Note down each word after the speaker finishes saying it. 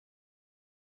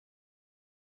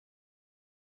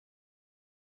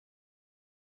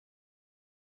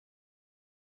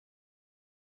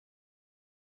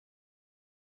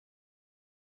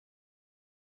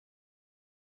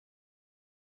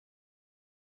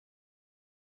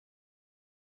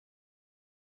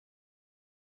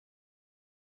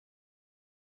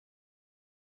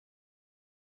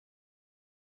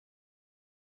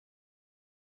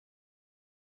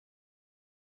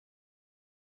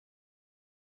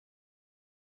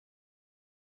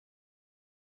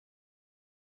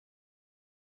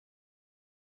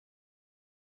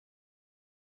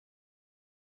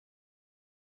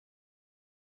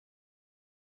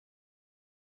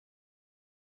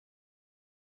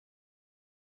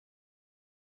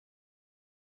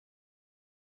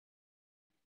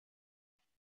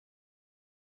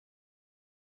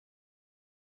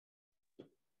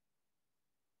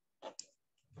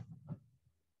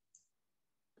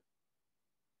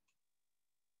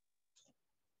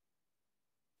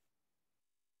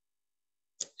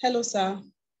Hello, sir.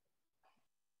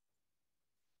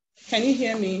 Can you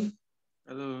hear me?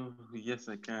 Hello, yes,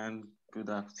 I can.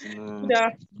 Good afternoon. Good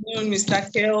afternoon,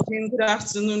 Mr. Kelvin. Good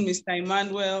afternoon, Mr.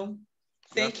 Emmanuel.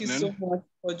 Thank you so much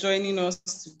for joining us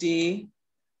today.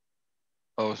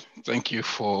 Oh, thank you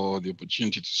for the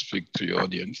opportunity to speak to your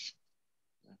audience.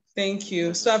 Thank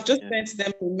you. So I've just sent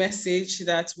them a message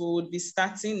that we would be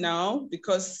starting now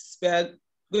because we are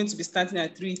going to be starting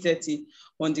at 3:30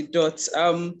 on the dot.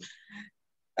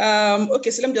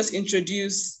 Okay, so let me just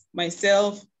introduce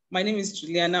myself. My name is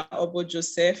Juliana Obo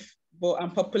Joseph, but I'm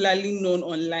popularly known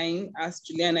online as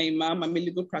Juliana Imam. I'm a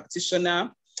legal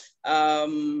practitioner,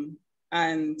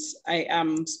 and I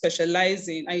am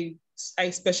specializing.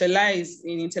 I specialize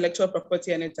in intellectual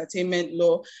property and entertainment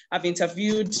law. I've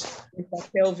interviewed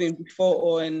Mr. Kelvin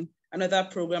before on another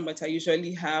program that I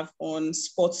usually have on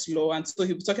sports law. And so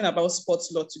he'll be talking about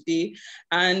sports law today.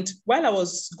 And while I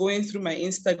was going through my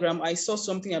Instagram, I saw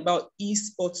something about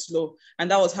esports law.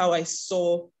 And that was how I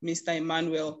saw Mr.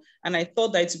 Emmanuel. And I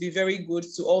thought that it would be very good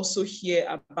to also hear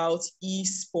about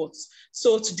esports.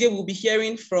 So today we'll be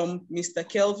hearing from Mr.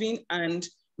 Kelvin and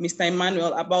Mr.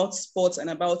 Emmanuel about sports and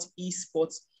about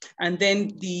esports. And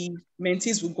then the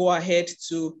mentees will go ahead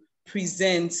to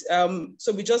present.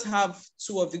 So we just have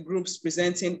two of the groups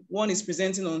presenting. One is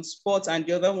presenting on sports and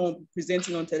the other one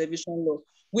presenting on television law,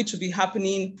 which will be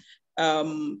happening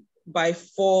by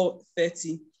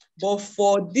 4:30. But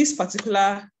for this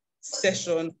particular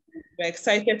session, we're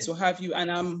excited to have you,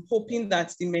 and I'm hoping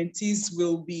that the mentees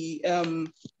will be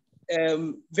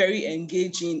very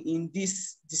engaging in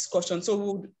this discussion.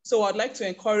 So I'd like to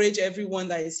encourage everyone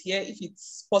that is here, if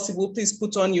it's possible, please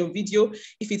put on your video.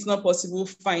 If it's not possible,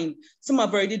 fine. Some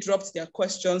have already dropped their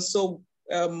questions. So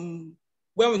when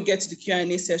we get to the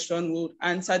Q&A session, we'll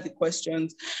answer the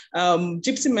questions.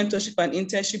 Jiipcc Mentorship and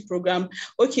Internship Program.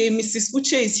 Okay, Mrs.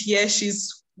 Uche is here.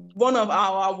 She's one of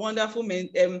our wonderful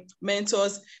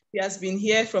mentors. She has been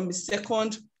here from the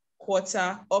second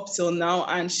quarter up till now,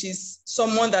 and she's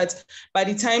someone that by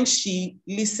the time she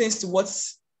listens to what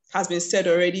has been said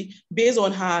already, based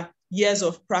on her years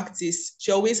of practice,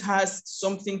 she always has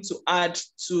something to add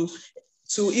to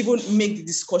even make the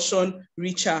discussion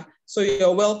richer. So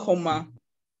you're welcome, ma.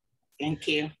 Thank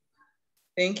you.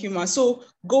 Thank you, ma. So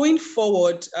going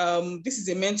forward, this is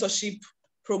a mentorship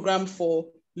program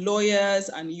for lawyers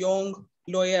and young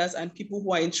lawyers and people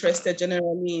who are interested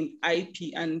generally in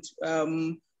IP, and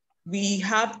we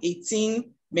have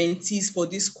 18 mentees for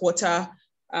this quarter.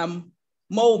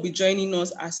 More will be joining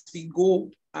us as we go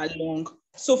along.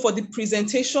 So for the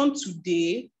presentation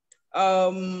today,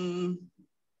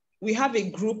 we have a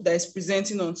group that is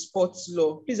presenting on sports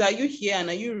law. Please, are you here and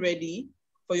are you ready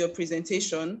for your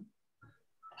presentation?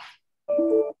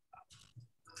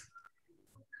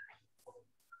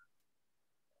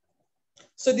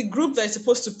 So the group that is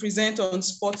supposed to present on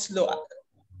sports law,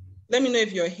 let me know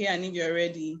if you're here and if you're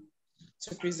ready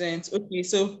to present. Okay,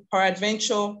 so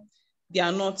peradventure, they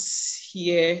are not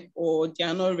here or they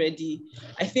are not ready.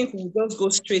 I think we'll just go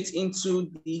straight into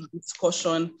the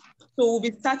discussion. So we'll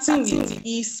be starting with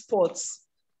esports.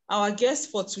 Our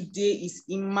guest for today is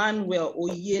Emmanuel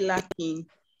Oyelakin.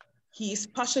 He is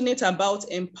passionate about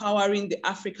empowering the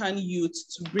African youth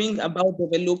to bring about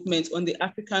development on the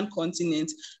African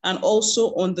continent and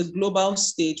also on the global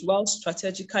stage, while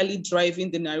strategically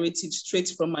driving the narrative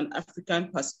straight from an African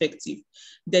perspective.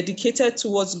 Dedicated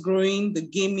towards growing the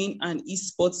gaming and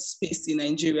esports space in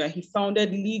Nigeria, he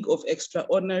founded League of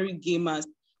Extraordinary Gamers,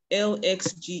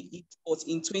 LXG Esports,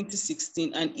 in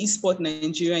 2016 and Esport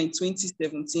Nigeria in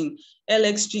 2017.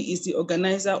 LXG is the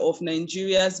organizer of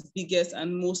Nigeria's biggest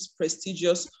and most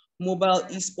prestigious mobile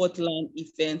esport LAN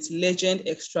event, Legend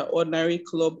Extraordinary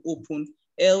Club Open,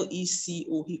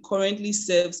 LECO. He currently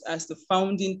serves as the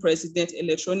founding president,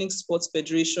 Electronic Sports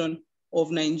Federation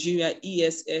of Nigeria,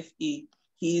 ESFA.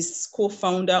 He is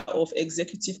co-founder of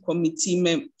executive committee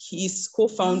He is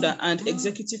co-founder and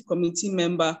executive committee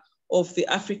member of the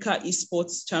Africa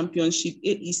Esports Championship,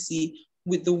 AEC,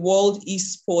 with the World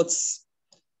Esports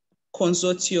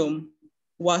Consortium,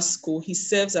 WASCO. He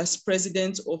serves as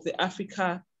president of the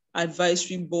Africa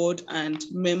Advisory Board and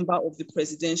member of the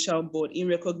Presidential Board. In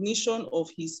recognition of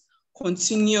his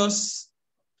contribution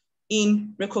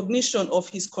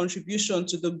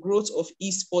to the growth of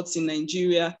esports in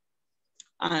Nigeria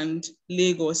and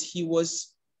Lagos, he was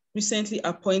recently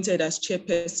appointed as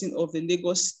chairperson of the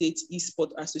Lagos State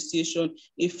Esports Association,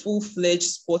 a full-fledged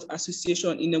sport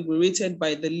association inaugurated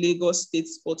by the Lagos State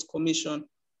Sports Commission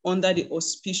under the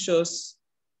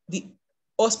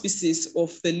auspices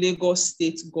of the Lagos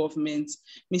State government.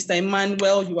 Mr.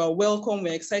 Emmanuel, you are welcome.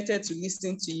 We're excited to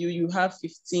listen to you. You have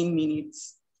 15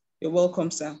 minutes. You're welcome,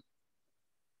 sir.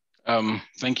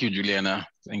 Thank you, Juliana.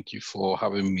 Thank you for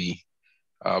having me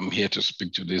here to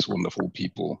speak to these wonderful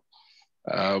people.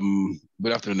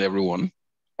 Good afternoon, everyone.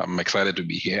 I'm excited to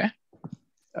be here.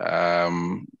 I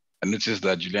noticed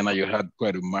that, Juliana, you had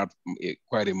quite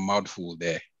a mouthful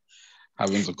there,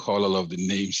 having to call all of the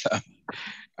names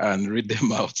and read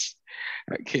them out.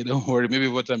 Okay, don't worry. Maybe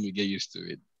over time you get used to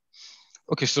it.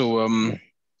 Okay, so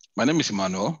my name is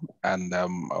Emmanuel, and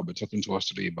I'll be talking to us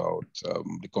today about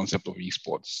the concept of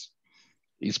esports.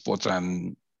 Esports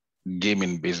and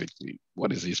gaming, basically.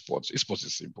 What is esports? Esports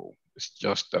is simple. It's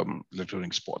just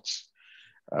electronic sports,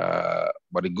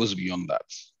 but it goes beyond that.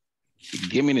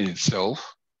 Gaming in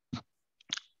itself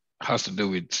has to do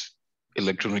with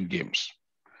electronic games.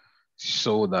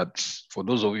 So that for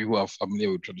those of you who are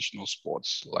familiar with traditional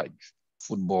sports like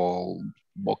football,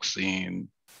 boxing,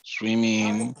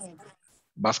 swimming,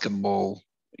 basketball,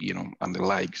 and the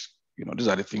likes, these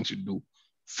are the things you do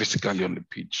physically on the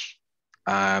pitch.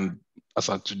 And as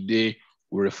of today,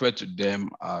 we refer to them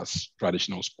as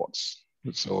traditional sports.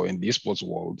 So in the esports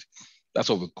world, that's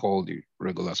what we call the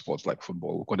regular sports like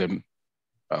football. We call them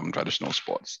traditional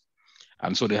sports.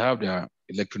 And so they have their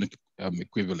electronic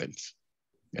equivalents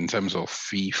in terms of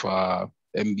FIFA,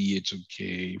 NBA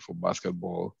 2K for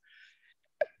basketball.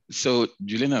 So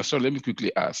Juliana, so let me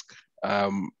quickly ask,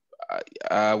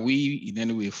 are we in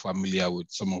any way familiar with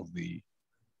some of the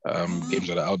games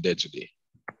that are out there today?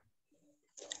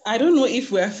 I don't know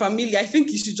if we're familiar. I think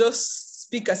you should just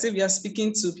speak as if you're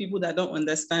speaking to people that don't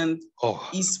understand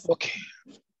esports.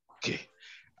 Okay.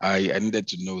 I needed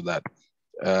to know that.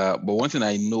 But one thing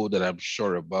I know that I'm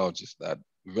sure about is that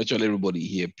virtually everybody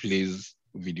here plays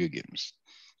video games.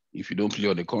 If you don't play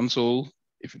on the console,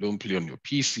 if you don't play on your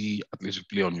PC, at least you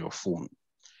play on your phone.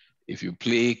 If you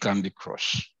play Candy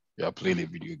Crush, you are playing a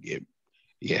video game.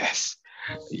 Yes.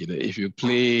 If you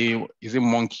play, is it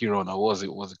Monkey Run or what's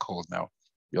it called now?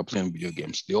 You're playing video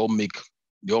games. They all make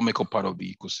up part of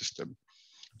the ecosystem.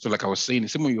 So like I was saying, the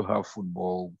same way you have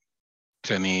football,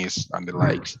 tennis, and the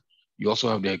likes, you also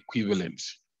have the equivalent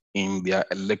in their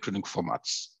electronic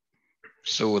formats.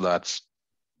 So that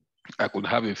I could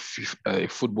have a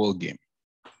football game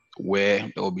where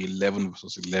there will be 11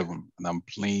 versus 11, and I'm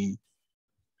playing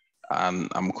and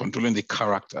I'm controlling the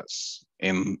characters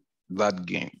in that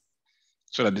game.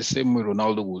 So that the same way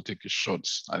Ronaldo will take his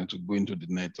shots and it will go into the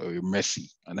net, or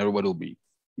Messi, and everybody will be,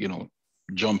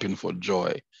 jumping for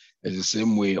joy. It's the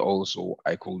same way also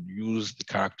I could use the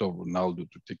character of Ronaldo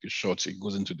to take his shots. It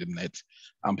goes into the net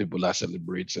and people are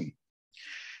celebrating.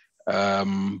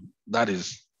 That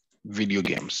is video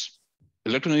games.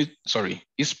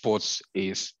 Esports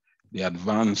is the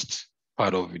advanced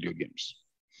part of video games.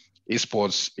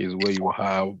 Esports is where you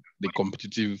have the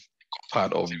competitive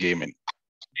part of gaming.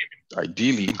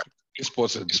 Ideally,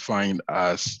 esports is defined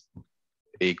as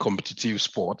a competitive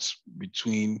sport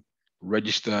between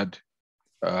registered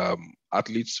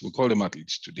athletes, we call them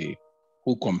athletes today,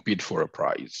 who compete for a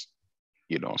prize.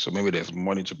 So maybe there's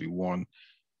money to be won,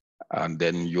 and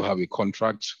then you have a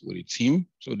contract with a team.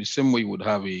 So the same way you would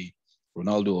have a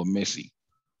Ronaldo or Messi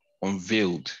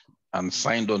unveiled and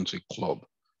signed on to a club.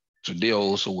 Today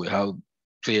also we have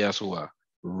players who are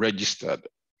registered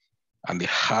and they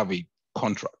have a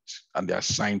contract and they are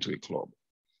signed to a club.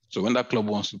 So when that club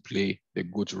wants to play, they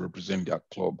go to represent their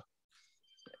club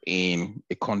in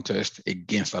a contest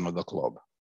against another club,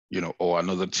 or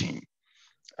another team.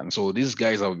 And so these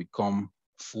guys have become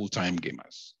full-time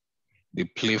gamers. They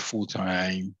play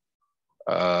full-time.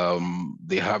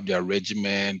 They have their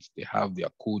regiment, they have their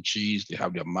coaches, they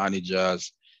have their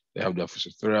managers, they have their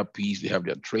physiotherapists, they have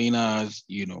their trainers,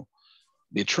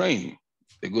 they train,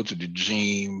 they go to the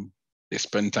gym, they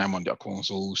spend time on their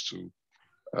consoles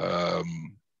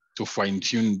to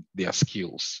fine-tune their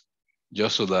skills,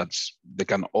 just so that they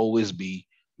can always be,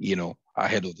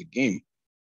 ahead of the game.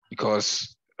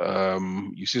 Because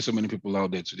you see so many people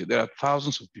out there today. There are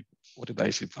thousands of people. What did I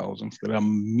say, thousands? There are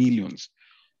millions,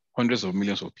 hundreds of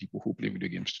millions of people who play video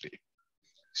games today.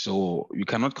 So you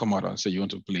cannot come out and say you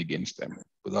want to play against them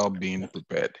without being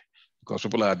prepared, because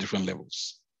people are at different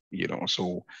levels.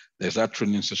 So there's that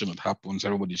training session that happens.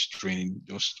 Everybody's training,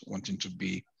 just wanting to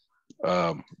be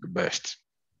the best.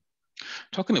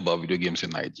 Talking about video games in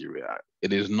Nigeria,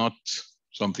 it is not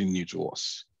something new to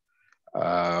us.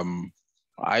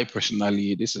 I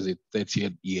personally, this is the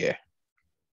 30th year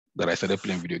that I started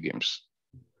playing video games.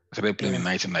 I started playing in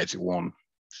 1991.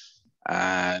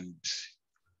 And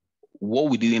what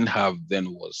we didn't have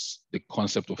then was the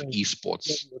concept of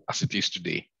esports as it is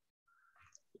today.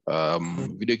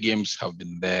 Video games have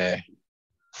been there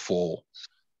for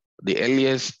the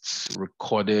earliest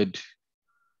recorded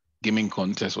gaming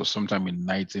contest was sometime in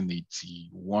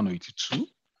 1981 or 82.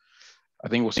 I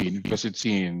think it was a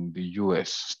university in the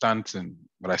US, Stanton,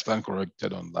 but I stand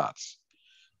corrected on that,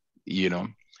 you know.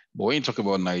 But when you talk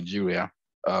about Nigeria,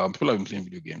 people have been playing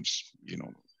video games, you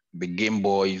know, the Game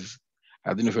Boys.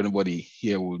 I don't know if anybody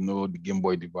here will know the Game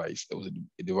Boy device. There was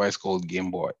a device called Game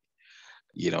Boy.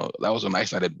 You know, that was what I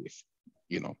started with,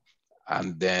 you know.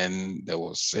 And then there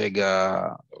was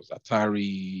Sega, there was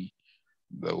Atari,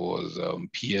 there was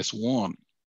PS1.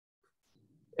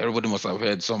 Everybody must have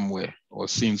heard somewhere or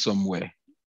seen somewhere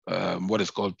what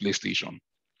is called PlayStation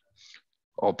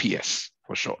or PS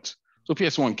for short. So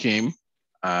PS1 came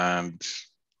and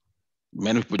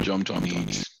many people jumped on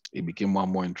it. It became more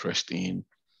and more interesting.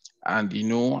 And, you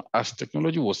know, as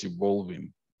technology was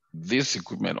evolving, this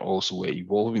equipment also were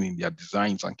evolving in their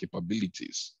designs and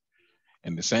capabilities,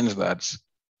 in the sense that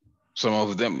some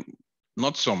of them,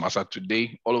 not some, as of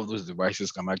today, all of those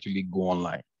devices can actually go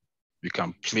online. You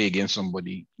can play against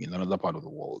somebody in another part of the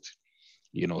world.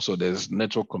 You know, so there's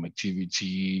network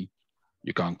connectivity,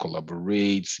 you can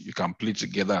collaborate, you can play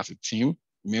together as a team.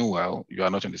 Meanwhile, you are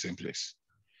not in the same place.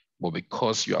 But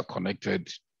because you are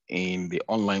connected in the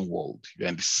online world, you're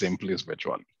in the same place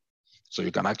virtually. So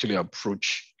you can actually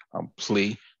approach and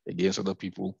play against other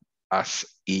people as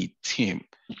a team.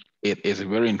 It is a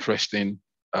very interesting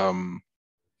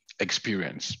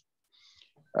experience.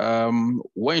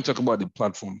 When you talk about the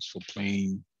platforms for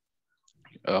playing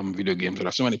video games, there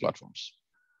are so many platforms.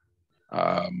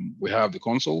 We have the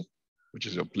console, which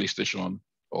is your PlayStation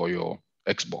or your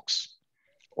Xbox,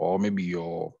 or maybe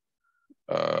your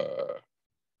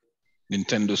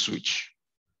Nintendo Switch.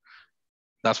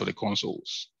 That's for the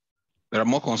consoles. There are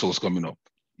more consoles coming up,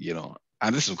 you know,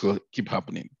 and this will keep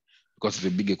happening because it's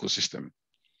a big ecosystem.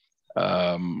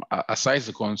 Aside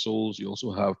the consoles, you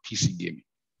also have PC gaming.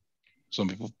 Some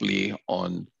people play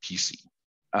on PC.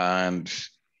 And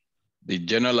the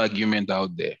general argument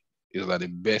out there is that the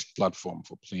best platform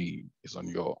for playing is on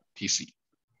your PC,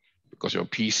 because your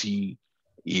PC,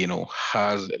 you know,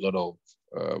 has a lot of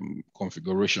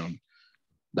configuration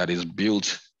that is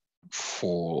built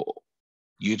for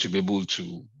you to be able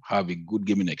to have a good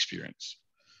gaming experience.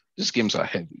 These games are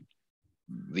heavy.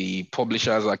 The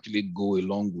publishers actually go a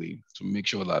long way to make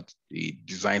sure that they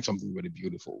design something very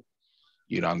beautiful,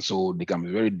 you know, and so they can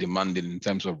be very demanding in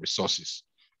terms of resources.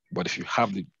 But if you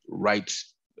have the right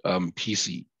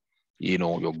PC, you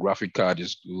know, your graphic card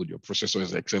is good, your processor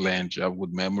is excellent, you have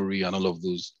good memory and all of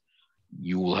those,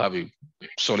 you will have a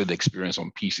solid experience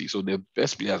on PC. So the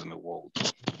best players in the world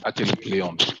actually play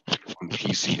on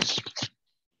PCs.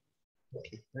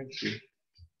 Okay, thank you.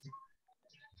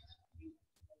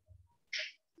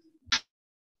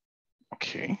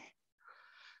 Okay.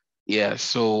 Yeah,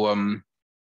 so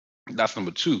that's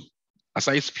number two.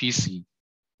 Aside PC,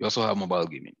 you also have mobile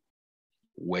gaming,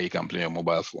 where you can play on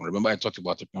mobile phone. Remember, I talked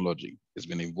about technology. It's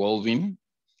been evolving,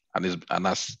 and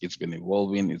as it's been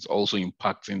evolving, it's also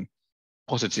impacting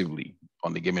positively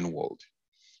on the gaming world.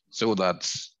 So that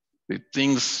the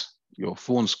things your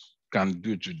phones can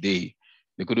do today,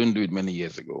 they couldn't do it many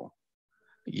years ago.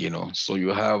 You know, so you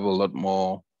have a lot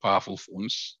more powerful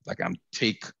phones that can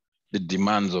take the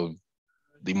demands of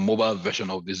the mobile version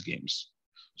of these games.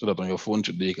 So that on your phone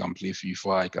today, you can play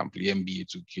FIFA, you can play NBA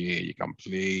 2K, you can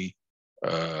play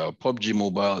PUBG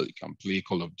Mobile, you can play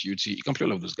Call of Duty, you can play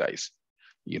all of those guys.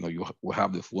 You know, you will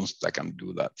have the phones that can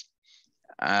do that.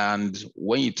 And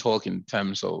when you talk in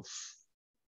terms of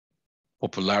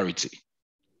popularity,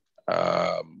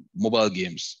 mobile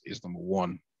games is number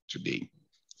one today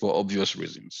for obvious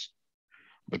reasons.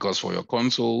 Because for your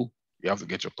console, you have to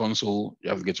get your console, you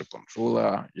have to get your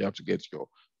controller, you have to get your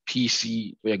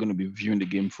PC where you're going to be viewing the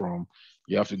game from,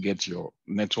 you have to get your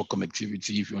network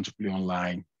connectivity if you want to play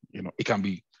online. You know, it can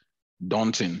be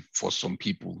daunting for some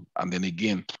people. And then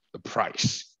again, the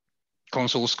price.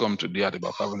 Consoles come today at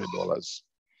about $500, $600,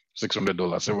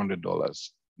 $700,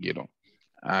 you know,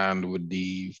 and with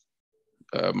the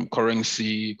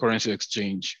currency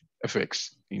exchange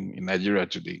effects in Nigeria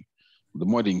today, the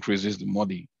more it increases, the more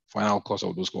the final cost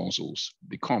of those consoles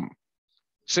become.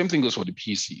 Same thing goes for the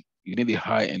PC. You need a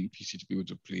high-end PC to be able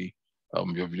to play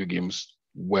your video games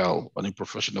well on a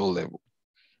professional level.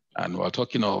 And we're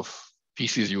talking of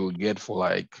PCs you will get for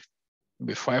like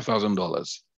maybe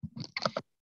 $5,000.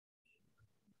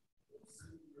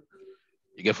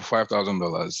 You get for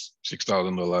 $5,000,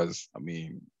 $6,000. I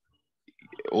mean,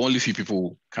 only few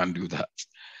people can do that,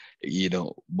 you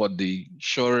know, but the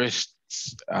surest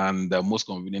and the most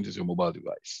convenient is your mobile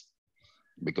device.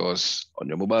 Because on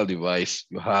your mobile device,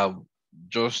 you have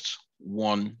just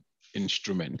one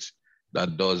instrument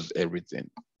that does everything.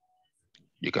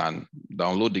 You can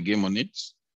download the game on it,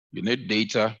 You need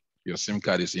data, your SIM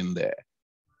card is in there.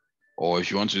 Or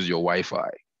if you want to use your Wi-Fi,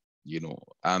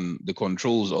 and the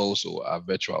controls also are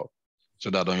virtual. So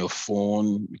that on your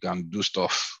phone, you can do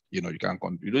stuff, you don't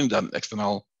need an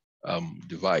external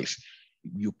device.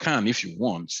 You can if you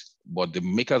want, but the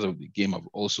makers of the game have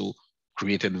also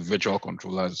created virtual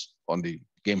controllers on the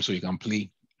game so you can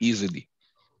play easily,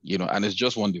 and it's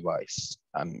just one device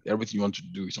and everything you want to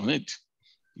do is on it.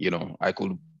 I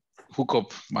could hook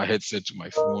up my headset to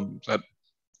my phone,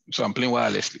 so I'm playing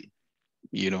wirelessly,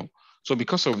 So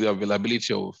because of the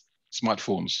availability of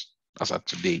smartphones as of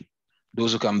today,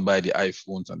 those who can buy the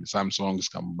iPhones and the Samsungs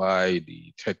can buy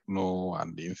the Techno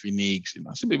and the Infinix,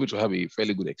 still be able to have a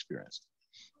fairly good experience,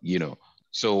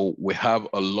 So we have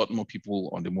a lot more people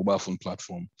on the mobile phone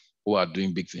platform who are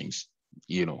doing big things,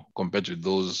 compared to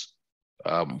those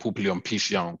who play on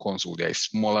PC and on console. They're a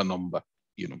smaller number,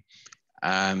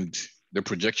 and the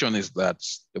projection is that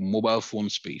the mobile phone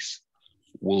space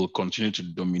will continue to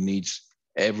dominate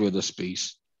every other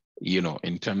space,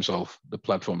 in terms of the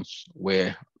platforms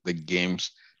where the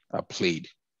games are played.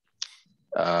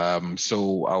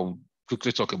 So I'll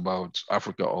quickly talk about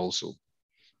Africa also.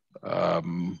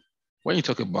 When you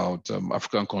talk about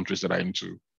African countries that are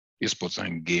into esports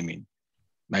and gaming,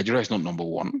 Nigeria is not number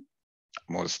one.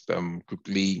 I must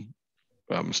quickly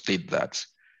state that.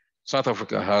 South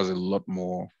Africa has a lot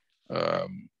more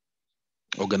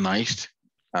organized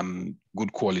and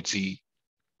good quality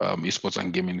esports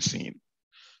and gaming scene.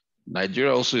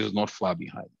 Nigeria also is not far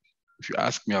behind. If you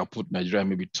ask me, I'll put Nigeria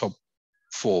maybe top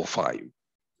 4 or 5,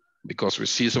 because we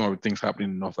see some of the things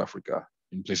happening in North Africa,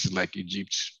 in places like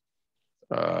Egypt,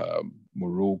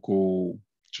 Morocco,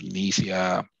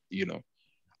 Tunisia,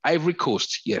 Ivory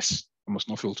Coast, yes, I must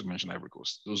not fail to mention Ivory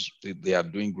Coast. They are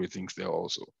doing great things there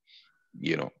also,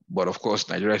 but of course,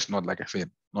 Nigeria is not, like I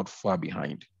said, not far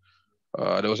behind.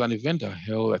 There was an event I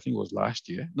held, I think it was last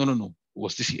year. No, it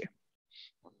was this year.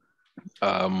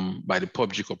 By the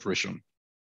PUBG Corporation.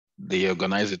 They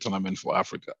organized a tournament for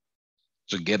Africa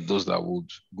to get those that would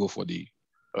go for the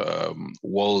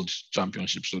world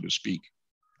championship, so to speak.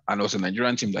 And it was a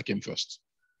Nigerian team that came first,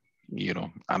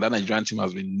 and that Nigerian team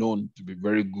has been known to be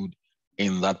very good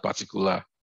in that particular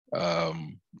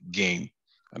game.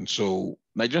 And so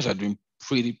Nigerians are doing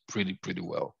pretty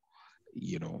well,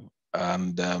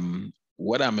 and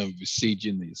what I'm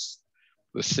envisaging is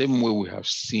the same way we have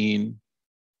seen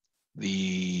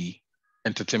the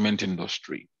entertainment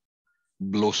industry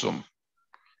blossom,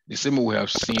 the same way we have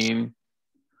seen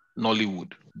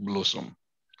Nollywood blossom,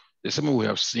 the same way we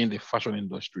have seen the fashion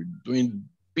industry doing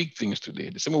big things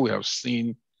today, the same way we have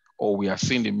seen, or we are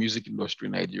seeing the music industry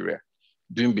in Nigeria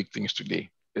doing big things today,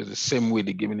 is the same way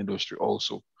the gaming industry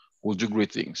also will do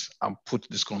great things and put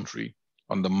this country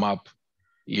on the map,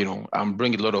 and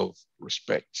bring a lot of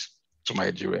respect to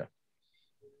Nigeria.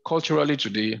 Culturally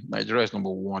today, Nigeria is number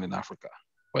 1 in Africa.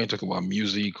 When you talk about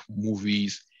music,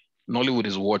 movies, Nollywood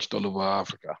is watched all over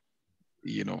Africa.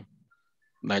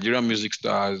 Nigerian music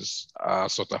stars are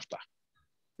sought after.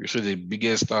 You see the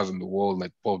biggest stars in the world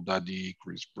like Puff Daddy,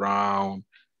 Chris Brown,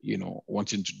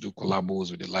 wanting to do collabos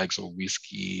with the likes of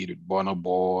Wizkid, with Burna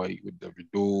Boy, with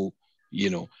Davido.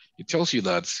 It tells you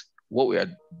that what we are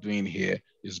doing here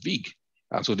is big.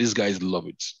 And so these guys love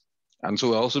it. And so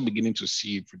we're also beginning to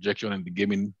see projection in the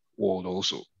gaming world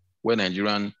also, where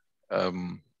Nigerian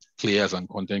players and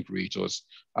content creators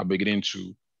are beginning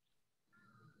to,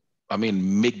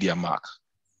 make their mark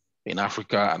in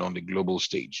Africa and on the global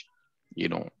stage.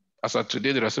 As of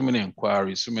today, there are so many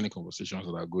inquiries, so many conversations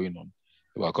that are going on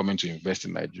about coming to invest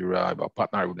in Nigeria, about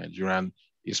partnering with Nigerian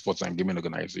esports and gaming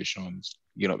organizations,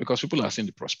 because people are seeing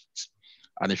the prospects.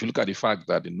 And if you look at the fact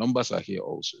that the numbers are here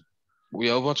also, we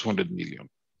are over 200 million,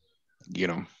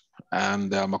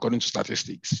 and according to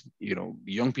statistics, the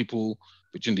young people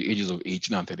between the ages of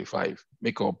 18 and 35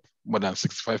 make up more than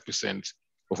 65%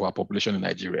 of our population in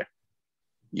Nigeria,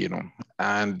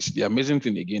 and the amazing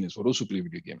thing again is for those who play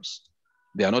video games,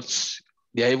 they are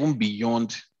even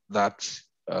beyond that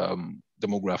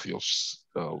demography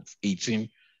of 18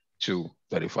 to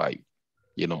 35.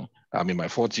 I'm in my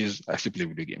 40s, I still play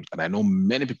video games, and I know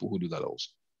many people who do that also.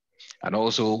 And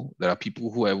also, there are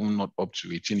people who are even not up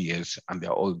to 18 years and they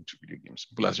are all into video games,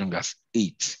 people as young as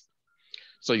 8.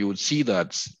 So you would see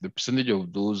that the percentage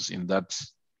of those in that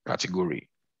category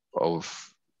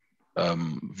of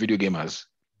video gamers,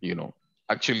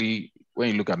 actually, when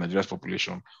you look at Nigeria's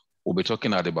population, we'll be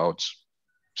talking at about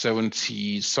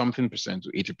 70 something percent to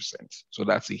 80%. So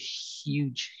that's a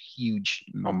huge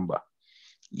number,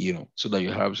 so that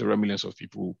you have several millions of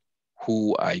people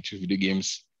who are into video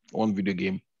games, one video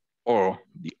game or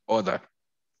the other.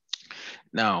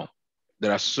 Now,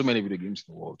 there are so many video games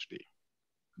in the world today.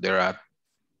 There are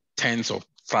tens of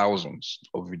thousands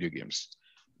of video games,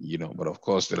 but of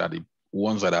course there are the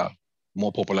ones that are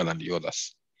more popular than the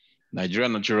others. Nigeria,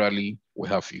 naturally, we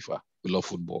have FIFA. We love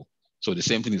football. So the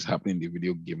same thing is happening in the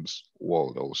video games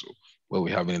world also, where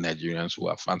we have many Nigerians who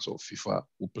are fans of FIFA,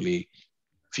 who play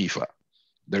FIFA.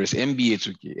 There is NBA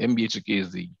 2K. NBA 2K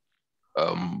is the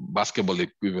basketball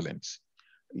equivalent,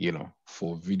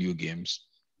 for video games.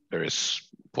 There is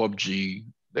PUBG,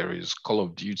 there is Call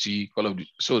of Duty.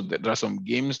 So there are some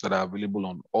games that are available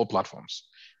on all platforms.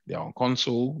 They are on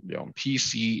console, they're on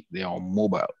PC, they are on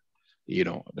mobile.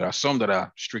 There are some that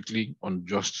are strictly on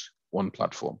just one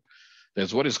platform.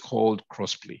 There's what is called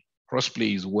crossplay.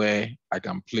 Crossplay is where I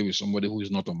can play with somebody who is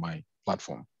not on my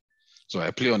platform. So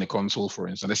I play on a console, for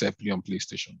instance, let's say I play on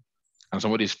PlayStation, and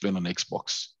somebody is playing on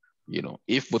Xbox.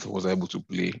 If both of us are able to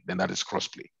play, then that is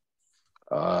crossplay.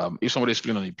 If somebody is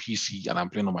playing on a PC and I'm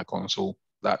playing on my console,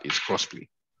 that is crossplay.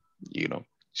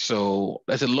 So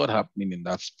there's a lot happening in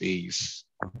that space.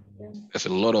 There's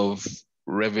a lot of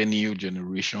revenue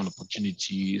generation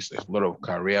opportunities. There's a lot of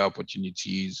career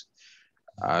opportunities.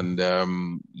 And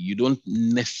you don't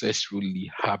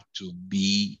necessarily have to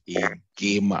be a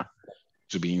gamer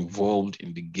to be involved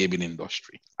in the gaming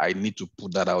industry. I need to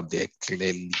put that out there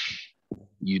clearly.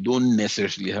 You don't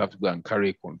necessarily have to go and carry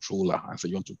a controller and say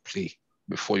you want to play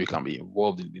before you can be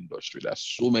involved in the industry.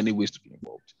 There's so many ways to be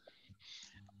involved.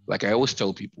 Like I always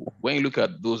tell people, when you look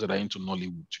at those that are into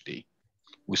Nollywood today,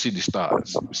 we see the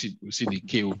stars, we see the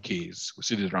KOKs, we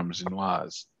see the Ramsey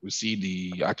Noirs, we see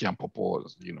the Aki and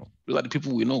Popos, those are the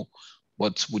people we know.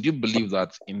 But would you believe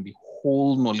that in the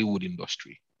whole Nollywood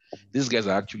industry, these guys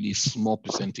are actually a small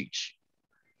percentage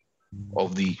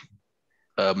of the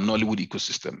Nollywood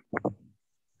ecosystem?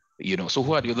 So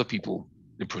who are the other people?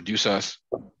 The producers,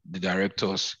 the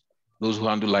directors, those who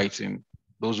handle lighting,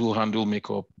 those who handle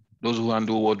makeup, those who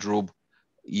handle wardrobe,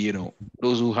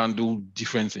 those who handle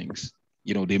different things.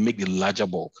 They make the larger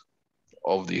bulk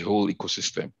of the whole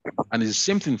ecosystem. And it's the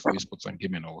same thing for esports and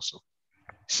gaming also.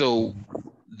 So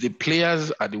the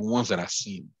players are the ones that are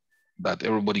seen, that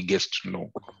everybody gets to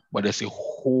know. But there's a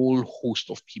whole host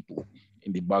of people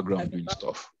in the background doing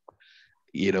stuff.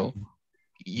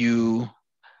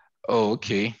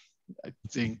 Okay. I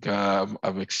think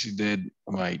I've exceeded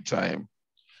my time.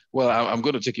 Well, I'm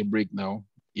going to take a break now,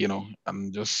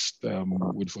 and just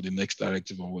wait for the next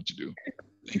directive on what to do.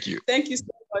 Thank you. Thank you so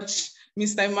much,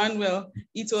 Mr. Emmanuel.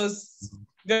 It was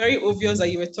very obvious that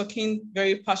you were talking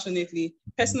very passionately.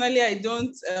 Personally, I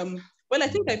don't, I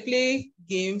think I play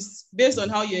games based on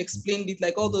how you explained it,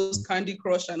 like all those Candy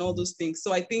Crush and all those things.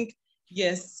 So I think,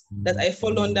 yes, that I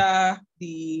fall under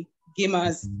the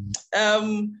gamers.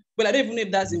 I don't even know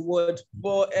if that's a word,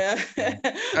 but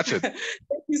that's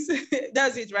it.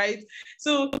 That's it, right?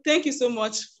 So thank you so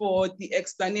much for the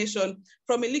explanation.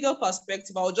 From a legal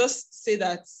perspective, I'll just say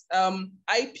that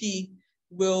IP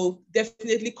will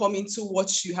definitely come into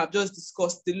what you have just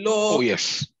discussed, the law,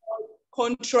 yes,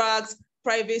 contracts,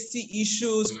 privacy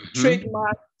issues,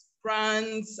 trademarks,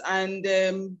 brands, and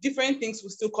different things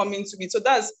will still come into it. So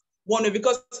that's one way,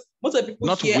 because most of the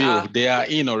people here they are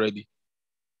in already.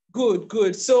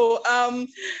 Good. So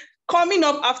coming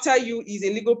up after you is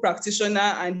a legal practitioner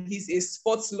and he's a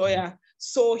sports lawyer.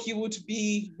 So he would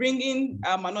be bringing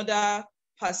another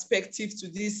perspective to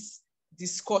this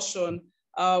discussion.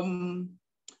 Our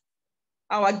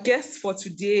guest for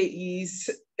today is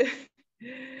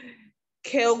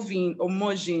Kelvin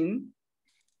Omojin.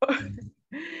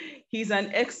 He's an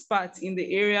expert in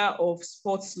the area of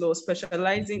sports law,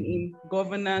 specializing in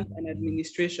governance and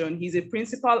administration. He's a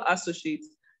principal associate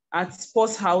at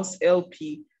Sports House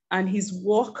LP, and his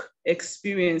work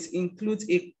experience includes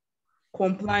a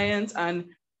compliance and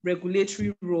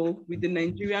regulatory role with the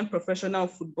Nigerian Professional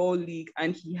Football League,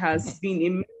 and he has been a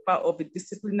member of the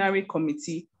disciplinary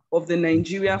committee of the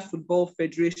Nigeria Football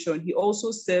Federation. He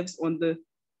also serves on the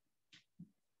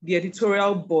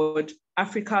editorial board,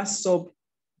 Africa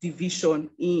Subdivision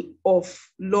of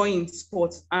Law in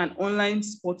Sports, and online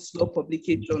sports law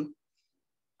publication.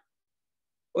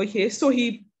 Okay, so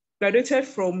he graduated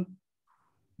from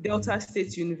Delta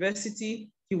State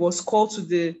University. He was called to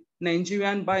the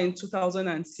Nigerian bar in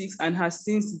 2006 and has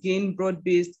since gained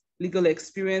broad-based legal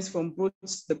experience from both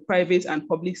the private and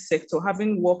public sector,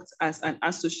 having worked as an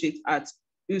associate at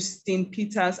Austin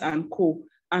Peters and Co.,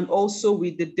 and also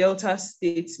with the Delta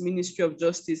State Ministry of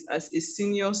Justice as a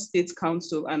senior state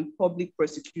counsel and public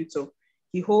prosecutor.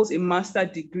 He holds a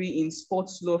master's degree in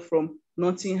sports law from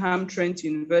Nottingham Trent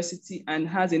University and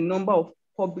has a number of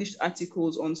published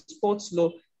articles on sports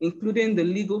law including the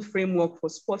legal framework for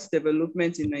sports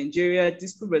development in Nigeria,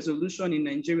 dispute resolution in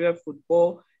Nigeria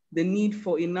football, the need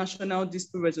for a national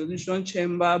dispute resolution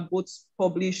chamber, both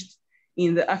published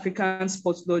in the African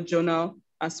Sports Law Journal,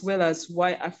 as well as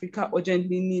why Africa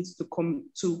urgently needs to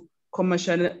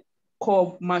commercialize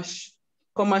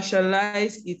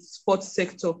its sports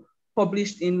sector,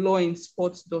 published in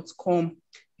lawinsports.com.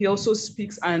 He also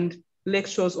speaks and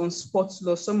lectures on sports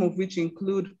law, some of which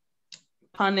include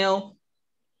panel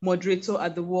moderator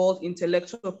at the World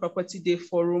Intellectual Property Day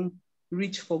Forum,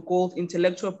 Reach for Gold,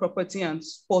 Intellectual Property and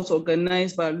Sport,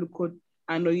 organized by Luko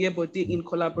and Oyebode in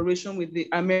collaboration with the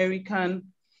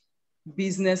American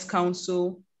Business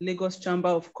Council, Lagos Chamber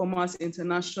of Commerce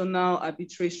International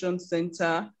Arbitration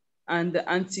Center, and the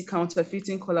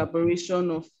Anti-Counterfeiting Collaboration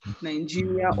of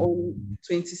Nigeria on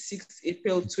 26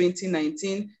 April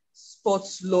 2019,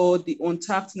 Sports Law, the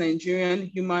Untapped Nigerian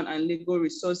Human and Legal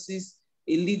Resources,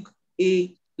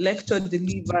 a lecture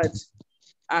delivered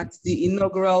at the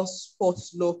inaugural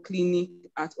Sports Law Clinic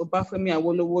at Obafemi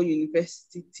Awolowo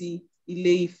University,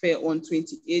 Ile-Ife on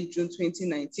 28 June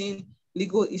 2019,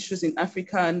 Legal Issues in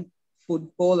African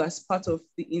Football as part of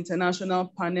the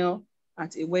international panel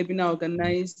at a webinar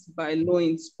organized by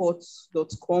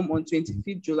lawinsports.com on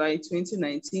 25 July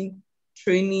 2019,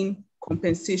 Training,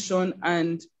 Compensation,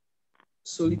 and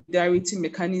Solidarity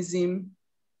Mechanism,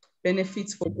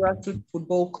 Benefits for Grassroots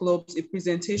Football Clubs, a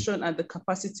presentation at the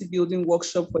Capacity Building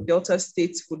Workshop for Delta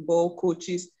State football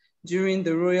coaches during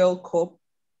the Royal Cup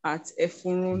at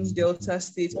Efurun, Delta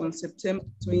State on September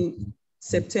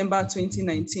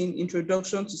 2019,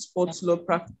 Introduction to Sports Law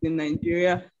Practice in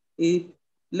Nigeria, a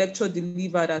lecture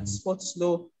delivered at Sports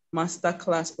Law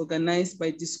Masterclass organized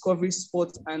by Discovery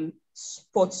Sports and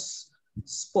Sports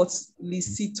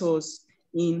Licitors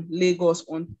in Lagos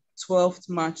on 12th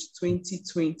March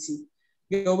 2020.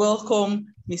 You're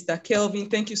welcome, Mr. Kelvin.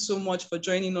 Thank you so much for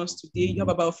joining us today. You have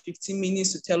about 15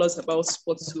 minutes to tell us about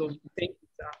sports law. Thank you,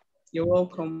 sir. You're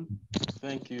welcome.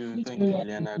 Thank you,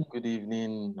 Juliana. Good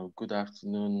evening or good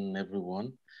afternoon,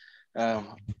 everyone.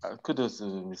 Kudos to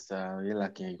Mr.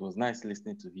 Yelakin. It was nice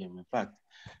listening to him. In fact,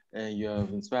 you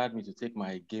have inspired me to take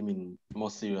my gaming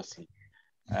more seriously.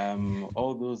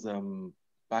 All those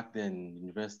back then in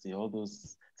university, all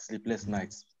those sleepless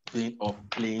nights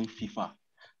playing FIFA.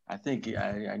 I think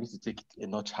I need to take it a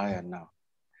notch higher now.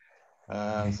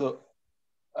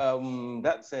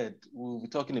 That said, we'll be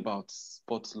talking about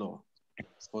sports law.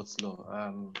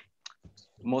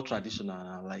 More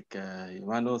traditional, like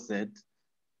Emmanuel said,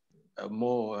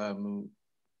 more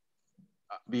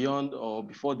beyond or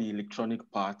before the electronic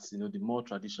parts, the more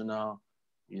traditional,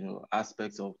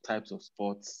 aspects of types of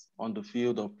sports on the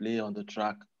field of play, on the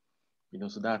track,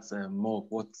 so that's more of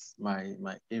what my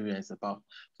area is about.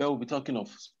 But we'll be talking of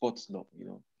sports law,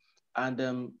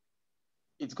 and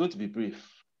it's going to be brief.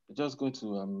 We're just going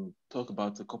to talk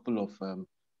about a couple of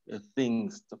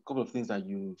things that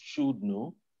you should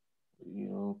know,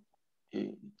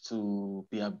 to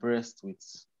be abreast with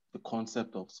the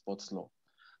concept of sports law.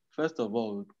 First of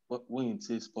all, when you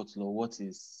say sports law, what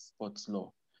is sports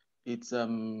law? It's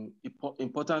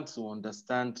important to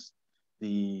understand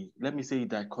let me say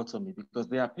dichotomy, because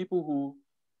there are people who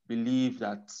believe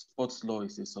that sports law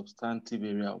is a substantive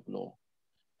area of law.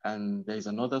 And there is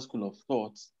another school of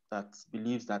thought that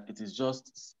believes that it is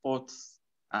just sports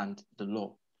and the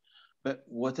law. But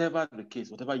whatever the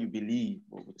case, whatever you believe,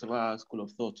 or whatever school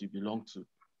of thought you belong to,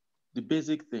 the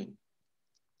basic thing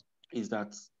is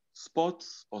that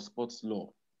sports or sports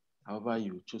law, however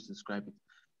you choose to describe it,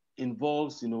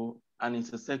 involves, an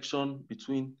intersection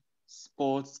between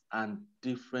sports and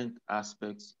different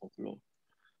aspects of law.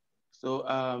 So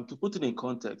to put it in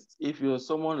context, if you're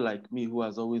someone like me who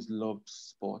has always loved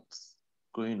sports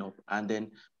growing up, and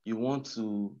then you want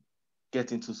to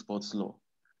get into sports law,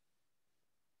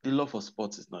 the law for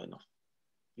sports is not enough.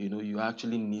 You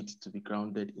actually need to be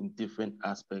grounded in different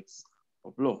aspects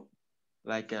of law.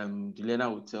 Like Juliana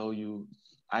will tell you,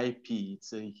 IP,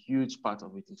 it's a huge part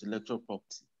of it, intellectual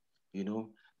property,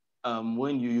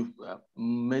 when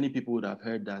many people would have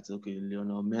heard that, okay,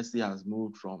 Lionel Messi has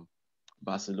moved from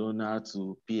Barcelona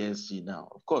to PSG now.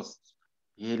 Of course,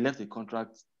 he left a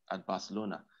contract at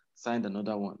Barcelona, signed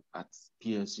another one at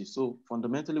PSG. So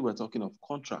fundamentally, we're talking of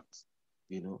contracts,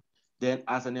 Then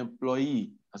as an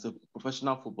employee, as a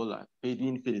professional footballer, paid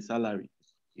a salary,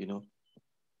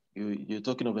 you're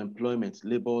talking of employment,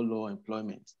 labor law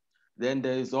employment. Then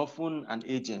there is often an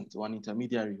agent or an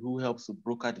intermediary who helps to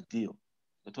broker the deal.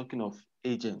 We're talking of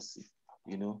agency,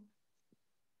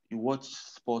 You watch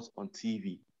sports on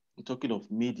TV. You're talking of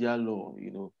media law,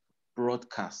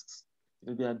 broadcasts.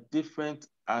 There are different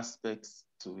aspects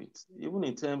to it. Even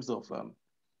in terms of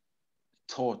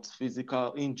tort,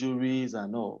 physical injuries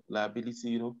and all,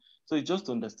 liability, So it's just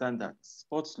to understand that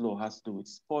sports law has to do with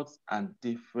sports and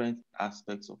different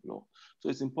aspects of law. So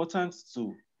it's important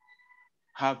to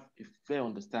have a fair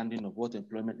understanding of what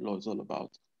employment law is all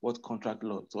about, what contract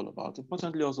law is all about,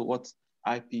 importantly also what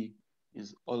IP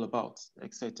is all about,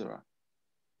 etc.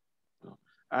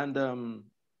 And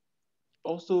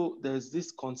also there's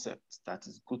this concept that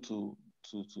is good to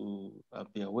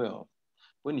be aware of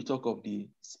when you talk of the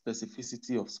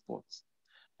specificity of sports,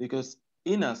 because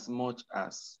in as much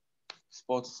as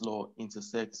sports law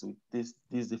intersects with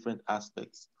these different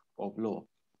aspects of law,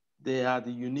 there are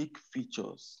the unique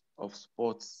features of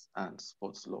sports and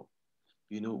sports law,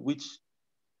 which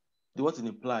what it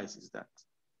implies is that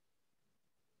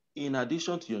in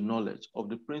addition to your knowledge of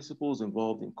the principles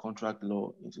involved in contract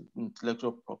law,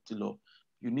 intellectual property law,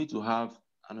 you need to have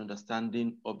an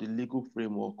understanding of the legal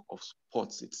framework of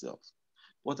sports itself.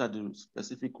 What are the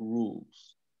specific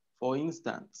rules? For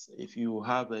instance, if you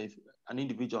have an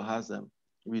individual has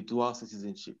with dual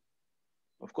citizenship,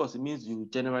 of course, it means you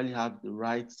generally have the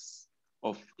rights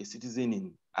of a citizen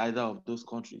in either of those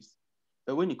countries.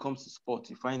 But when it comes to sport,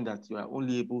 you find that you are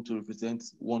only able to represent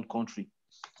one country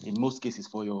in most cases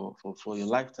for your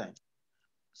lifetime.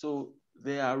 So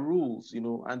there are rules,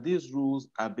 and these rules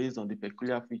are based on the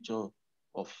peculiar features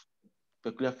of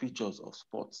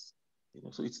sports.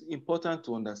 So it's important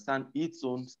to understand its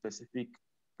own specific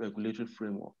regulatory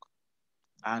framework.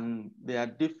 And there are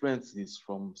differences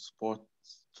from sport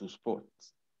to sport.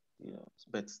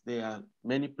 But there are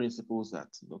many principles that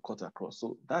cut across.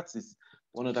 So that is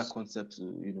one other concept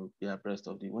to be abreast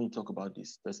of. When you talk about the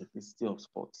specificity of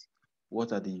sports,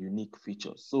 what are the unique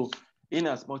features? So in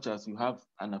as much as you have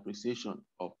an appreciation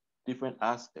of different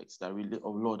aspects of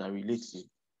law that relate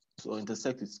to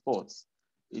intersect with sports,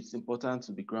 it's important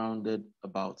to be grounded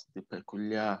about the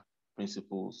peculiar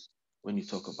principles when you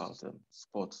talk about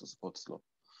sports law.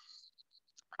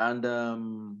 And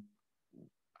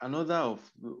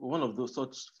one of those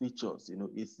such features,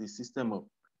 is the system of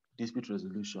dispute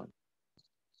resolution.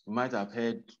 You might have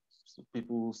heard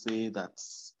people say that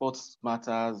sports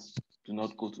matters do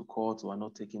not go to court or are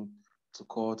not taken to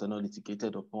court, are not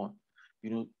litigated upon.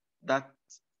 That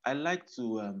I like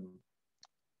to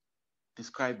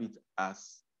describe it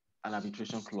as an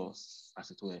arbitration clause,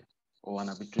 as it were, or an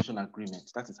arbitration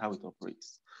agreement. That is how it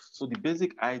operates. So the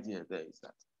basic idea there is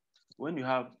that when you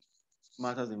have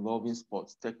matters involving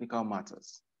sports, technical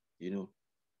matters,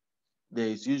 there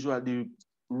is usually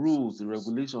rules, the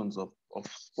regulations of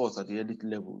sports at the elite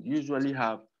level usually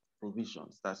have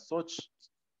provisions that such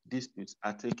disputes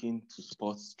are taken to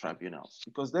sports tribunals.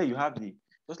 Because there you have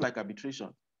just like arbitration,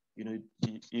 it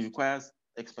requires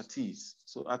expertise.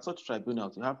 So at such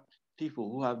tribunals, you have people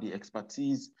who have the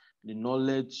expertise, the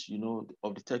knowledge,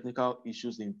 of the technical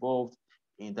issues involved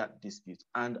in that dispute,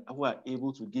 and who are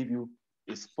able to give you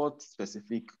a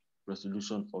sport-specific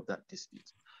resolution of that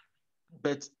dispute.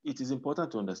 But it is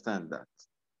important to understand that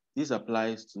this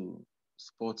applies to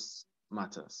sports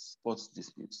matters, sports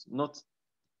disputes, not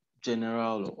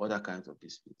general or other kinds of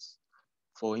disputes.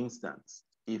 For instance,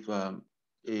 if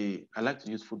I like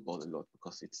to use football a lot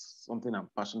because it's something I'm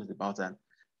passionate about, and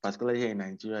particularly here in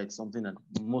Nigeria, it's something that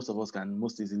most of us can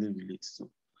most easily relate to.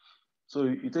 So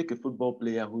you take a football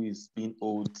player who is being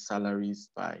owed salaries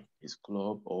by his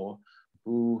club, or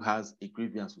who has a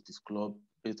grievance with his club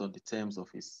based on the terms of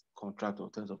his contract or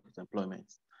terms of his employment.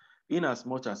 In as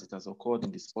much as it has occurred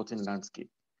in the sporting landscape,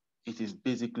 it is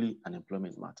basically an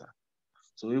employment matter.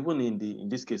 So even in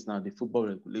this case now, the football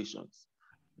regulations,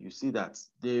 you see that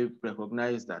they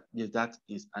recognize that yes, that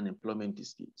is an employment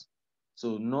dispute.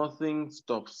 So nothing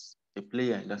stops a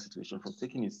player in that situation from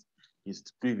taking his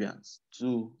grievance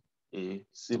to a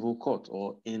civil court,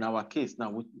 or in our case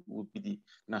now would be the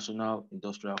National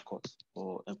Industrial Court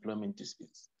for employment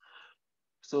disputes.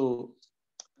 So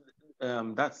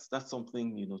that's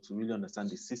something to really understand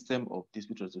the system of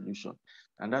dispute resolution,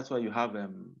 and that's why you have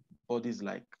bodies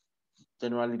like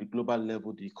generally the global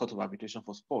level, the Court of Arbitration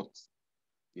for Sports.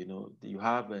 You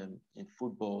have in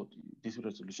football the dispute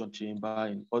resolution chamber.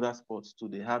 In other sports too,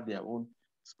 they have their own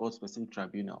sport-specific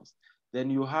tribunals. Then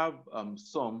you have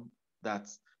some that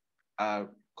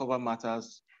cover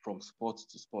matters from sports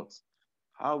to sports.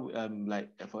 How, like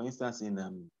for instance,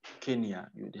 in Kenya,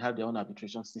 they have their own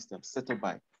arbitration system set up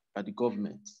by the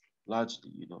government,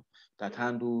 largely, that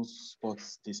handles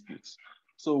sports disputes.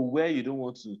 So where you don't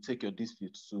want to take your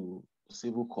dispute to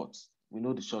civil courts, we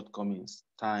know the shortcomings,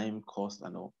 time, cost,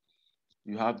 and all.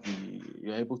 You're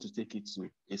able to take it to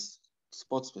a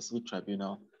sports-specific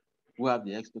tribunal who have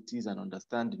the expertise and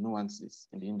understand the nuances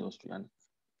in the industry and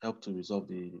help to resolve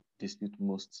the dispute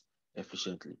most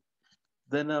efficiently.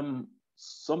 Then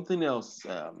something else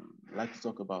I'd like to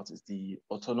talk about is the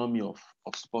autonomy of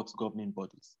sports governing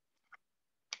bodies.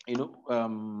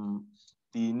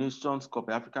 The Nations Cup,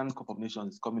 the African Cup of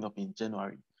Nations is coming up in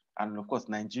January. And of course,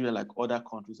 Nigeria, like other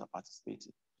countries, are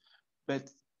participating. But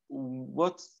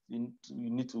what you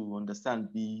need to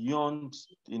understand behind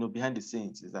the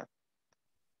scenes is that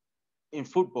in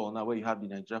football, now where you have the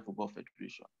Nigeria Football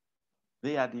Federation,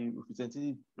 they are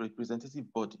the representative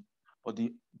body, or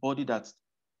the body that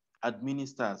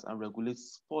administers and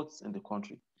regulates sports in the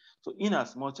country. So in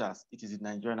as much as it is the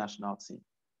Nigerian national team,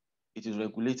 it is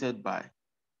regulated by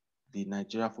the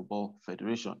Nigeria Football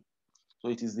Federation. So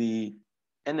it is the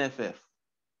NFF,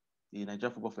 the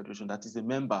Nigeria Football Federation, that is a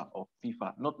member of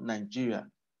FIFA, not Nigeria,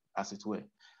 as it were.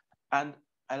 And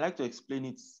I like to explain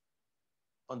it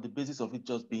on the basis of it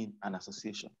just being an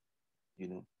association.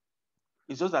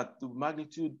 It's just that the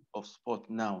magnitude of sport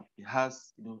now, it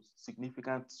has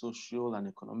significant social and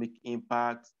economic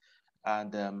impact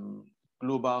and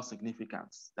global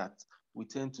significance that we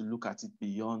tend to look at it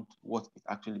beyond what it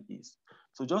actually is.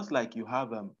 So just like you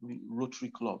have Rotary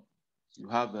Club, you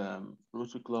have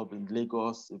Rotary Club in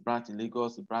Lagos, a branch in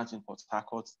Lagos, a branch in Port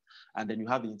Harcourt, and then you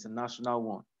have the international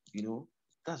one.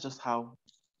 That's just how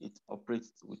it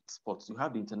operates with sports. You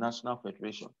have the International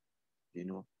Federation,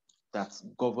 that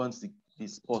governs the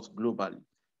sport globally.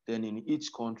 Then in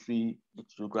each country,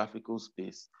 each geographical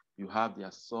space, you have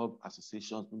their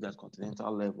sub-associations, maybe at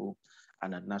continental level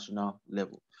and at national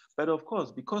level. But of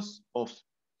course, because of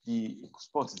the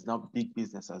sport is now big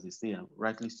business, as they say, and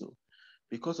rightly so,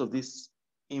 because of this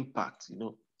impact,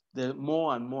 the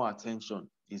more and more attention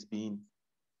is being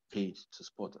paid to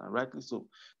sport, and rightly so.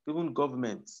 Even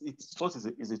governments, sport is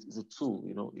a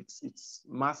tool, it's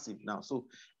massive now. So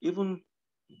even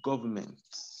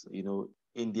governments,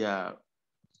 in their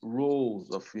roles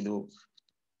of,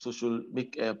 social,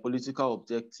 political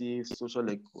objectives, social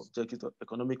objectives,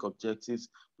 economic objectives,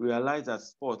 realize that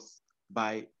sports,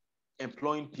 by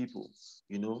employing people,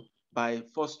 by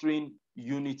fostering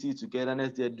unity,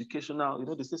 togetherness, the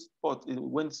educational, they say sport,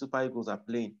 when Super Eagles are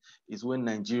playing, is when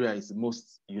Nigeria is the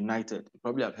most united. You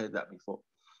probably have heard that before.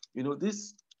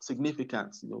 This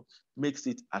significance, makes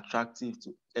it attractive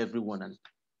to everyone, and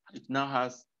it now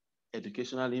has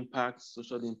educational impact,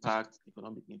 social impact,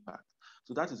 economic impact.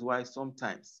 So that is why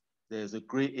sometimes there's a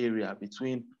gray area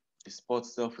between the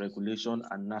sports self-regulation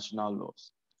and national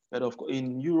laws. But of course,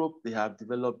 in Europe, they have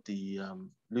developed the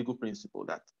legal principle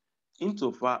that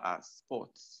insofar as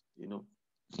sports,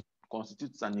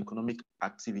 constitutes an economic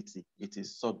activity, it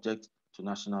is subject to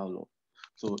national law.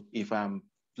 So if I'm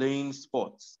playing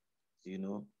sports,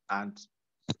 and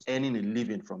earning a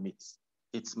living from it,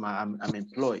 I'm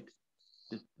employed.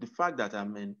 The fact that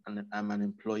I'm an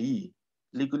employee,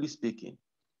 legally speaking,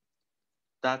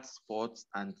 that sports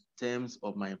and terms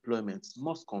of my employment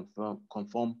must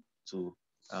conform to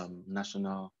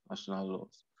national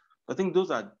laws. I think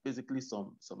those are basically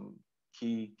some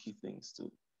key things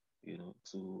to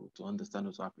to understand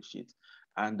or to appreciate.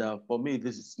 And for me,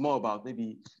 this is more about,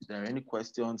 maybe if there are any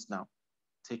questions now,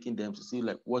 taking them to see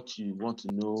like what you want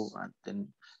to know, and then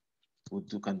we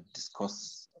can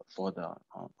discuss further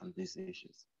on these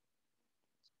issues.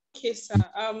 Okay, sir.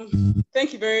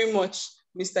 Thank you very much,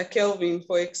 Mr. Kelvin,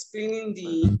 for explaining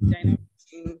the dynamics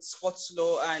in sports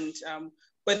law, and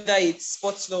whether it's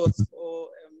sports law or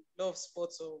law of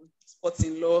sports or sports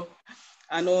in law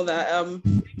and all that.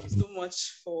 Thank you so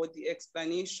much for the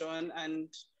explanation and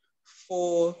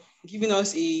for giving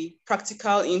us a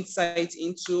practical insight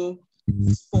into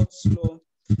sports law.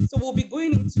 So we'll be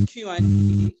going into Q&A,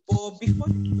 but before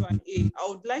the Q&A, I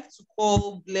would like to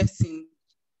call Blessing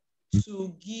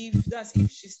to give, that's if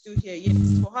she's still here,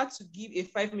 yes, for her to give a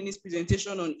 5-minute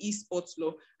presentation on esports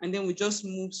law, and then we just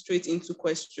move straight into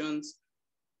questions.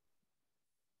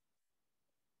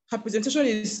 Her presentation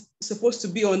is supposed to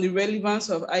be on the relevance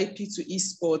of IP to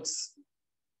esports.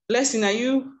 Blessing, are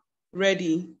you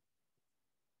ready?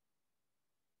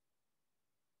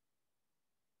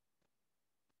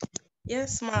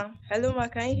 Yes, ma'am. Hello, ma.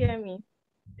 Can you hear me?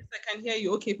 Yes, I can hear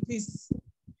you. Okay, please. You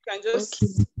can just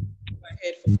go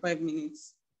ahead for 5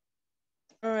 minutes.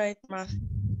 All right, ma.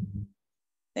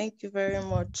 Thank you very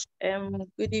much.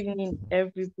 Good evening,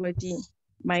 everybody.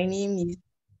 My name is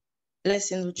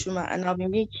Blessing Uchuma, and I'll be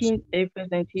making a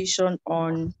presentation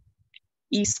on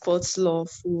esports law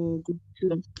for Group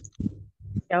 2.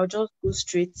 I'll just go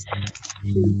straight to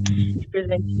the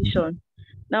presentation.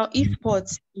 Now,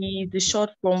 esports is the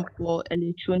short form for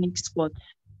electronic sports.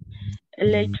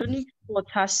 Electronic sport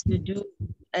has to do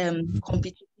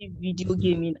competitive video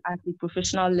gaming at a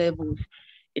professional level.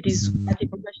 It is at a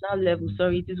professional level.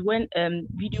 Sorry, it is when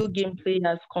video game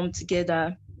players come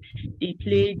together. They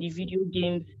play the video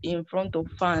games in front of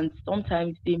fans.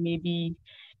 Sometimes they may be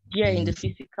there in the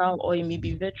physical, or it may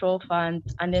be virtual fans.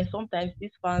 And then sometimes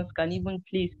these fans can even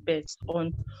place bets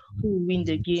on who will win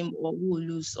the game or who will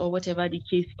lose, or whatever the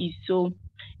case is. So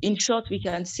in short, we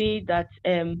can say that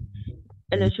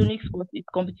electronic sports is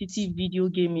competitive video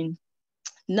gaming.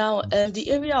 Now, the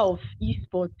area of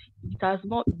esports, it has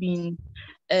not been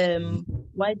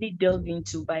widely delved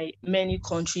into by many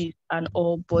countries and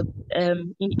all, but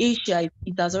in Asia,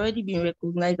 it has already been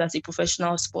recognized as a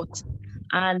professional sport.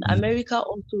 And America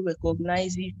also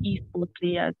recognizes esports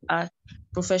players as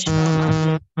professional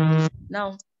athletes.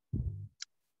 Now,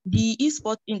 the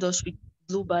esports industry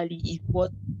globally is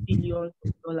worth billions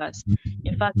of dollars.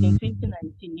 In fact, in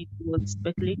 2019, it was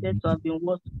speculated to have been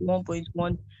worth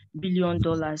 $1.1 billion.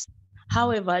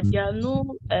 However, there are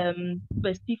no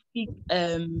specific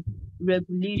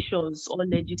regulations or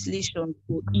legislation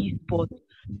for esports.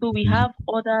 So we have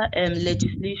other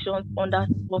legislations under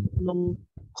sport law,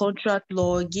 contract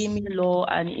law, gaming law,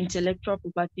 and intellectual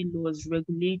property laws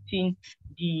regulating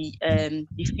the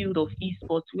field of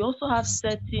esports. We also have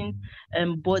certain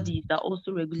bodies that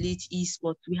also regulate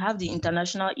esports. We have the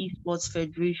International Esports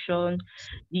Federation,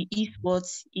 the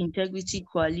Esports Integrity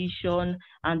Coalition,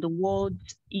 and the World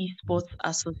Esports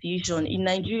Association. In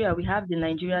Nigeria, we have the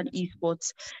Nigerian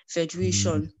Esports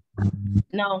Federation.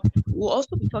 Now, we'll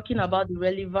also be talking about the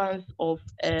relevance of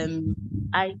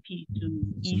IP to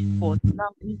esports. Now,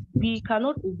 we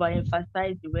cannot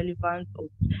overemphasize the relevance of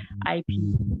IP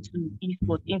to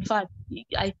esports. In fact,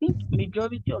 I think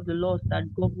majority of the laws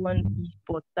that govern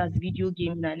esports, that's video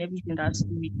gaming and everything that's to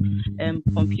do with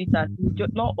computers,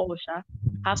 not all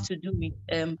have to do with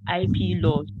IP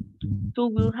laws. So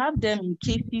we'll have them in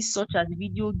cases such as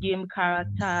video game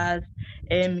characters,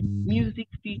 music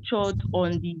featured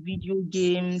on the video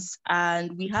games,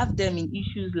 and we have them in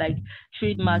issues like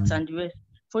trademarks and the rest.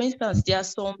 For instance,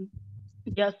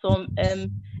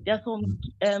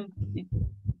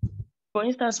 for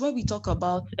instance, when we talk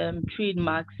about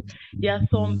trademarks, there are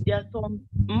some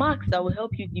marks that will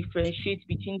help you differentiate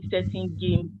between certain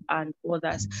games and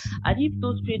others. And if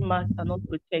those trademarks are not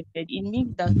protected, it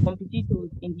means that competitors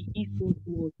in the esports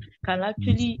world can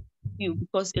actually steal,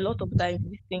 because a lot of times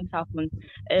these things happen,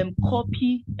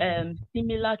 copy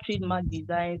similar trademark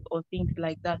designs or things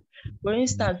like that. For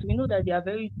instance, we know that there are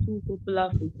very two popular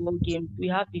football games. We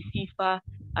have the FIFA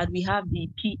and we have the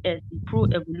PS, the Pro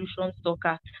Evolution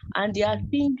Soccer, and there are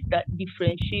things that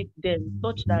differentiate them,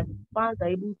 such that fans are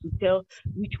able to tell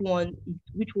which one is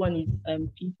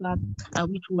FIFA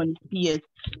and which one is PS.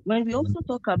 When we also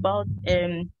talk about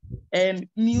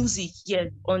music, yes,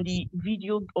 on the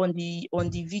video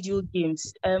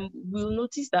games, we'll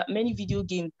notice that many video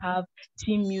games have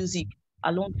theme music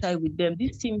alongside with them.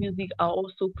 These theme music are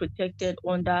also protected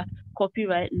under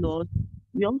copyright laws.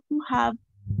 We also have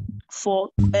for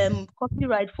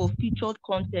copyright for featured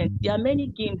content. There are many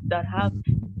games that have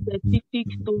specific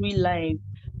storylines.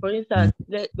 For instance,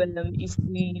 if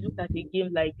we look at a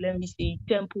game like, let me say,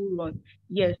 Temple Run,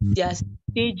 yes, there are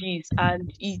stages,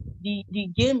 and the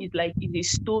game is a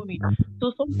story.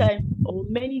 So sometimes, or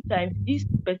many times, these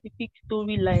specific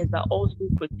storylines are also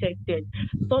protected,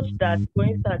 such that, for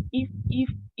instance, if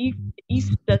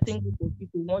certain group of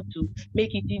people want to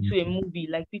make it into a movie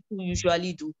like people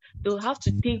usually do, they'll have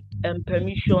to take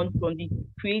permission from the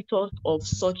creators of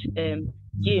such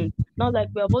games. Now, like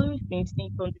we have always been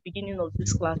seeing from the beginning of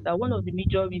this class, that one of the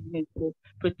major reasons for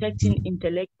protecting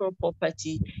intellectual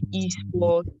property is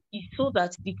so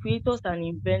that the creators and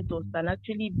inventors can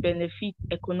actually benefit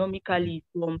economically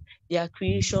from their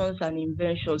creations and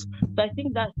inventions. So I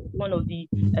think that's one of the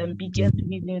biggest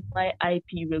reasons why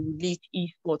IP regulates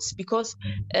esports, because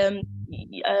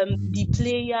the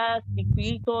players, the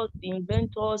creators, the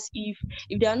inventors, if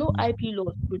there are no IP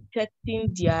laws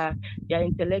protecting their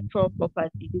intellectual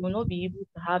property, they will not be able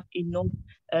to have enough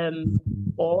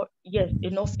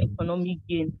enough economic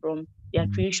gain from their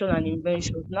creation and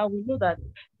inventions. Now we know that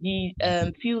the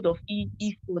field of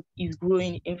esports is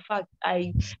growing. In fact,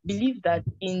 I believe that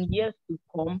in years to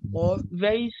come, or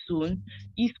very soon,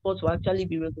 esports will actually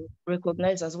be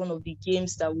recognized as one of the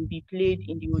games that will be played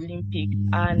in the Olympics.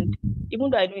 And even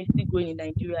though I know it's still going in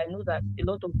Nigeria, I know that a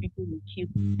lot of people will keep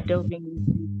delving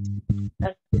into it.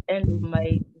 That's the end of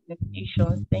my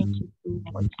presentation. Thank you so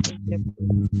much.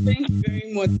 Thank you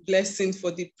very much, Blessing,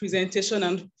 for the presentation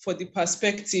and for the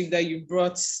perspective that you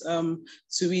brought to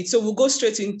it. So we'll go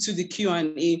straight into the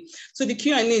Q&A. So the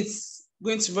Q&A is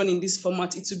going to run in this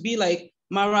format. It will be like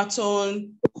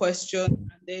marathon question,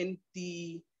 and then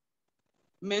the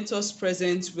mentors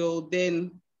present will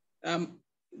then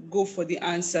go for the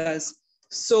answers.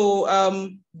 So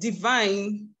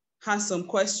Divine has some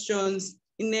questions.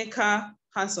 Ineka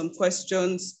has some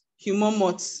questions.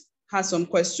 Humomot has some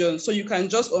questions. So you can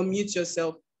just unmute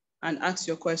yourself and ask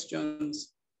your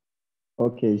questions.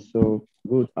 Okay, so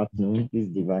good afternoon, this is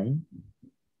Divine.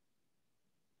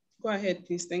 Go ahead,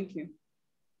 please. Thank you.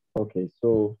 Okay,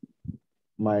 so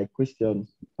my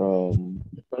questions, the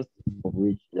first of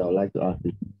which I would like to ask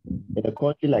is, in a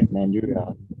country like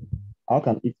Nigeria, how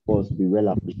can esports be well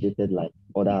appreciated like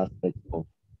other aspects of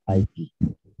IP?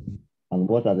 And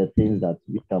what are the things that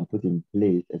we can put in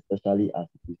place, especially as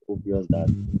it is obvious that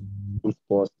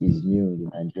esports is new in the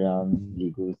Nigerian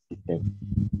legal system?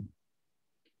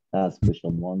 That's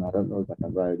question one. I don't know if I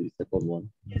can go ahead with the second one.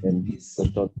 Then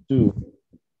question two,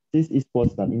 since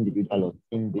esports is an individual or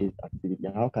team-based activity,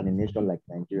 how can a nation like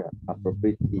Nigeria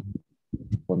appropriate it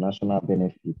for national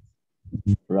benefit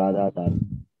rather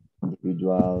than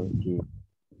individual gain?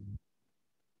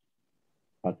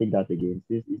 I'll take that again.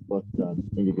 Since esports is an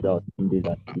individual or team-based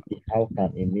activity, how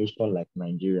can a nation like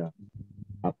Nigeria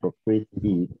appropriate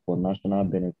it for national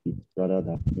benefit rather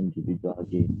than individual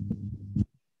gain?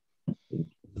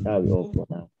 That will be all for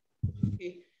now.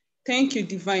 Okay. Thank you,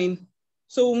 Divine.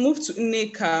 So we'll move to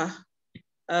Neka.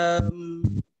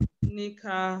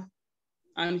 Neka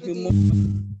and Humo.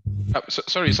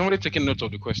 Sorry, somebody taking note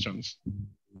of the questions.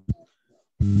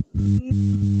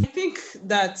 I think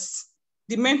that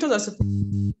the mentors are supposed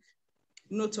to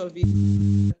take note of it.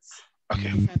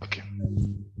 Okay.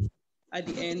 At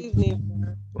the end. Good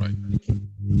evening. Right. Okay.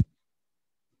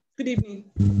 Good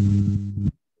evening.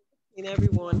 In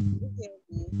everyone.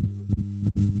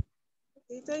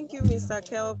 Okay, thank you, Mr.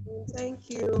 Kelvin. Thank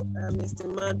you, Mr.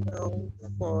 Manuel,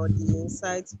 for the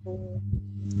insightful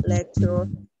lecture. I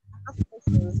have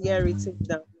questions here written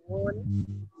down. One,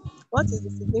 what is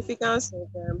the significance of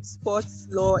sports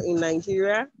law in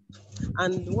Nigeria?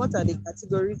 And what are the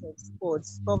categories of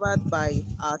sports covered by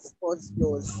our sports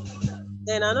laws?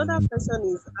 Then another question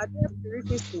is, are there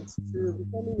prerequisites to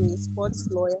becoming a sports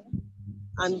lawyer?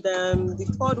 And the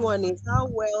third one is, how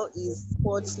well is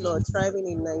sports law thriving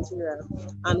in Nigeria?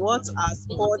 And what are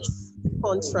sports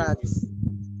contracts?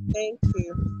 Thank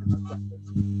you.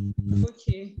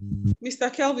 Okay.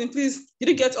 Mr. Kelvin, please, did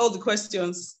you get all the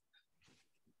questions?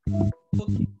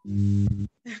 Okay.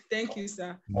 Thank you,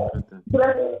 sir.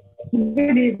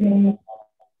 Good evening.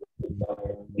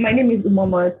 My name is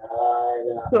Umomot.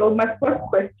 So my first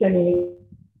question is,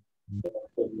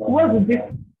 what is this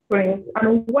difference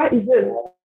and why is it,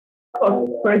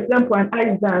 for example, an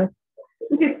eye dance,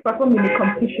 which is performed in a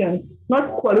competition,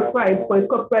 not qualified for a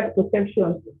corporate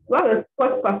protection, while a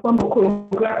sports performed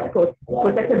choreographed sports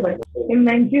protected by in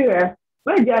Nigeria,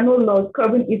 where there are no laws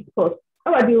covering esports,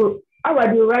 how are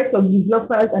the rights of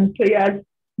developers and players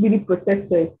really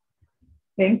protected?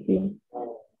 Thank you.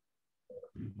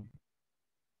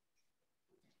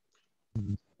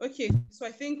 Okay, so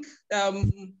I think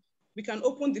we can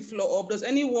open the floor up. Does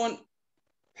anyone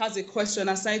has a question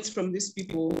aside from these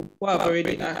people who have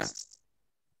already asked?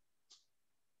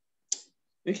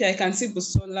 Okay, I can see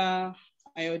Busola,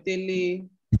 Ayodele,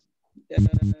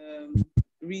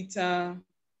 Rita,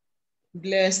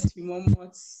 Blessed,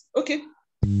 Humomot. Okay,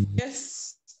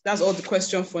 yes, that's all the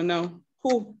question for now.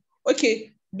 Cool.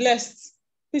 Okay, Blessed,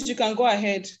 please, you can go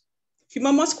ahead.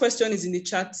 Humomot's question is in the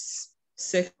chat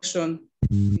section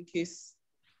in case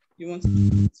you want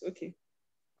to. Okay.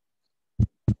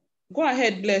 Go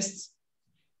ahead, Blessed.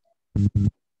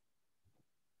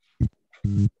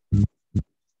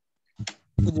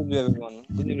 Good evening, everyone.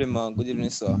 Good evening, ma'am. Good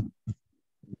evening, sir.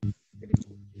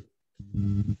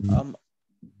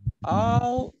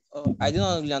 I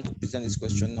don't really want to present this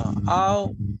question now.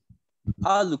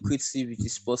 How lucrative is the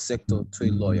sports sector to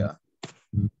a lawyer?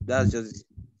 That's just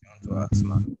what I want to ask,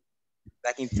 man.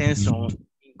 Like in terms of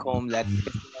income, like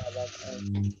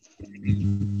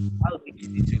how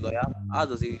lucrative is it to a lawyer? How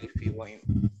does it feel for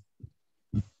him?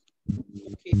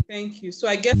 Okay, thank you. So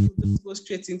I guess we'll just go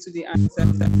straight into the answer.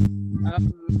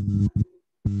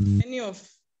 Any of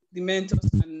the mentors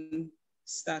can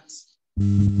start.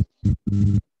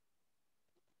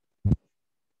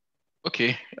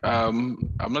 Okay, I'm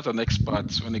not an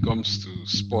expert when it comes to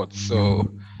sports,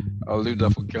 so I'll leave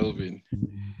that for Kelvin.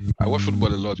 I watch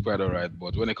football a lot, quite all right,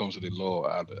 but when it comes to the law,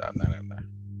 I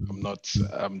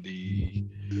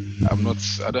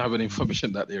don't have any information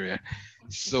in that area.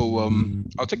 So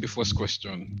I'll take the first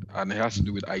question, and it has to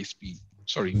do with IP in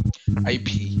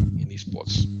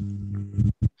esports.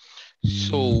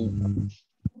 So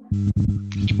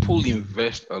people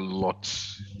invest a lot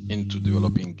into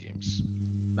developing games.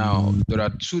 Now, there are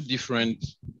two different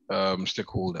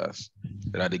stakeholders.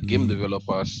 There are the game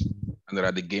developers and there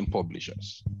are the game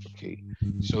publishers. Okay.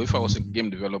 So if I was a game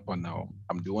developer now,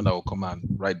 I'm the one that will come and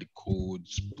write the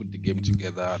codes, put the game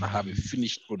together, and I have a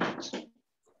finished product.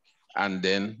 And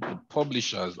then the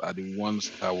publishers are the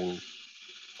ones that will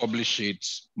publish it,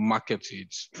 market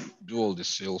it, do all the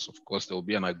sales. Of course, there will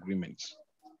be an agreement,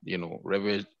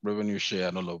 revenue share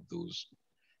and all of those.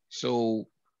 So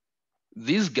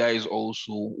these guys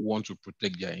also want to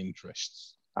protect their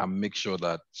interests and make sure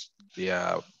that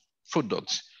their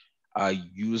products are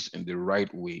used in the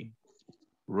right way.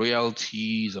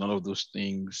 Royalties and all of those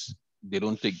things, they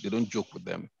don't joke with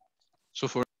them.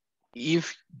 So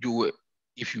if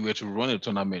you were to run a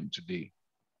tournament today,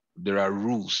 there are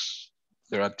rules,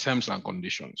 there are terms and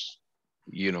conditions.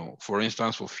 For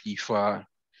instance, for FIFA,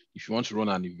 if you want to run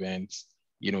an event,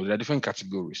 there are different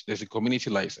categories. There's a community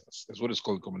license. That's what is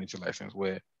called a community license,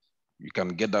 where you can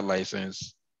get that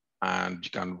license and you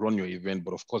can run your event.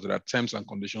 But of course, there are terms and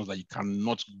conditions that you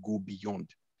cannot go beyond.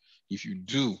 If you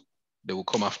do, they will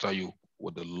come after you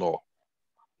with the law.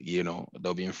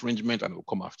 There'll be infringement and they'll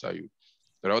come after you.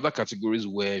 There are other categories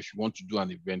where if you want to do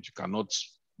an event, you cannot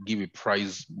give a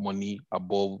prize money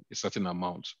above a certain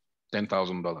amount,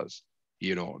 $10,000.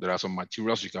 There are some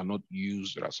materials you cannot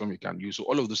use, there are some you can use. So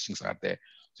all of those things are there.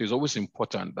 So it's always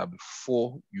important that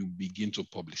before you begin to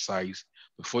publicize,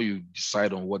 before you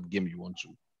decide on what game you want to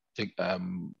take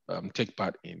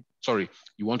part in,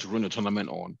 you want to run a tournament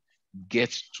on,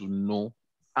 get to know,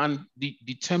 and the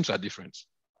terms are different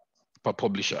per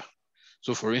publisher.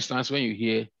 So for instance, when you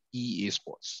hear EA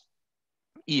Sports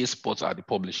are the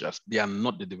publishers. They are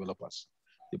not the developers.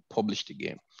 They publish the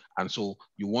game. And so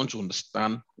you want to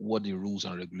understand what the rules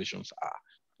and regulations are.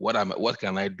 What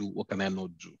can I do? What can I not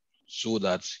do? So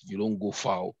that you don't go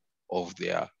foul of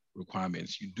their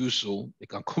requirements. You do so, they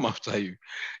can come after you,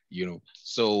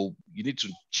 So you need to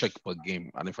check per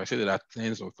game. And if I say there are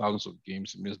tens or thousands of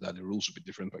games, it means that the rules will be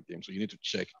different per game. So you need to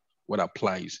check what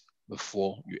applies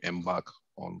before you embark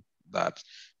on that.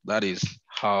 That is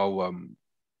how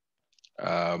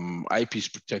IP is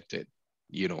protected.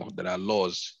 There are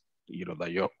laws,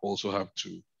 that you also have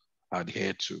to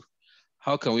adhere to.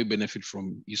 How can we benefit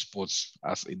from esports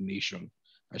as a nation?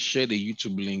 I shared a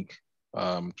YouTube link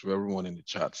to everyone in the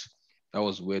chat. That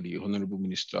was where the Honorable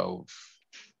Minister of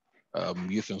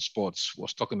Youth and Sports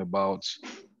was talking about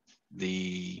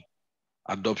the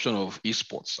adoption of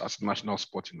esports as a national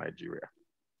sport in Nigeria.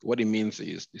 What it means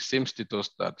is the same status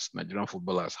that Nigerian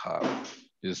footballers have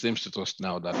is the same status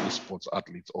now that esports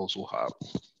athletes also have.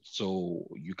 So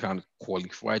you can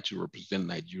qualify to represent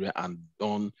Nigeria and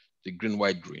don the green,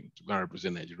 white, green to go and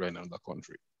represent Nigeria in another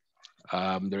country.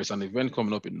 There is an event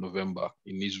coming up in November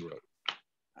in Israel,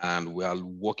 and we are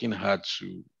working hard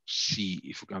to see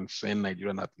if we can send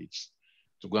Nigerian athletes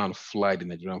to go and fly the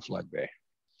Nigerian flag there.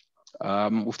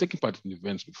 We've taken part in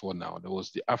events before now. There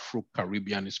was the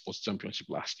Afro-Caribbean Esports Championship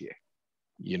last year,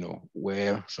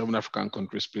 where 7 African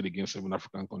countries played against 7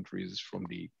 African countries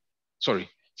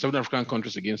seven African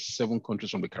countries against 7 countries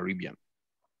from the Caribbean.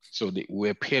 So they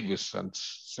were paired with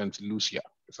St. Lucia.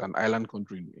 It's an island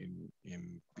country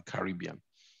in the Caribbean.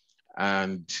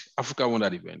 And Africa won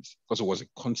that event because it was a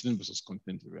continent versus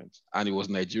continent event. And it was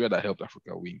Nigeria that helped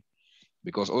Africa win,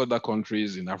 because all other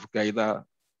countries in Africa either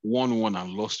won one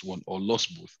and lost one or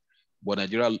lost both. But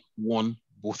Nigeria won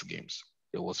both games.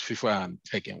 There was FIFA and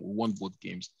Tekken. We won both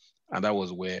games. And that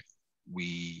was where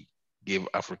we gave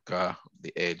Africa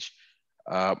the edge.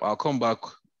 I'll come back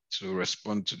to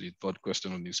respond to the third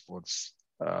question on esports,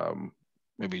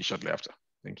 maybe shortly after.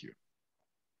 Thank you.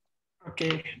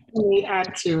 Okay, let me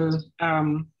add to,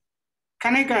 can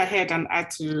I go ahead and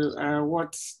add to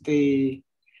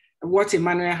what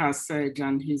Emmanuel has said,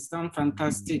 and he's done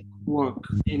fantastic work,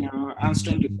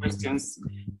 answering the questions,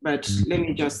 but let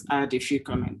me just add a few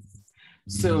comments.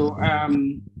 So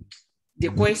the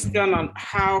question on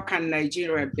how can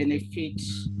Nigeria benefit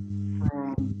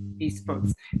from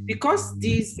esports, because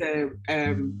these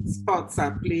sports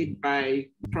are played by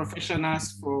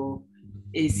professionals for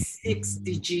a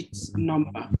 6-digit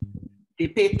number. They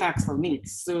pay tax on it.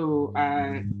 So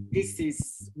this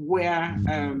is where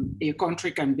a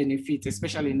country can benefit,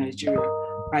 especially Nigeria,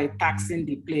 by taxing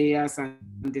the players and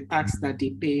the tax that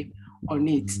they pay on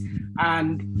it.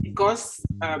 And because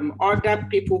other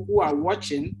people who are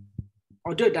watching,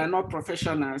 although they're not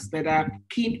professionals, but are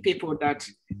keen people that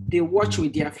they watch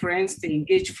with their friends, they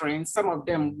engage friends. Some of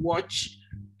them watch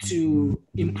to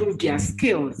improve their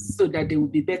skills so that they will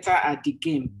be better at the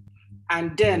game.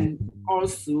 And then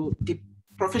also the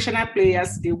professional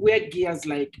players, they wear gears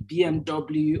like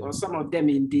BMW, or some of them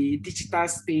in the digital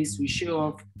space, we show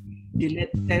off the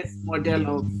latest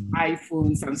model of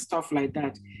iPhones and stuff like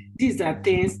that. these are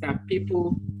things that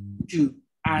people do,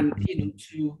 and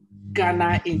to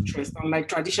garner interest, unlike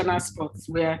traditional sports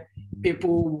where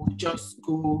people will just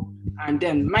go and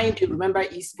then, mind you, remember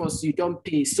esports, you don't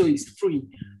pay, so it's free.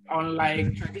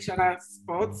 Unlike traditional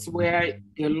sports where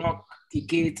they lock the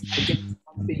gate against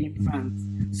paying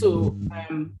fans. So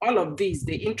all of these,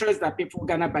 the interest that people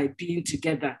garner by being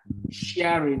together,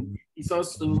 sharing, is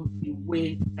also the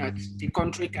way that the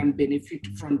country can benefit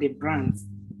from the brands.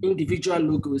 Individual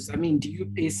logos, I mean, do you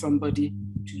pay somebody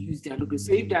to use their logo?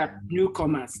 So if there are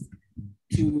newcomers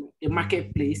to the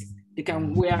marketplace, they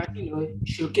can wear,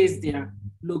 showcase their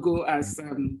logo as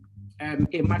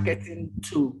a marketing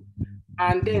tool.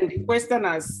 And then the question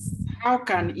is, how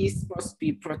can esports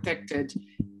be protected?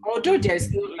 Although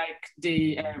there's no, like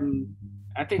the,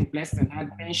 I think Blessing had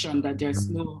mentioned that there's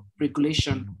no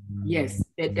regulation. Yes,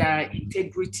 there are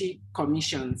integrity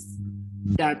commissions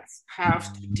that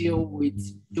have to deal with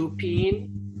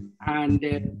doping and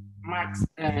match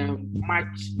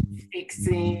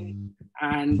fixing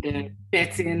and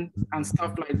betting and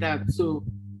stuff like that. So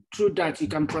through that, you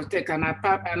can protect,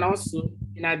 and also,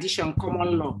 in addition,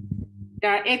 common law.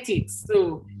 There are ethics.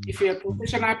 So if you're a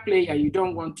professional player, you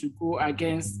don't want to go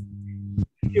against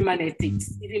human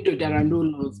ethics, even though there are no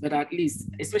laws, but at least,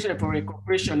 especially for a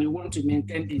corporation, you want to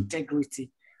maintain the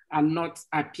integrity and not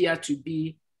appear to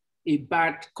be a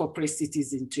bad corporate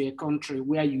citizen to a country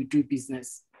where you do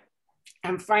business.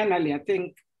 And finally, I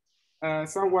think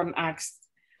someone asked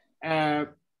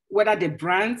whether the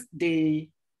brands,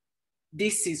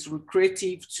 this is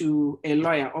lucrative to a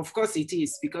lawyer. Of course it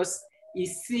is, because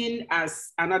it's seen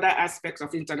as another aspect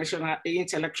of international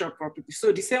intellectual property.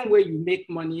 So the same way you make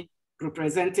money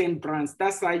representing brands,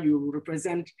 that's how you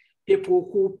represent people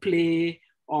who play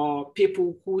or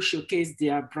people who showcase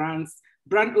their brands.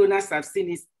 Brand owners have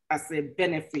seen it as a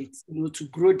benefit, to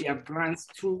grow their brands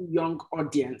through young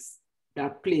audience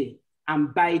that play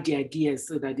and buy their gear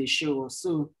so that they show us.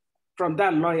 So from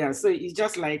that, lawyer, so it's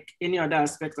just like any other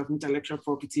aspect of intellectual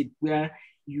property where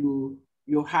you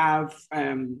have,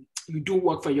 you do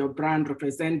work for your brand,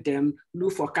 represent them,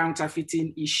 look for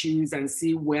counterfeiting issues and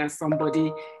see where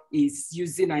somebody is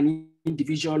using an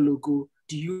individual logo.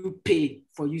 Do you pay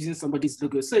for using somebody's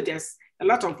logo? So there's a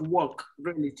lot of work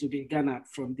really to be garnered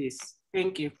from this.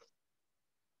 Thank you.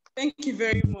 Thank you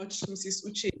very much, Mrs.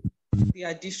 Uche, the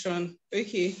addition.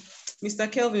 Okay,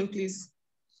 Mr. Kelvin, please.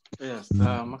 Yes,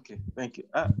 okay, thank you.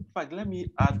 In fact, let me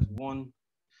add one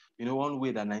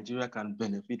way that Nigeria can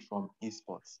benefit from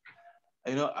esports.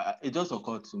 It just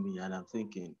occurred to me, and I'm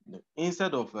thinking,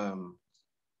 instead of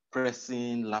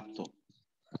pressing laptop,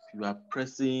 you are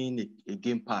pressing a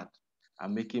gamepad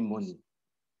and making money.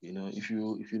 If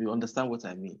you understand what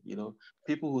I mean,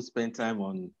 people who spend time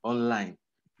online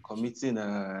committing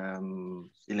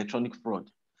electronic fraud.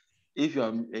 If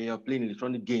you're playing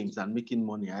electronic games and making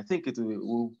money, I think it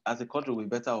will as a country, we're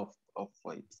better off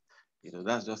for it.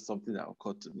 That's just something that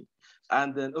occurred to me.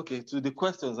 And then, okay, to the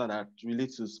questions that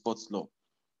relate to sports law.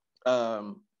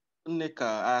 Nneka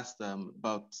asked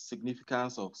about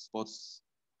significance of sports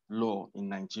law in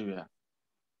Nigeria.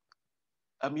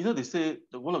 They say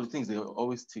that one of the things they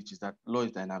always teach is that law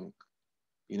is dynamic.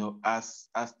 As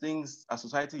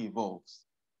society evolves,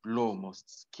 law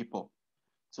must keep up.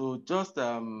 So just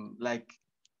like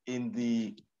in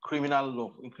the criminal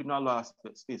law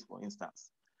space, for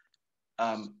instance,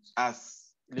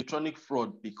 as electronic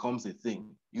fraud becomes a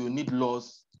thing, you need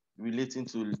laws relating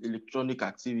to electronic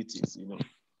activities.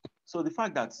 So the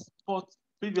fact that sports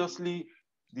previously,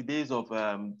 the days of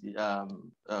in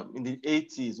the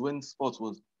 80s, when sports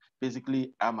was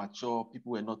basically amateur,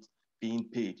 people were not being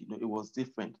paid. It was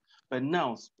different. But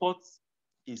now sports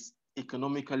is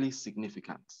economically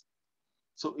significant.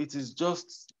 So it is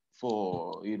just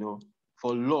for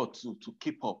law to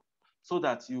keep up, so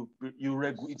that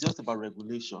it's just about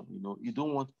regulation. You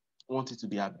don't want it to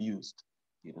be abused.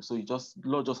 So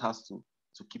law just has to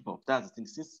keep up. That's the thing.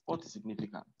 Since sport is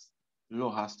significant,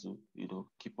 law has to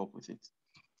keep up with it.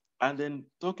 And then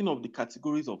talking of the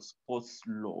categories of sports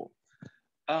law,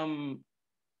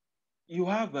 you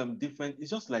have different.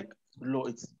 It's just like law.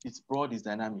 It's broad, it's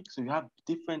dynamic. So you have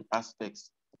different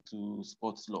aspects to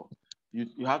sports law.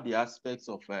 You have the aspects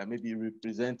of maybe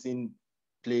representing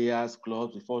players,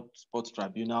 clubs before sports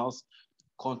tribunals,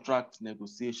 contract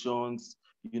negotiations,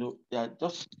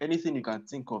 just anything you can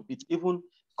think of. It's even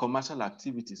commercial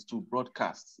activities to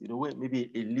broadcasts, where maybe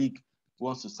a league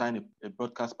wants to sign a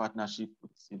broadcast partnership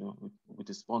with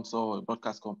a sponsor or a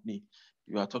broadcast company.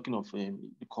 You are talking of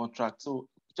the contract. So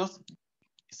just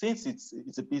since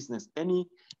it's a business, any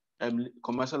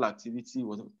commercial activity,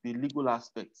 was the legal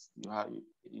aspects you have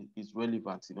is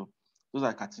relevant. Those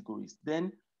are categories.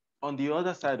 Then On the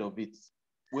other side of it,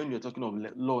 when you're talking of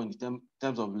law in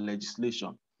terms of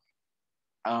legislation,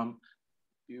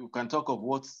 you can talk of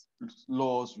what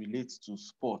laws relate to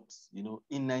sports.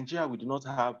 In Nigeria, we do not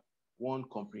have one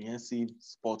comprehensive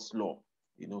sports law,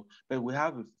 but we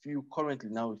have currently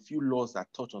now a few laws that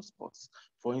touch on sports.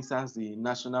 For instance, the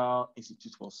National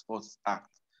Institute for Sports Act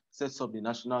sets up the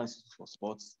National Institute for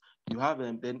Sports. You have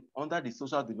then under the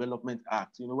Social Development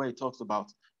Act, where it talks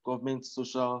about government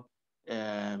social,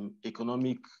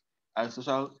 economic,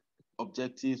 social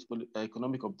objectives,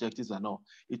 economic objectives and all.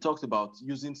 It talks about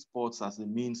using sports as a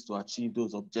means to achieve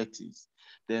those objectives.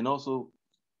 Then also,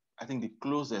 I think the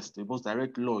most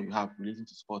direct law you have relating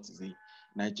to sports is the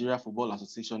Nigeria Football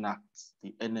Association Act,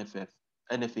 the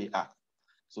NFA Act.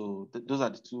 So those are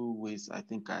the two ways I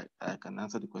think I can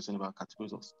answer the question about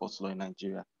categories of sports law in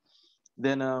Nigeria.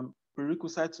 Then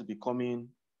prerequisite to becoming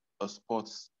a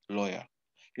sports lawyer.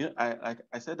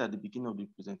 I said at the beginning of the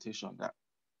presentation that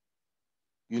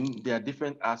there are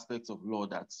different aspects of law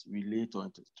that relate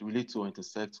or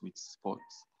intersect with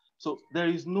sports. So there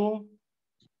is no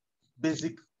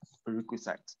basic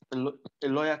prerequisite. A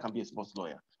lawyer can be a sports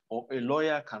lawyer, or a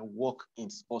lawyer can work in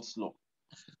sports law.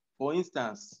 For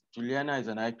instance, Juliana is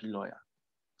an IP lawyer.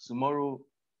 Tomorrow,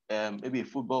 maybe a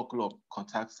football club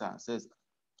contacts her and says,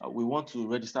 we want to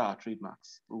register our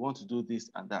trademarks. We want to do this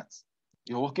and that.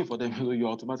 You're working for them, you're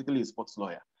automatically a sports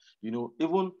lawyer.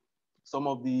 Even some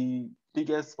of the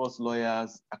biggest sports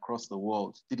lawyers across the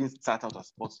world didn't start out as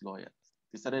sports lawyers.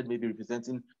 They started maybe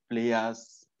representing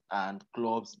players and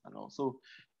clubs and all. So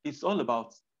it's all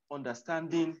about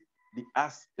understanding the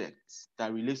aspects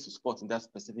that relates to sports in that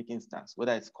specific instance,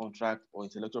 whether it's contract or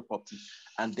intellectual property,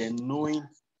 and then knowing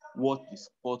what the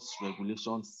sports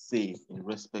regulations say in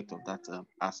respect of that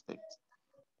aspect.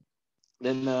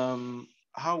 Then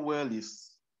how well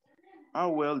is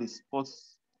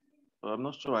sports? I'm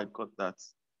not sure I got that.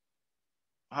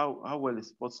 How well is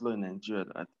sports law in Nigeria?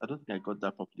 I don't think I got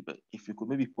that properly, but if you could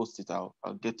maybe post it, I'll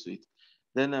get to it.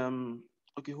 Then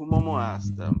okay, Humomo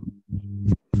asked,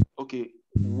 okay,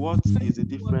 what is the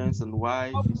difference and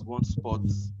why is one sport?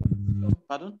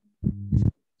 Pardon?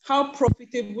 How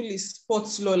profitable is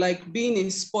sports law? Like being a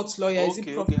sports lawyer, is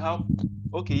it profitable?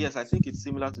 Okay, yes, I think it's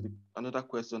similar to another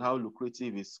question. How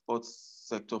lucrative is sports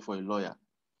sector for a lawyer?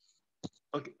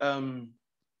 Okay,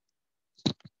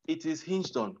 it is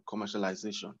hinged on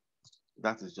commercialization.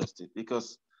 That is just it,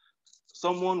 because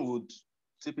someone would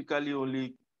typically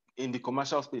only in the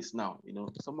commercial space now,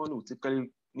 someone would typically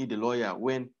need a lawyer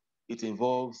when it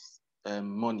involves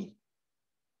money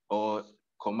or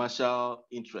commercial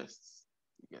interests.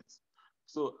 You get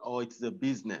so, or it's a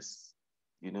business,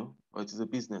 or it is a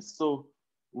business. So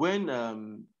when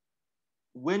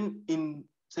in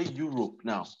say Europe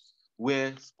now,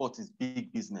 where sport is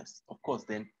big business, of course,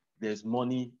 then there's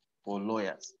money for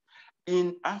lawyers.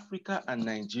 In Africa and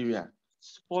Nigeria,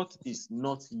 sport is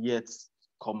not yet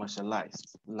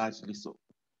commercialized, largely so,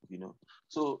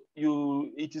 So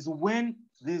it is when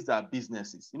these are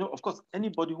businesses, of course,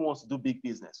 anybody who wants to do big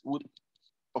business would,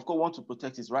 of course, want to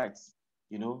protect his rights,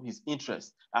 his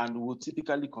interests, and would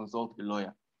typically consult a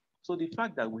lawyer. So the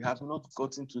fact that we have not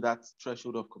gotten to that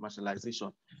threshold of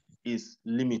commercialization is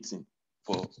limiting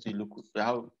to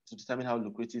determine how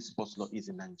lucrative sports law is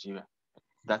in Nigeria.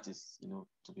 That is,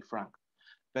 to be frank.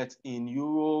 But in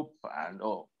Europe and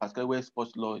particularly where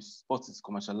sports is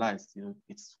commercialized,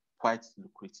 it's quite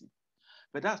lucrative.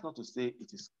 But that's not to say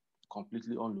it is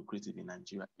completely unlucrative in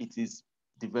Nigeria. It is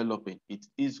developing. It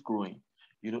is growing.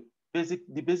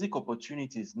 The basic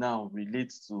opportunities now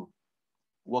relate to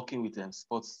working with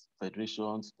sports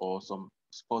federations or some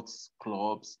sports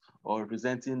clubs, or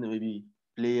representing maybe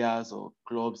players or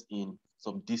clubs in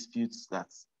some disputes that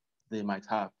they might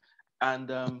have.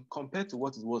 And compared to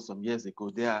what it was some years ago,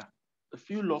 there are a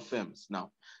few law firms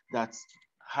now that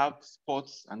have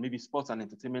sports and maybe sports and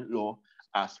entertainment law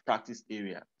as practice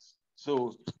areas.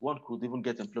 So one could even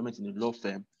get employment in a law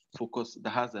firm that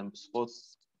has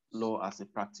sports law as a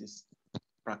practice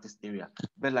area.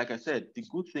 But like I said, the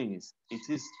good thing is it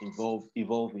is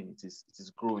evolving, it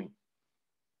is growing.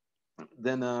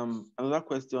 Then another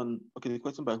question, okay, the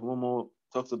question by Homo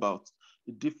talks about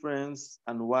the difference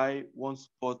and why one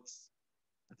sport,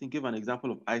 I think give an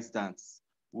example of ice dance,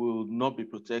 will not be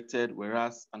protected,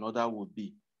 whereas another would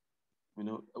be.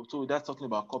 So that's talking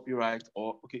about copyright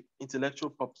or intellectual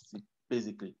property,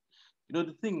 basically.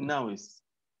 The thing now is,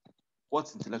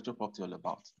 what's intellectual property all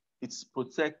about? It's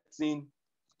protecting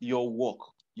your work,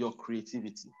 your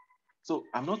creativity. So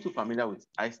I'm not too familiar with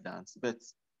ice dance, but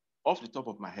off the top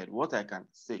of my head, what I can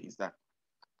say is that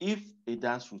if a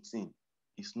dance routine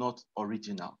is not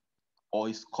original or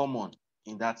is common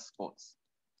in that sport,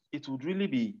 it would really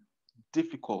be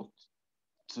difficult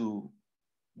to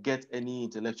get any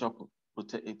intellectual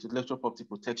property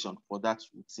protection for that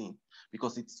routine,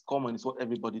 because it's common, it's what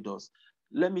everybody does.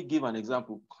 Let me give an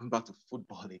example, coming back to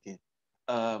football again.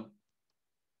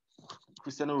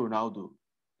 Cristiano Ronaldo,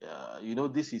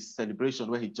 this is celebration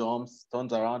where he jumps,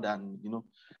 turns around, and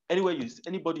anybody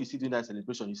you see doing that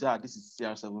celebration, you say, this is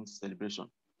CR7's celebration.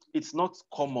 It's not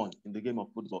common in the game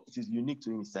of football. It is unique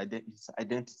to him, his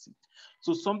identity.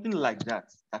 So something like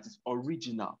that is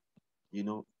original,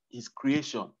 his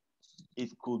creation,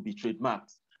 it could be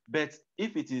trademarked. But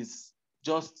if it is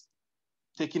just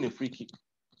taking a free kick,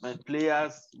 my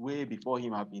players way before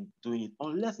him have been doing it,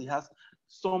 unless he has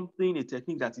something, a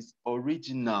technique that is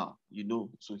original,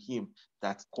 to him,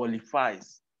 that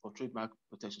qualifies for trademark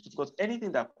protection. Because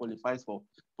anything that qualifies for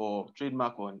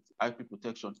trademark or IP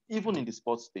protection, even in the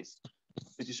sports space,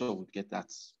 pretty sure would get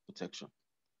that protection.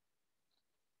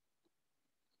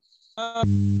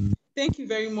 Thank you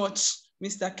very much,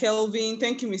 Mr. Kelvin.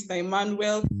 Thank you, Mr.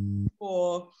 Emmanuel,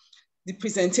 for the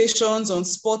presentations on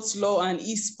sports law and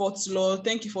esports law.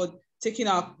 Thank you for taking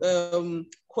our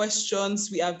questions.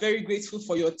 We are very grateful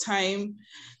for your time.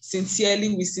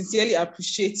 We sincerely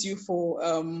appreciate you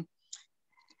for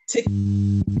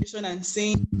taking the and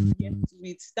saying yes to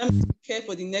it. That means you care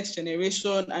for the next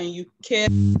generation and you care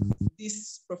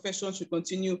this profession should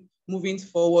continue moving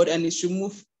forward and it should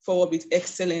move forward with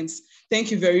excellence.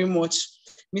 Thank you very much.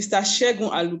 Mr.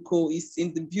 Segun Aluko is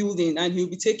in the building and he'll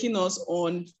be taking us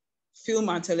on film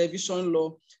and television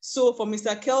law. So for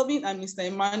Mr. Kelvin and Mr.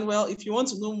 Emmanuel, if you want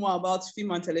to know more about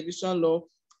film and television law,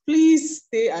 please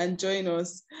stay and join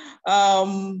us.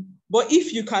 But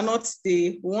if you cannot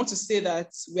stay, we want to say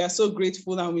that we are so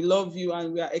grateful and we love you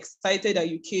and we are excited that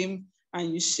you came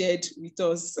and you shared with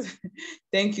us.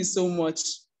 Thank you so much.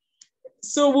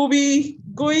 So we'll be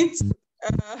going to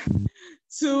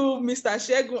Mr.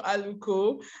 Segun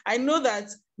Aluko. I know that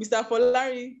Mr.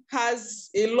 Folari has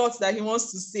a lot that he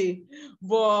wants to say,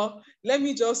 but let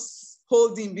me just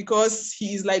hold him because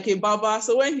he is like a barber.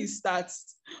 So when he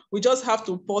starts, we just have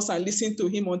to pause and listen to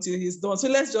him until he's done. So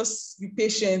let's just be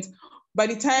patient. By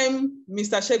the time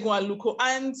Mr. Segun Aluko,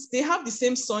 and they have the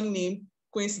same son name,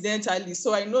 coincidentally,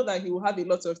 so I know that he will have a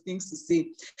lot of things to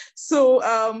say. So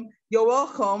you're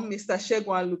welcome, Mr.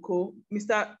 Segun Aluko.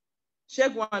 Mr.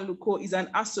 Segun Aluko is an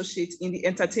associate in the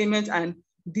Entertainment and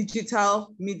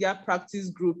Digital Media Practice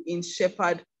Group in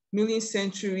Shepherd, Million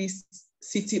Century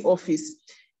City office.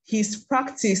 His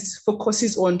practice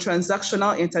focuses on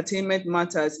transactional entertainment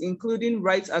matters, including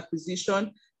rights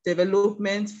acquisition,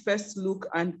 development, first look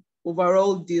and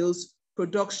overall deals,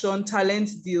 production, talent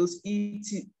deals,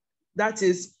 that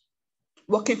is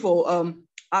working for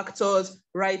actors,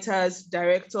 writers,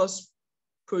 directors,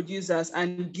 producers,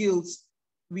 and guilds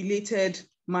related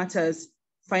matters,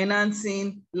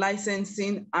 financing,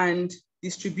 licensing, and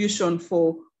distribution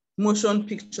for motion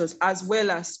pictures, as well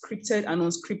as scripted and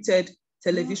unscripted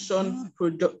television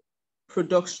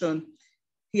production.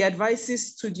 He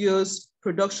advises studios,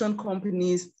 production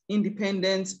companies,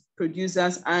 independent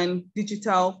producers, and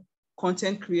digital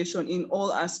content creation in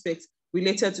all aspects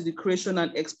related to the creation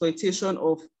and exploitation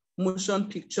of motion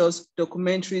pictures,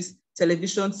 documentaries,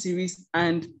 television series,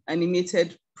 and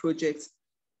animated projects.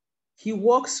 He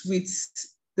works with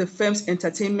the firm's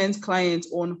entertainment clients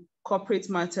on corporate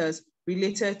matters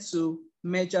related to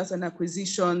mergers and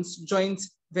acquisitions, joint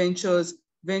ventures,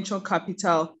 venture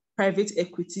capital, private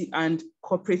equity, and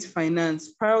corporate finance.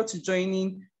 Prior to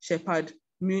joining Shepherd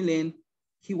Mullen,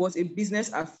 he was a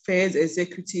business affairs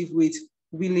executive with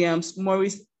Williams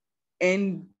Morris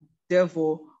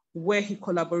Endeavor, where he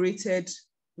collaborated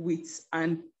with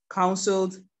and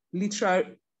counseled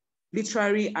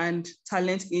literary and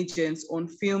talent agents on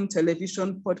film,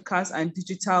 television, podcast, and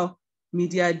digital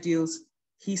media deals.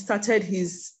 He started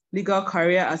his legal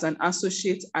career as an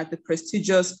associate at the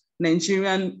prestigious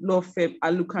Nigerian law firm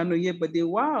Alukanoye Bode,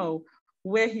 wow,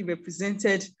 where he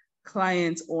represented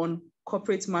clients on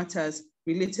corporate matters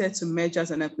related to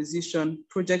mergers and acquisition,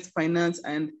 project finance,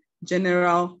 and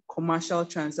general commercial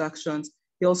transactions.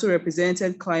 He also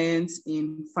represented clients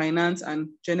in finance and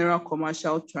general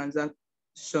commercial transactions.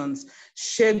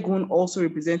 Segun also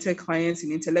represented clients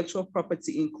in intellectual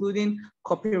property, including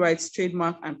copyrights,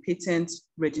 trademark, and patent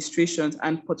registrations,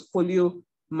 and portfolio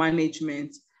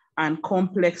management, and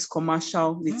complex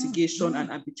commercial litigation and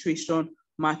arbitration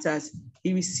matters.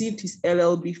 He received his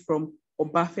LLB from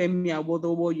Obafemi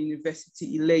Awolowo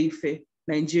University, Ile-Ife,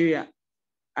 Nigeria,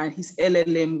 and his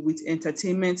LLM with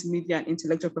Entertainment, Media, and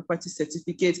Intellectual Property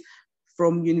Certificate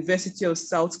from University of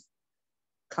South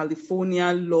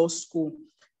California Law School.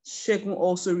 Shegun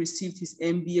also received his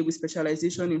MBA with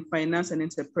specialization in finance and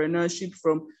entrepreneurship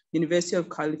from University of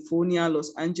California,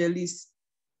 Los Angeles,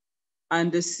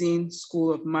 Anderson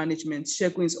School of Management.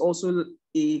 Shegun is also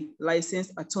a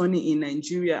licensed attorney in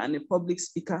Nigeria and a public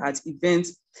speaker at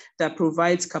events that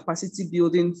provides capacity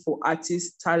building for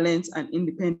artists, talents, and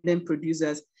independent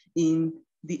producers in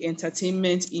the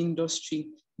entertainment industry.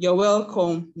 You're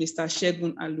welcome, Mr.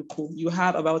 Shegun Aluko. You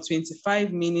have about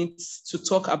 25 minutes to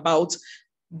talk about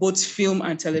both film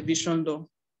and television law.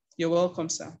 You're welcome,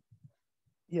 sir.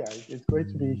 Yeah, it's great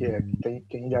to be here. Can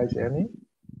you guys hear me?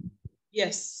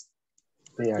 Yes.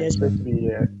 Yeah, Yes, it's great to be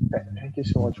here. Thank you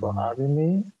so much for having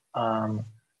me.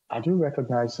 I do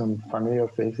recognize some familiar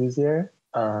faces here.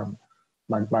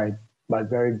 My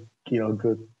very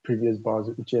good previous boss,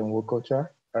 Uche Nwokocha,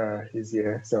 he's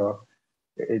here. So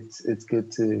it's good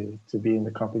to be in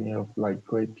the company of like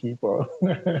great people.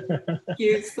 Thank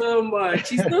you so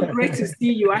much. It's so great to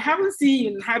see you. I haven't seen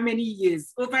you in how many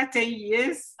years? Over 10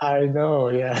 years? I know,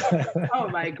 yeah. Oh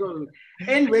my God.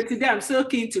 Anyway, today I'm so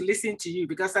keen to listen to you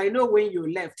because I know when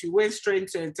you left, you went straight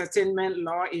to entertainment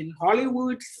law in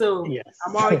Hollywood. So Yes.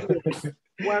 I'm all yours.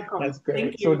 Welcome. That's great.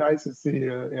 Thank So you. nice to see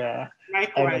you. Yeah.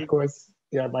 Likewise. And of course,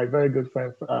 yeah, my very good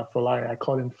friend Fulani, I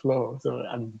call him Flo. So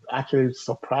I'm actually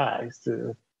surprised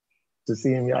to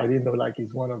see him. I didn't know like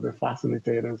he's one of the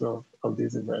facilitators of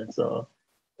this event. So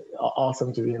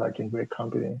awesome to be like in great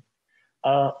company.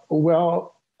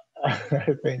 Well,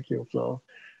 thank you, Flo.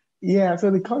 Yeah, so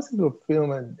the concept of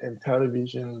film and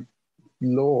television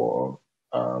law,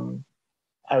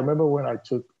 I remember when I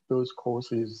took those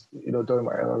courses, during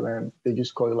my LLM, they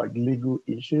just call it like legal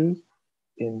issues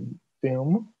in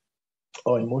film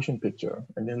or in motion picture,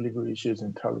 and then legal issues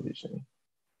in television.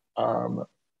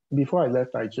 Before I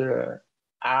left Nigeria,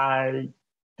 I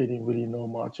didn't really know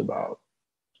much about,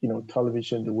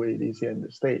 television the way it is here in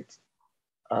the States.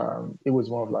 It was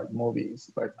more of like movies.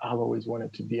 Like I've always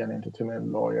wanted to be an entertainment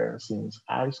lawyer since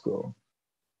high school.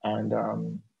 And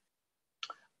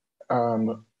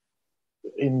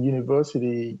in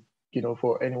university,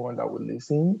 for anyone that would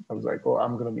listen, I was like, oh,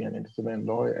 I'm going to be an entertainment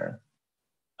lawyer.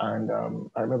 And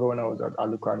I remember when I was at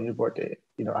Aluko University,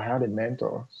 I had a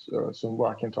mentor, Sumbo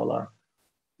Akintola,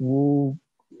 who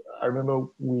I remember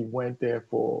we went there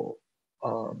for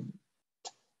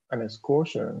an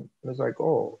excursion. It was like,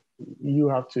 oh, you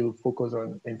have to focus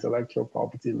on intellectual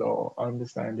property law,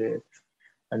 understand it,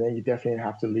 and then you definitely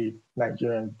have to leave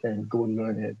Nigeria and go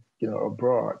learn it,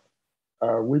 abroad,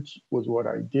 which was what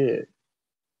I did.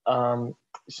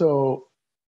 So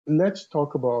let's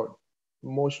talk about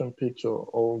motion picture,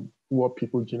 or what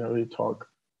people generally talk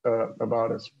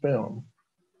about as film.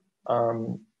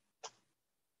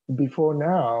 Before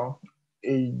now,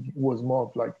 it was more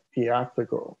of like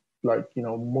theatrical, like,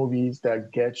 movies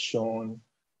that get shown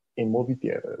in movie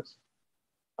theaters.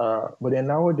 But then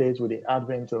nowadays, with the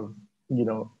advent of,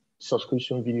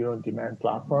 subscription video on demand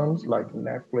platforms like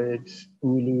Netflix,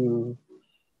 Hulu,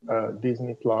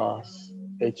 Disney Plus,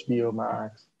 HBO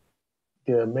Max,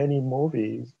 there are many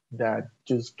movies that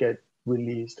just get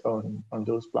released on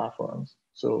those platforms.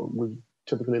 So we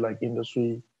typically, like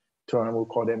industry term, we'll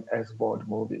call them SVOD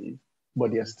movies,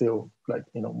 but they're still like,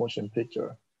 motion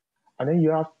picture. And then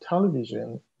you have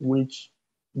television, which,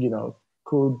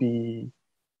 could be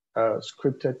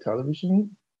scripted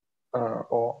television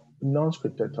or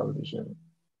non-scripted television.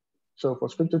 So for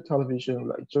scripted television,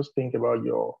 like just think about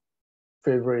your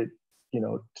favorite,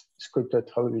 scripted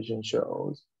television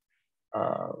shows,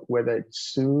 whether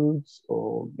it's Suits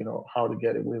or, How to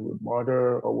Get Away with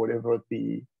Murder or whatever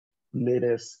the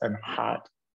latest and hot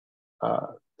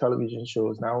television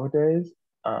shows nowadays.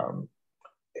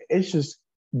 It's just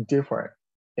different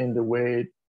in the way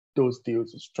those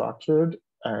deals are structured,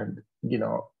 and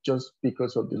just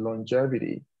because of the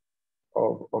longevity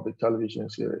of a television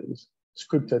series,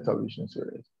 scripted television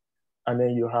series. And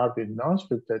then you have the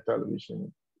non-scripted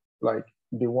television, like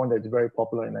the one that's very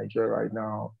popular in Nigeria right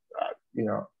now.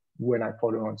 When I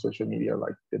follow on social media,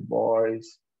 like The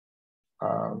Boys,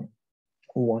 Who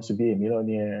Wants to Be a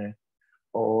Millionaire,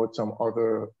 or some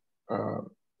other,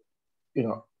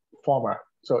 format.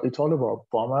 So it's all about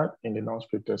format in the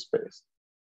non-scripted space.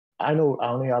 I know I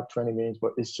only have 20 minutes,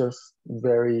 but it's just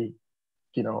very,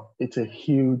 it's a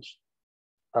huge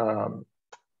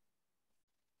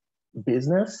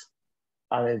business,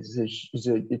 and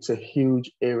it's a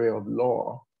huge area of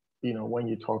law, when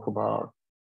you talk about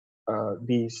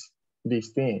these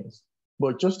things.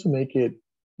 But just to make it,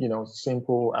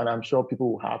 simple, and I'm sure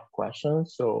people will have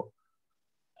questions. So,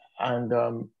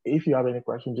 and if you have any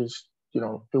questions, just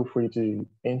feel free to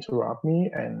interrupt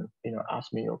me and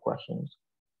ask me your questions.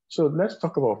 So let's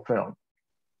talk about film.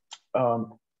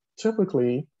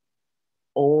 typically,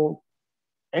 all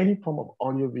any form of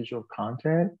audiovisual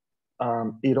content,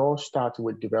 it all starts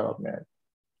with development.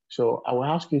 So I will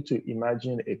ask you to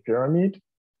imagine a pyramid,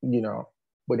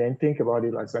 but then think about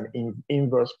it as an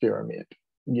inverse pyramid,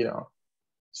 you know.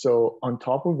 So on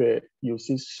top of it, you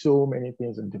see so many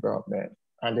things in development.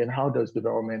 And then how does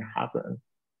development happen?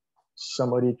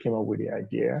 Somebody came up with the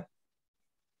idea,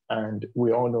 and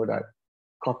we all know that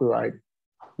copyright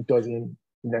doesn't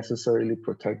necessarily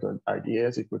protect the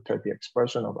ideas, it protects the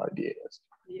expression of ideas.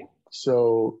 Yeah.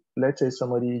 So let's say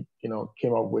somebody,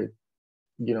 came up with,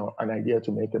 an idea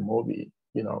to make a movie,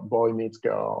 boy meets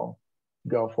girl,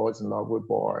 girl falls in love with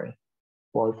boy,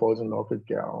 boy falls in love with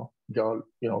girl,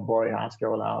 boy asks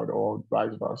girl out, or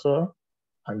vice versa.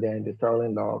 And then they fell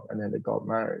in love and then they got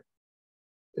married.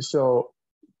 So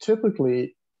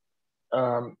typically,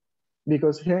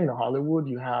 because here in Hollywood,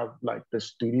 you have like the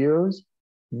studios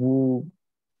who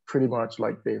pretty much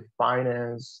like they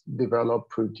finance, develop,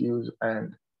 produce,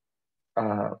 and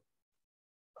uh,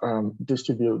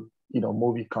 distribute,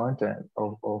 movie content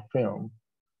or film.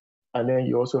 And then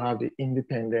you also have the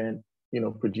independent,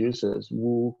 producers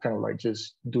who kind of like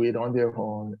just do it on their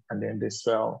own, and then they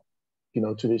sell,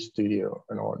 to the studio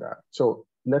and all that. So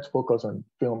let's focus on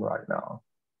film right now.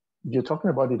 You're talking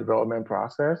about the development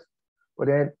process, but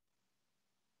then,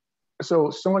 so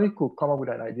somebody could come up with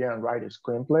an idea and write a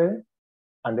screenplay,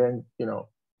 and then,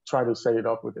 try to set it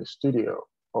up with a studio,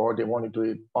 or they want to do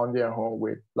it on their own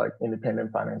with like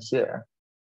independent financier.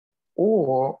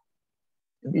 Or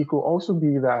it could also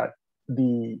be that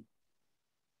the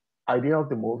idea of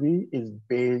the movie is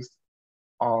based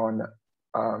on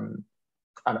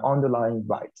an underlying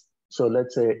right. So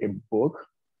let's say a book,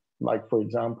 like for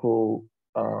example,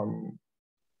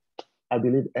 I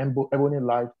believe Ebony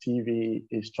Live TV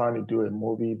is trying to do a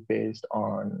movie based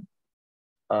on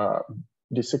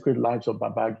The Secret Lives of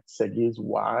Baba Segi's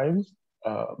Wives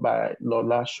by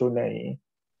Lola Shonei.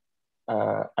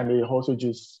 And they also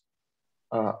just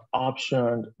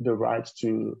optioned the rights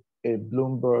to a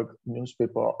Bloomberg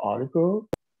newspaper article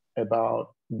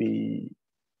about the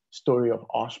story of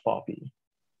Osh Poppy.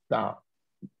 Now,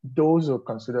 those are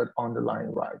considered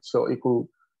underlying rights. So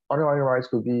underlying rights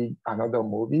could be another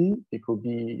movie, it could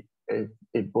be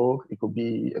a book, it could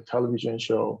be a television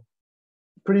show.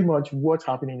 Pretty much what's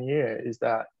happening here is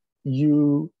that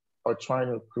you are trying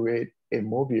to create a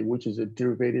movie, which is a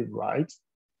derivative right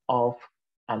of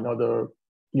another,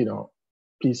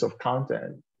 piece of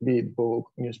content, be it book,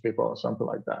 newspaper, or something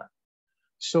like that.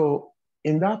 So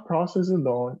in that process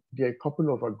alone, there are a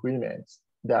couple of agreements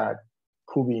that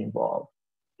could be involved,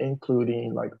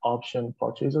 including like option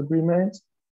purchase agreements,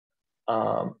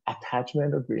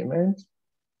 attachment agreements,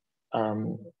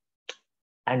 and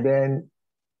then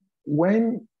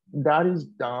when that is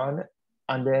done,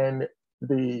 and then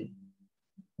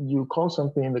you call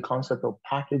something the concept of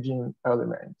packaging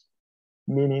element,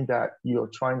 meaning that you're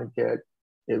trying to get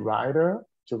a writer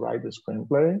to write the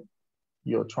screenplay,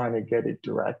 you're trying to get a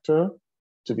director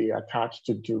to be attached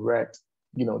to direct,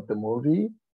 the movie,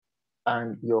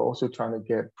 and you're also trying to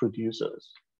get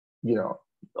producers,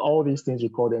 all these things, you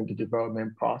call them the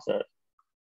development process.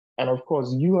 And of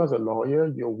course, you as a lawyer,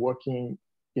 you're working,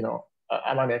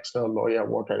 I'm an external lawyer, I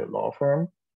work at a law firm.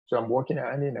 So I'm working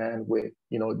hand in hand with,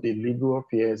 the legal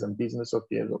affairs and business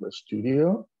affairs of the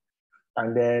studio.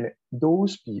 And then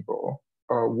those people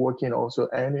are working also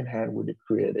hand in hand with the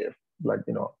creative, like,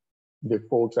 the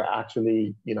folks that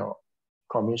actually,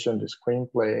 commission the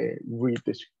screenplay, read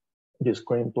the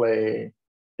screenplay,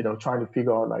 trying to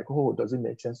figure out like, oh, does it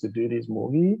make sense to do this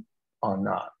movie or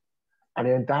not? And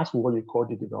then that's what you call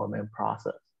the development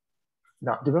process.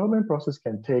 Now, development process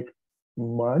can take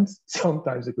months,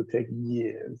 sometimes it could take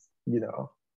years,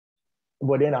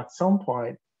 But then at some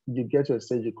point, you get to a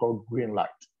stage you call green light.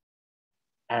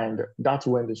 And that's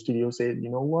when the studio said, you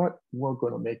know what, we're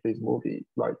going to make this movie.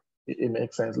 Like, it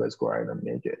makes sense, let's go ahead and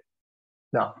make it.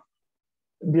 Now,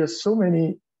 there's so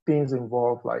many things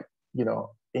involved, like,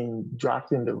 in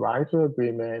drafting the writer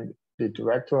agreement, the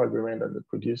director agreement, and the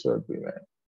producer agreement.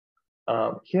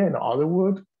 Here in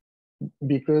Hollywood,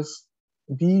 because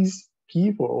these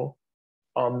people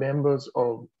are members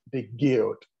of the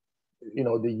guild,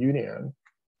 the union.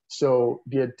 So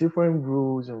there are different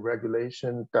rules and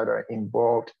regulations that are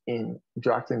involved in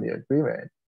drafting the agreement.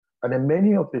 And then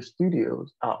many of the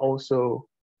studios are also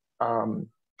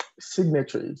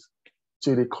signatories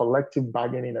to the collective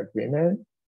bargaining agreement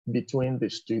between the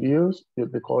studios.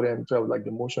 They call themselves like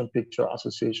the Motion Picture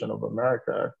Association of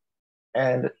America,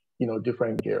 and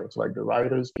different guilds like the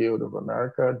Writers Guild of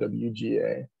America,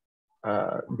 WGA,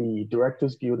 the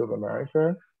Directors Guild of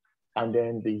America, and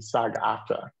then the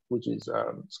SAG-AFTRA, which is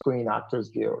Screen Actors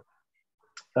Guild.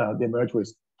 They merged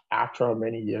with AFTRA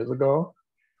many years ago,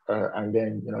 and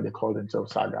then they called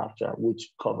themselves SAG-AFTRA, which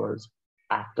covers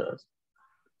actors.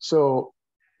 So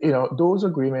those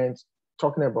agreements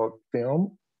talking about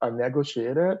film are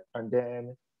negotiated, and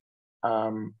then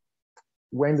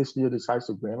when the studio decides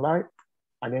to greenlight,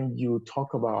 and then you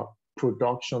talk about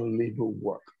production legal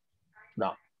work.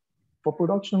 Now, for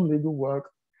production legal work,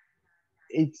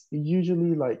 it's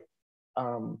usually like,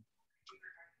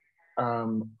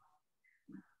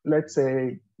 let's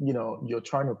say, you're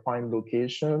trying to find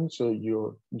location, so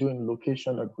you're doing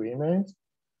location agreements.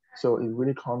 So it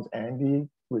really comes handy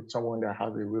with someone that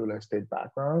has a real estate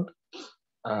background.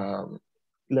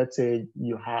 Let's say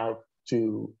you have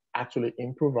to actually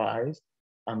improvise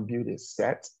and build a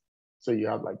set. So you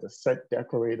have like the set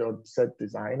decorator, set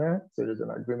designer. So there's an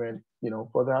agreement,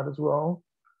 for that as well.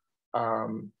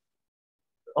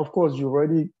 Of course, you've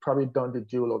already probably done the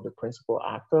deal of the principal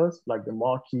actors, like the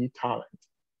marquee talent,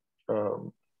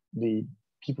 the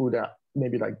people that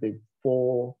maybe like the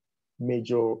four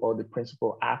major or the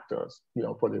principal actors,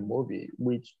 for the movie,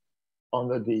 which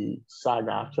under the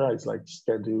SAG-AFTRA is like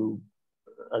schedule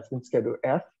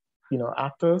F,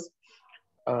 actors.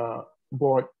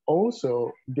 But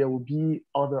also there will be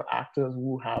other actors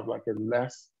who have like a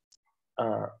less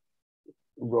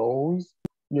roles,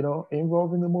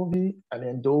 involved in the movie. And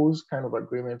then those kind of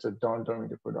agreements are done during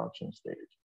the production stage.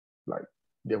 Like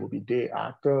there will be day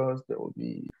actors, there will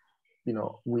be,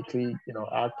 weekly,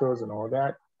 actors and all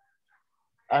that.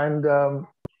 And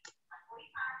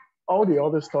all the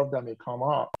other stuff that may come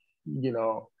up,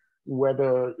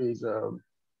 whether it's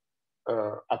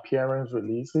appearance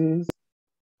releases,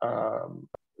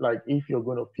 like if you're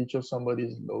going to feature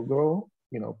somebody's logo,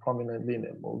 prominently in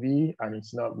a movie, and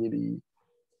it's not really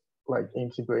like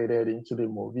integrated into the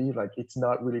movie, like it's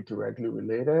not really directly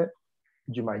related,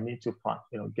 you might need to,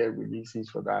 get releases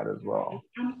for that as well.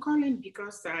 I'm calling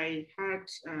because I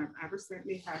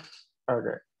recently had.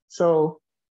 Okay, so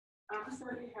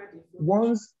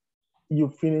once you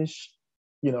finish,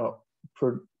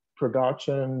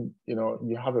 production,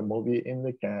 you have a movie in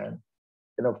the can.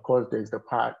 And of course, there's the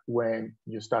part when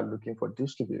you start looking for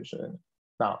distribution.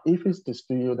 Now, if it's the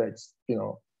studio that's,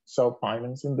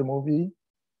 self-financing the movie,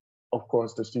 of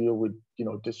course, the studio would,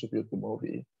 distribute the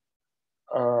movie.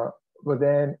 But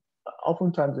then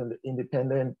oftentimes in the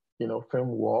independent, film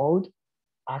world,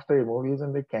 after a movie is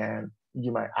in the can,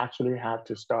 you might actually have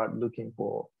to start looking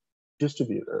for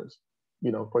distributors,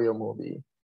 for your movie.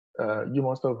 You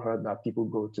must have heard that people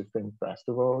go to film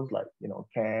festivals like,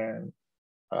 Cannes,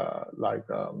 like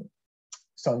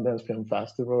Sundance Film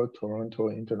Festival, Toronto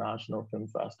International Film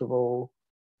Festival,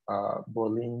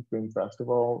 Berlin Film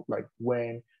Festival, like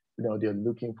when, they're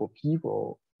looking for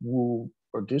people who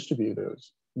are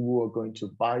distributors who are going to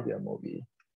buy their movie.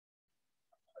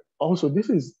 Also, this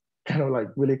is kind of like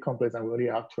really complex and we only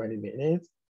have 20 minutes.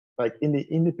 Like in the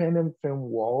independent film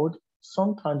world,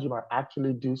 sometimes you might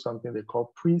actually do something they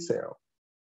call pre-sale.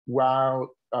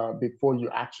 While before you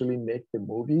actually make the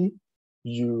movie,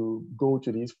 you go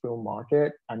to this film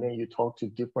market and then you talk to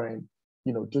different,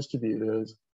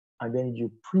 distributors, and then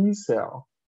you pre-sell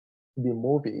the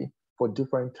movie for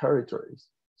different territories.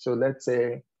 So let's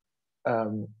say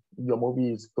your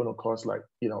movie is going to cost like,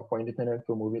 for independent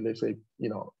film movie, let's say,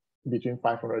 between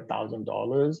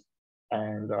 $500,000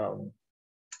 and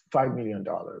 $5 million.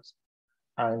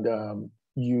 And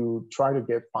you try to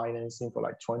get financing for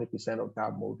like 20% of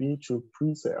that movie through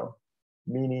pre-sale,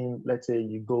 meaning let's say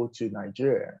you go to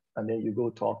Nigeria and then you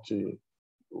go talk to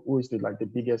who is the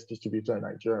biggest distributor in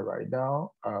Nigeria right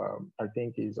now. I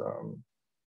think is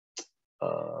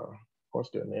what's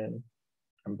their name?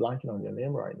 I'm blanking on their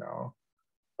name right now.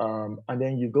 And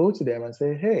then you go to them and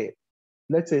say, hey,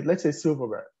 let's say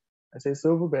Silverbird. I say,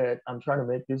 Silverbird, I'm trying to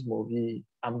make this movie.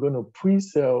 I'm going to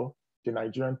pre-sell the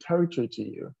Nigerian territory to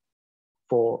you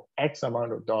for X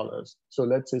amount of dollars. So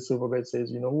let's say Silverbird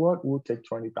says, you know what, we'll take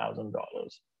 $20,000.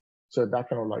 So that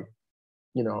kind of like,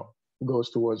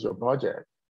 goes towards your budget.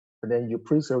 And then you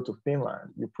pre-sale to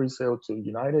Finland, you pre-sale to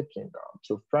United Kingdom,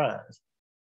 to France,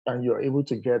 and you're able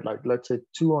to get like, let's say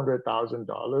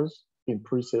 $200,000 in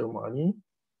pre-sale money.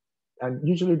 And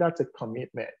usually that's a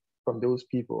commitment from those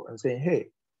people and saying,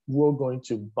 hey, we're going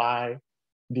to buy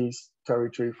this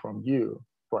territory from you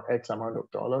for X amount of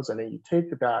dollars. And then you take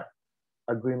that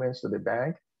agreements to the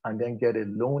bank and then get a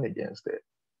loan against it,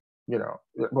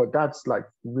 but that's like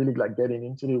really like getting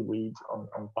into the weeds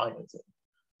on financing.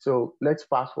 So let's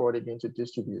fast forward again to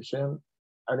distribution.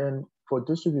 And then for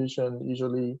distribution,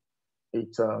 usually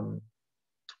it's,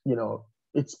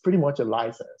 it's pretty much a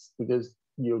license because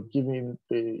you're giving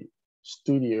the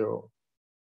studio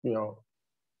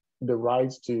the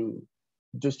rights to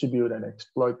distribute and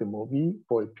exploit the movie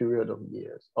for a period of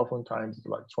years. Oftentimes it's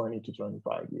like 20 to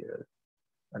 25 years.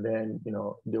 And then,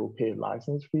 they will pay a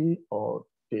license fee, or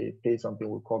they pay something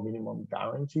we call minimum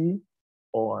guarantee,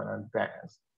 or an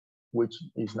advance, which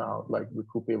is now like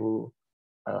recoupable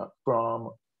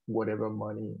from whatever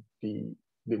money the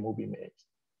movie makes.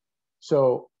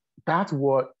 So that's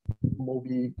what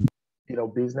movie,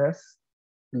 business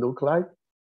look like,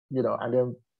 and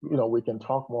then, we can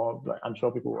talk more, like I'm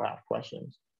sure people will have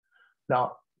questions.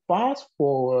 Now, fast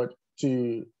forward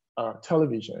to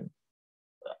television.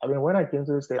 I mean, when I came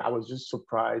to the state, I was just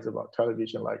surprised about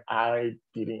television. Like I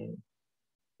didn't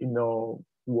know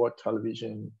what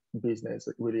television business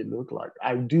really looked like.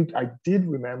 I did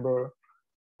remember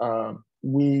there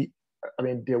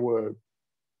were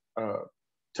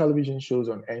television shows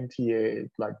on NTA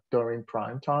like during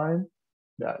prime time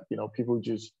that people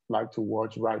just like to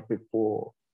watch right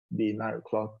before the 9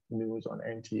 o'clock news on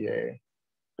NTA.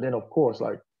 And then of course,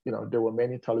 like there were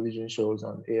many television shows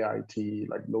on AIT,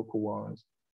 like local ones.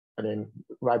 And then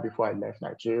right before I left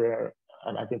Nigeria,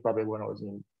 and I think probably when I was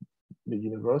in the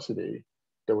university,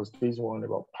 there was this one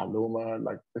about Paloma,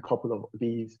 like a couple of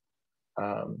these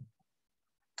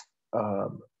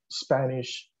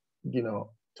Spanish,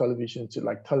 television to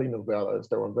like telenovelas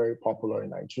that were very popular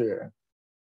in Nigeria.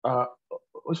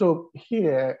 So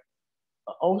here,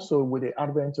 also with the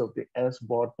advent of the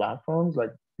SVOD platforms,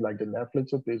 like the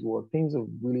Netflix of this world, things have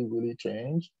really, really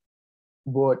changed.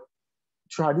 But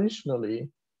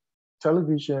traditionally,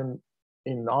 television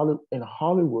in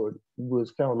Hollywood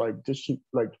was kind of like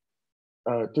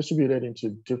distributed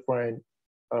into different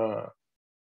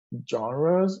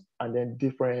genres, and then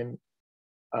different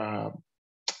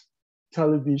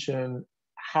television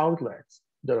outlets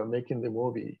that are making the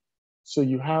movie. So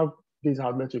you have these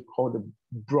outlets you call the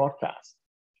broadcast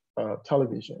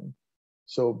television.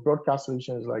 So broadcast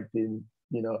television is like the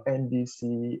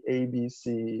NBC,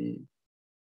 ABC,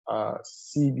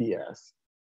 CBS.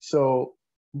 So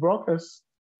broadcast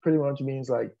pretty much means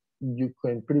like you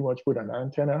can pretty much put an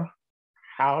antenna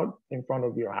out in front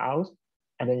of your house,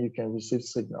 and then you can receive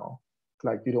signal.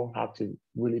 Like you don't have to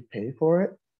really pay for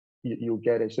it. You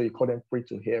get it. So you call them free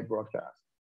to air broadcast.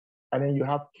 And then you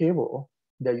have cable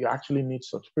that you actually need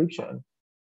subscription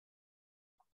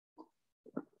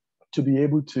to be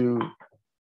able to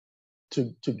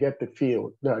get the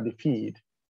feed.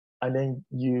 And then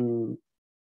you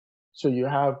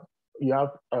have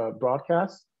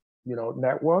broadcast,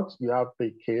 networks, you have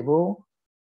the cable,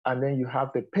 and then you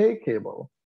have the pay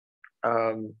cable,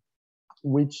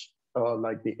 which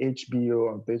like the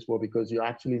HBO and baseball, because you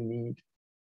actually need,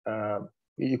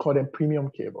 you call them premium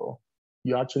cable.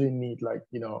 You actually need like,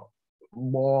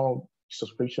 more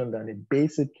subscription than a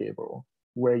basic cable,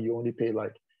 where you only pay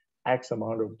like X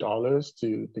amount of dollars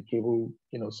to the cable,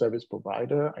 service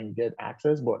provider, and you get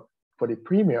access. But for the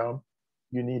premium,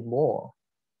 you need more.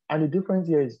 And the difference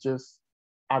here is just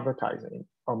advertising.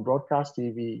 On broadcast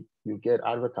TV, you get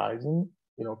advertising,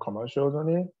 commercials on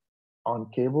it. On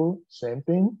cable, same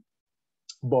thing.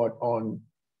 But on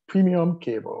premium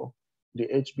cable, the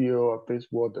HBO of this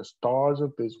world, the stars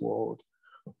of this world,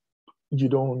 you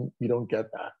don't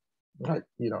get that, like,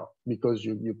 because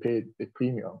you paid the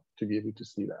premium to be able to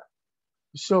see that.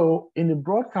 So in the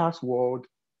broadcast world,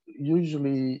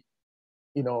 usually,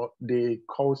 they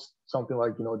call something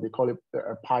like, they call it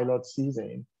a pilot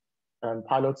season. And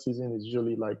pilot season is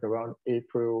usually like around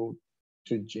April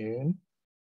to June,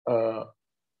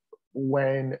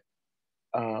 when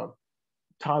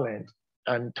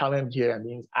talent here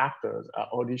means actors are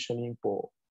auditioning for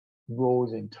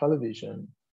roles in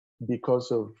television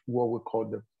because of what we call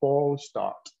the fall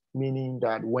start, meaning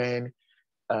that when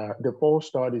the fall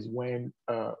start is when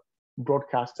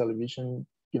broadcast television,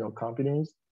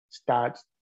 companies start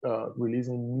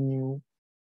releasing new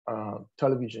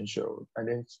television shows, and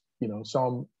then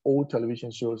some old television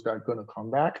shows that are going to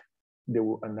come back, they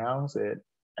will announce it,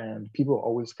 and people are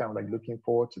always kind of like looking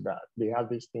forward to that. They have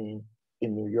this thing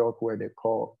in New York where they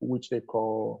call, oh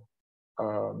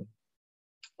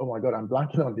my God, I'm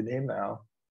blanking on the name now,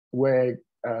 where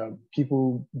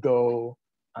people go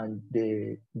and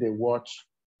they watch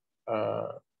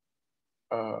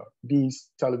these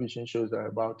television shows that are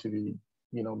about to be,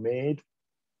 made.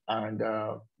 And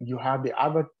you have the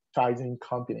advertising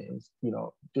companies,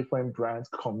 different brands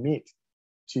commit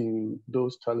to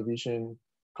those television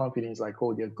companies, like,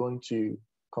 oh, they're going to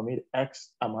commit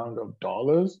X amount of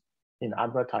dollars in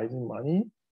advertising money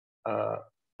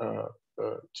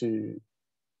to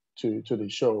the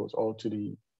shows, or to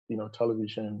the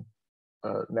television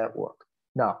network.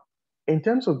 Now, in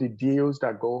terms of the deals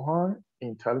that go on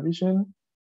in television,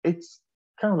 it's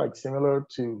kind of like similar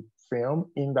to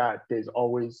film in that there's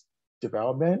always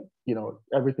development.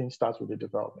 Everything starts with the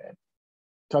development.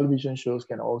 Television shows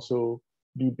can also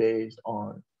be based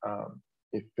on a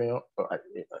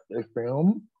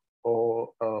film or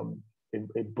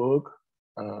a book,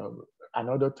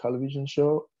 another television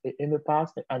show in the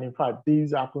past. And in fact,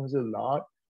 this happens a lot.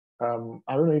 I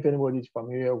don't know if anybody's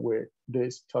familiar with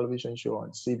this television show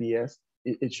on CBS.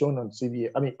 It's shown on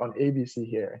CBS, on ABC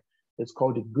here. It's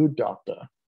called The Good Doctor.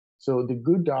 So The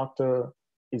Good Doctor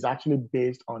is actually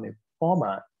based on a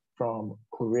format from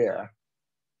Korea,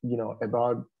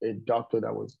 about a doctor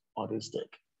that was autistic.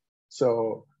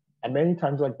 So, and many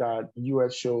times like that,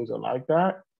 US shows are like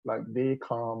that. Like they're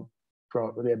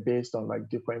based on like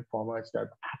different formats that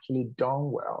actually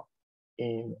done well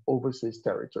in overseas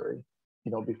territory,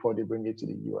 before they bring it to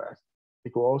the US.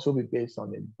 It could also be based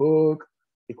on a book.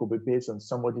 It could be based on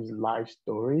somebody's life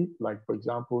story. Like, for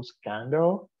example,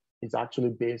 Scandal is actually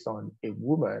based on a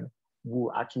woman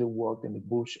who actually worked in the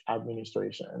Bush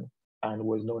administration and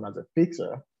was known as a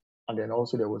fixer. And then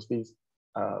also there was this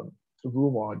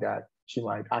rumor that she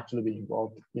might actually be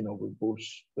involved, with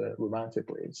Bush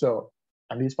romantically. So,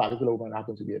 and this particular woman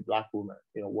happened to be a Black woman,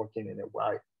 working in a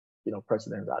white,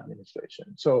 president's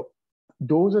administration. So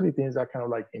those are the things that kind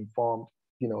of like informed,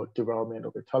 development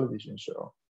of a television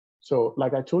show. So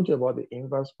like I told you about the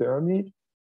inverse pyramid,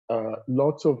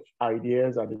 lots of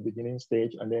ideas at the beginning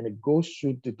stage, and then it goes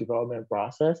through the development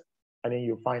process, and then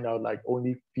you find out like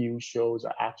only few shows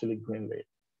are actually greenlit.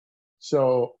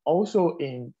 So also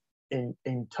in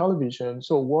television,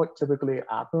 so what typically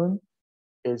happens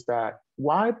is that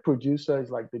why producer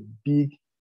is like the big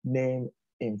name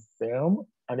in film,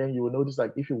 and then you will notice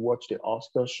like if you watch the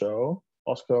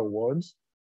Oscar Awards,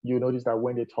 you notice that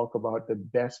when they talk about the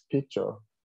best picture,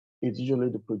 it's usually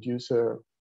the producer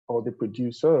or the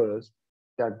producers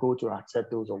that go to accept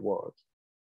those awards.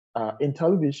 In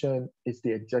television, it's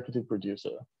the executive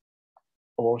producer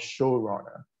or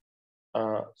showrunner.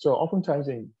 So oftentimes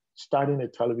in starting a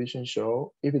television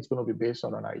show, if it's going to be based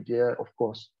on an idea, of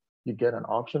course, you get an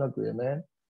option agreement,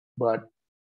 but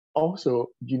also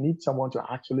you need someone to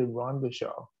actually run the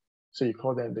show. So you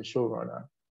call them the showrunner.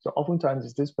 So oftentimes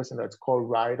it's this person that's called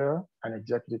writer and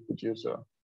executive producer.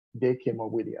 They came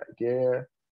up with the idea.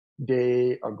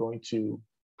 They are going to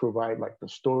provide like the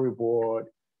storyboard,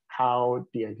 how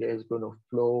the idea is going to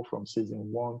flow from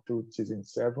season 1 through season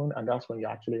 7. And that's when you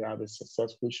actually have a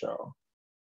successful show.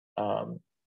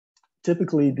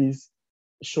 Typically, these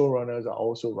showrunners are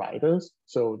also writers.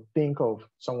 So think of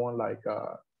someone like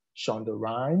Shonda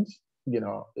Rhimes,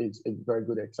 is a very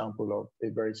good example of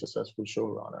a very successful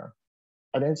showrunner.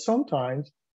 And then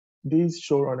sometimes these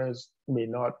showrunners may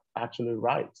not actually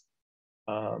write.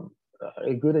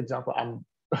 A good example, I'm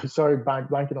sorry,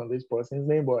 blanking on this person's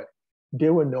name, but they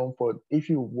were known for, if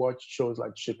you watch shows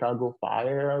like Chicago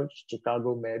Fire,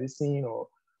 Chicago Medicine, or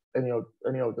any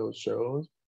of those shows,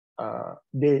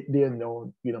 they are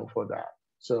known, for that.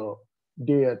 So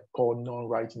they are called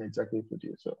non-writing executive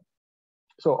producer.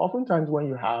 So oftentimes when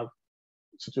you have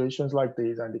situations like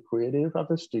this and the creative at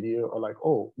the studio are like,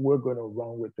 oh, we're going to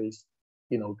run with this,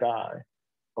 guy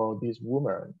or this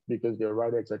woman because they're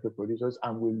writer executive producers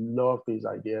and we love this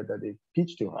idea that they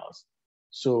pitch to us.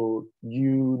 So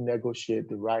you negotiate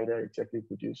the writer executive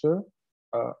producer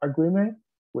agreement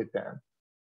with them.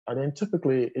 And then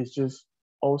typically it's just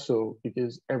also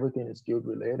because everything is guild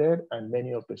related and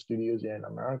many of the studios here in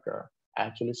America are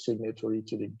actually signatory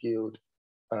to the guild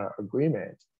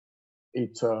agreement.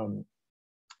 It's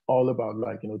all about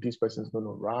like, this person's going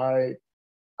to write,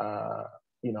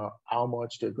 how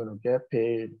much they're going to get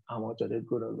paid, how much are they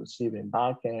going to receive in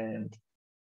back end,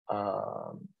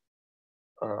 are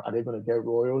they going to get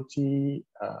royalty,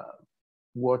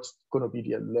 what's going to be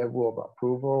their level of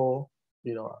approval,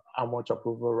 how much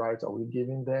approval rights are we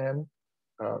giving them,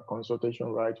 consultation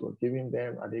rights we're giving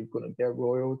them, are they going to get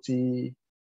royalty,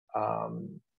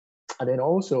 and then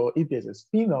also if there's a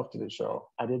spin-off to the show,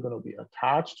 are they going to be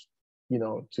attached,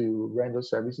 to render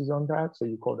services on that? So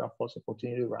you call that first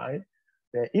opportunity right.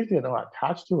 Then if they're not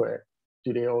attached to it,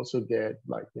 do they also get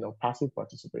like, passive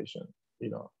participation,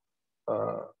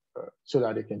 so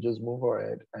that they can just move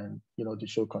ahead and, the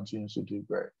show continues to do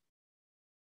great.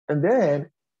 And then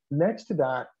next to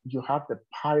that, you have the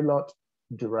pilot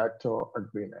director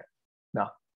agreement.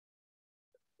 Now,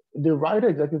 the writer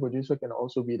executive producer can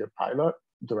also be the pilot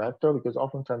director because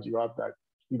oftentimes you have that,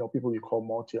 people you call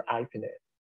multi-hyphenate.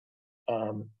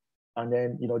 And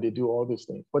then, they do all these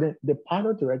things. But then the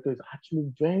pilot director is actually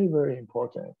very, very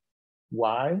important.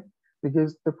 Why?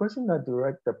 Because the person that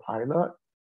directs the pilot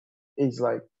is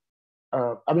like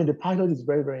I mean, the pilot is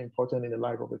very, very important in the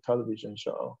life of a television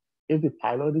show. If the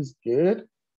pilot is good,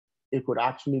 it could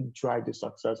actually drive the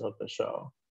success of the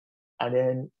show. And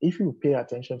then if you pay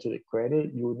attention to the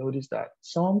credit, you will notice that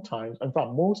sometimes, in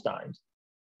fact, most times,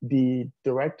 the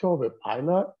director of a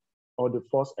pilot or the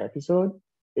first episode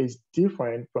is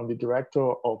different from the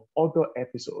director of other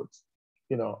episodes,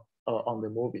 on the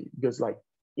movie. Because like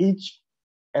each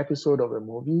episode of a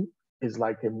movie is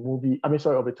like a movie,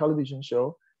 of a television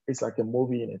show, it's like a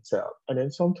movie in itself. And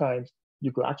then sometimes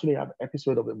you could actually have an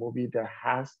episode of a movie that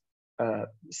has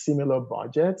similar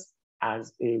budgets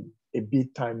as a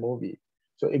big time movie.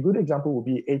 So a good example would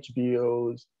be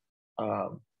HBO's,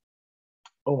 oh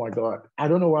my God, I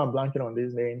don't know why I'm blanking on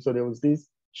this name. So there was this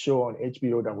show on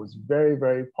HBO that was very,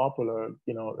 very popular,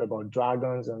 about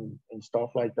dragons and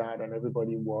stuff like that. And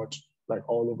everybody watched like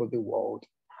all over the world.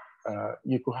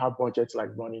 You could have budgets like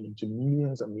running into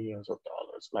millions and millions of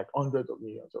dollars, like hundreds of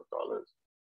millions of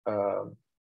dollars.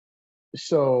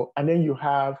 And then you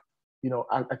have,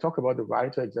 I talk about the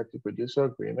writer executive producer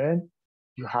agreement.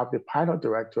 You have the pilot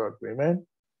director agreement,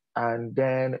 and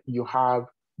then you have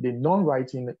the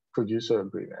non-writing producer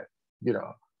agreement.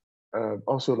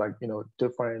 Also like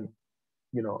different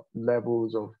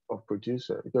levels of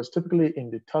producer, because typically in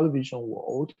the television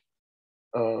world,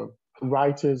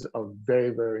 writers are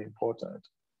very, very important.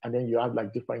 And then you have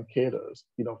like different cadres,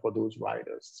 for those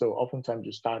writers. So oftentimes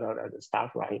you start out as a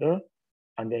staff writer,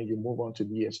 and then you move on to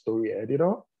be a story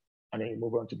editor, and then you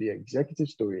move on to be an executive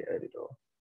story editor,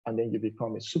 and then you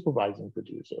become a supervising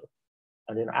producer.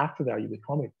 And then after that, you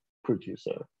become a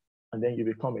producer, and then you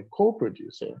become a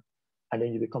co-producer, and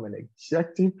then you become an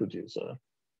executive producer,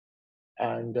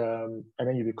 and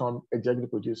then you become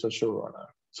executive producer showrunner.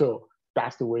 So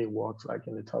that's the way it works, like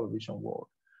in the television world.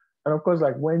 And of course,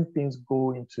 like when things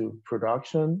go into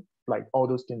production, like all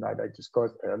those things that I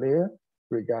discussed earlier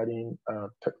regarding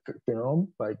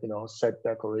film, like set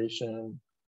decoration,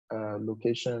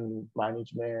 location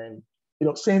management,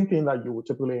 same thing that you would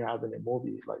typically have in a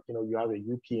movie. Like you have a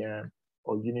UPM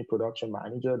or unit production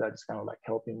manager that's kind of like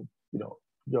helping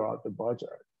figure out the budget.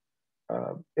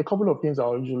 A couple of things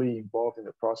are usually involved in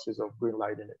the process of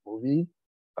greenlighting a movie,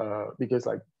 because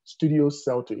like studios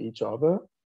sell to each other,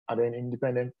 and then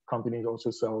independent companies also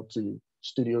sell to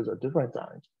studios at different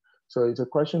times. So it's a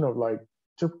question of like,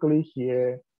 typically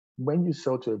here, when you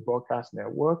sell to a broadcast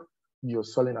network, you're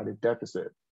selling at a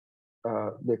deficit.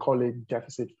 They call it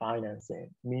deficit financing,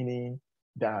 meaning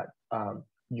that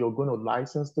you're going to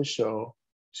license the show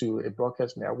to a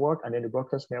broadcast network, and then the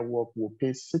broadcast network will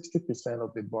pay 60%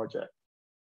 of the budget.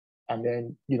 And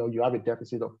then, you have a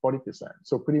deficit of 40%.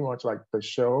 So pretty much like the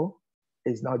show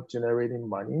is not generating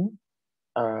money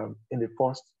in the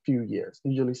first few years.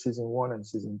 Usually season 1 and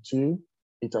season 2,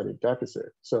 it's at a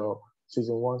deficit. So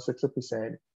season 1,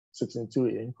 60%, season 2,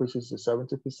 it increases to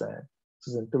 70%,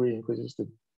 season 3 increases to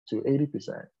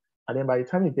 80%. And then by the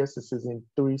time it gets to season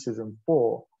 3, season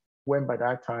 4, when by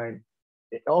that time,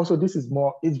 also this is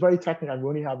more, it's very technical, and we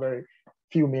only have very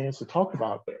few minutes to talk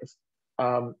about this.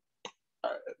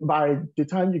 By the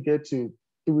time you get to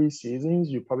 3 seasons,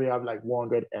 you probably have like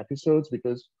 100 episodes,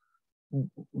 because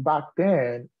back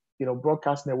then,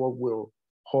 broadcast network will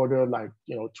order like,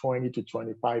 20 to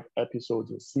 25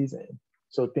 episodes a season.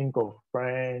 So think of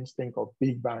Friends, think of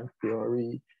Big Bang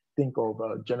Theory, think of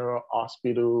General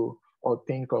Hospital, or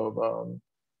think of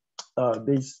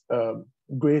this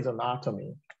Grey's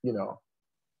Anatomy,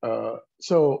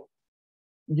 So,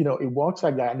 it works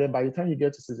like that. And then by the time you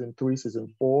get to season 3,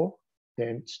 season 4,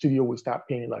 then studio will start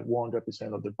paying like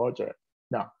 100% of the budget.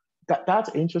 Now, that's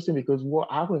interesting, because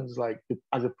what happens like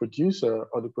as a producer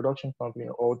or the production company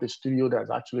or the studio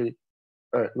that's actually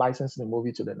licensing the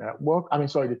movie to the network,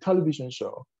 the television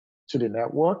show to the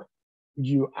network,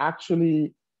 you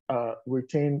actually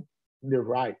retain the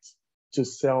rights to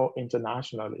sell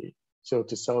internationally. So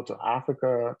to sell to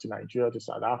Africa, to Nigeria, to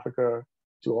South Africa,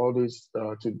 to all these,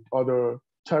 to other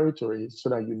territories, so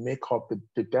that you make up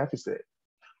the deficit.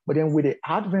 But then with the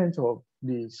advent of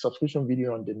the subscription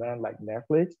video on demand like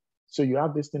Netflix, so you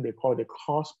have this thing they call the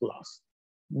cost plus,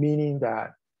 meaning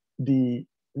that the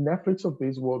Netflix of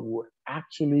this world will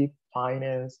actually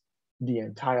finance the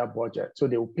entire budget. So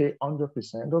they will pay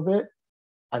 100% of it,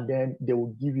 and then they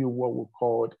will give you what we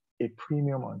call a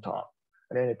premium on top.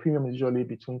 And then a premium is usually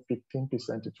between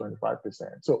 15% to 25%.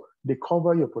 So they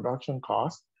cover your production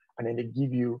costs, and then they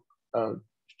give you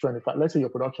 25. Let's say your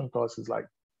production cost is like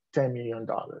 $10 million,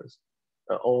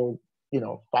 or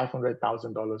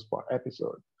 $500,000 per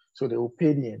episode. So they will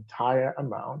pay the entire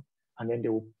amount, and then they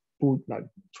will put like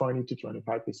 20 to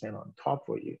 25% on top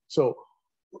for you. So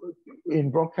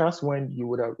in broadcast, when you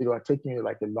would have, it would have taken you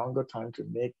like a longer time to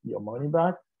make your money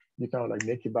back, you kind of like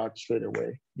make it back straight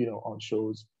away, on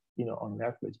shows, on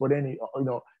Netflix. But then,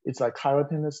 it's like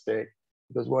carrot in a stick,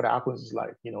 because what happens is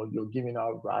like, you're giving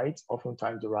out rights.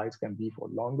 Oftentimes the rights can be for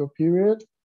longer period,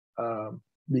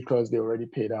 because they already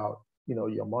paid out,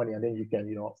 your money. And then you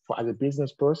can, as a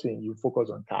business person, you focus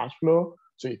on cash flow.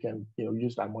 So you can,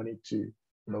 use that money to,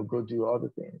 go do other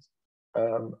things.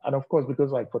 And of course,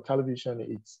 because like for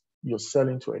television, you're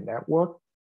selling to a network.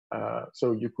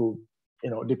 So you could,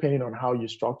 depending on how you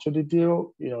structure the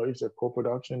deal, if it's a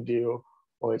co-production deal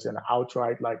or it's an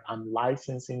outright, like I'm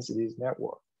licensing to this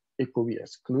network. It could be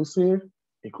exclusive,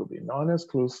 it could be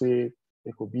non-exclusive,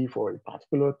 it could be for a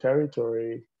particular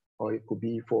territory, or it could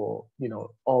be for,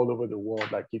 all over the world,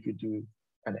 like if you do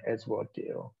an Esports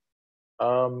deal.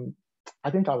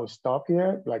 I think I will stop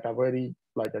here. Like I've already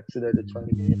like exceeded the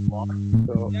 20-minute mark.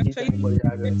 So if anybody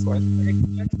has any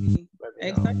questions,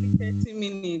 exactly 30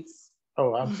 minutes.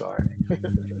 Oh, I'm sorry.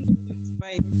 It's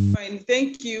fine.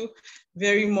 Thank you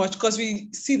very much. Because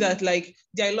we see that like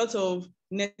there are a lot of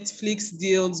Netflix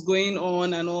deals going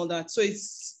on and all that. So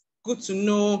it's good to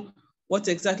know what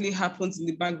exactly happens in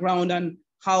the background and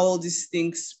how all these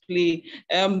things play.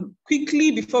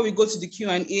 Quickly, before we go to the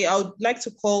Q&A, I would like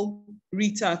to call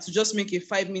Rita to just make a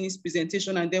 5-minute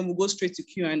presentation, and then we'll go straight to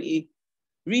Q&A.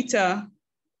 Rita.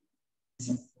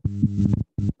 Good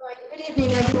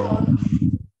evening, everyone.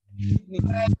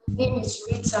 My name is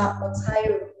Rita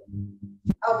Otairo.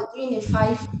 I'll be doing a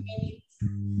 5-minute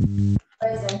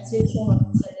presentation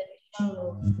on television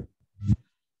law.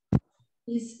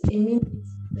 Please, a minute.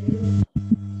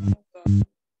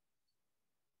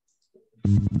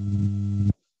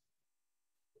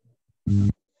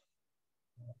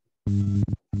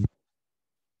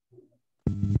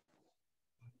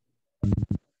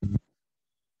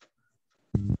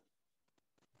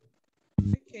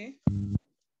 Okay.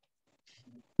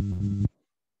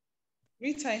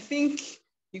 Rita, I think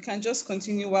you can just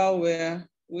continue while we're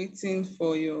waiting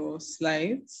for your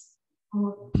slides.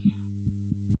 Okay.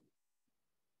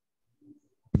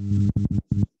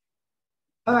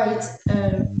 All right.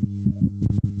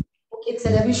 Okay,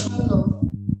 television law.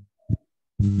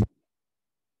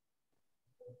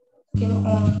 Okay,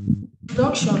 on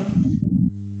production.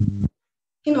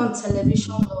 On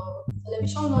television law.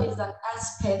 Television law is an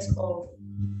aspect of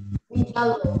media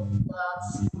law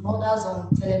that borders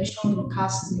on television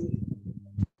broadcasting.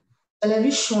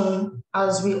 Television,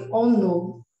 as we all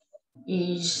know,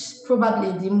 is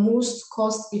probably the most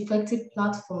cost-effective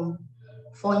platform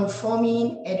for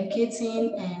informing,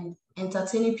 educating, and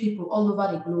entertaining people all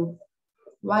over the globe,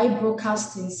 while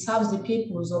broadcasting serves the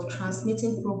purpose of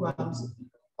transmitting programs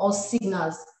or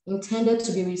signals intended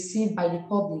to be received by the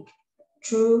public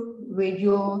through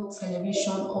radio,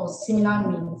 television, or similar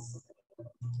means.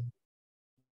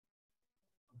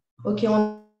 Okay,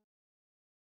 on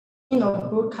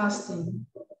broadcasting.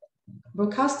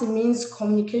 Broadcasting means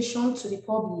communication to the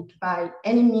public by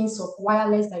any means of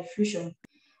wireless diffusion,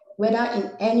 whether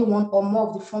in any one or more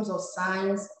of the forms of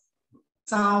signs,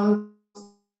 sound,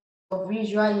 or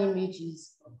visual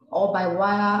images, or by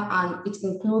wire, and it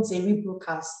includes a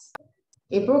rebroadcast.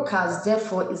 A broadcast,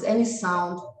 therefore, is any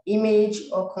sound, image,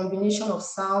 or combination of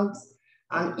sounds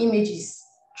and images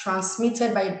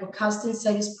transmitted by a broadcasting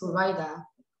service provider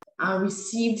and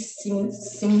received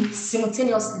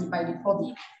simultaneously by the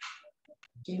public.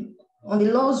 Okay. On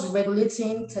the laws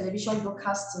regulating television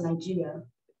broadcasts in Nigeria,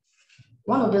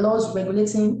 one of the laws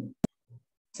regulating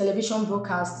television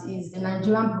broadcast is the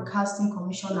Nigerian Broadcasting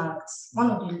Commission Act.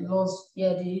 One of the laws,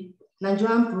 the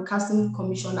Nigerian Broadcasting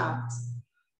Commission Act.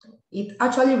 It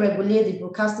actually regulates the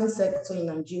broadcasting sector in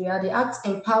Nigeria. The act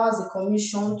empowers the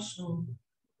commission to,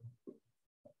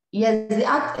 the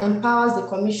act empowers the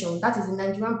commission, that is the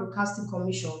Nigerian Broadcasting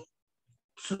Commission,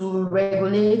 to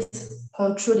regulate,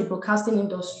 control the broadcasting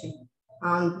industry.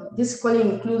 And this equally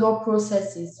includes all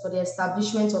processes for the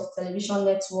establishment of television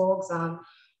networks and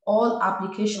all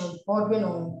applications bordering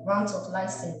on grants of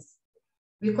license.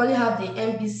 We equally have the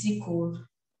NBC code.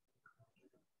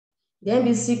 The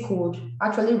NBC code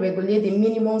actually regulates the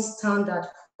minimum standard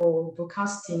for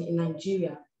broadcasting in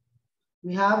Nigeria.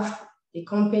 We have the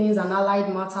Companies and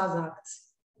Allied Matters Act.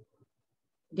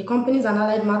 The Companies and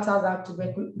Allied Matters Act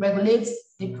regulates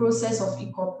the process of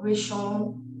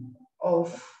incorporation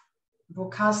of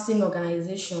broadcasting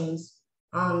organizations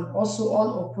and also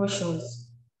all operations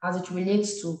as it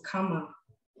relates to CAMA.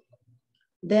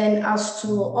 Then as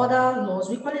to other laws,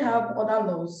 we probably have other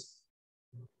laws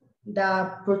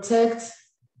that protect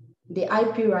the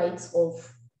IP rights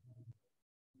of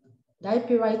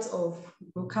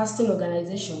broadcasting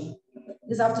organization.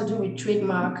 These have to do with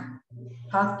trademark,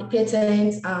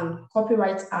 patents, and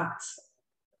Copyright Act.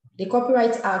 The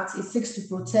Copyright Act, it seeks to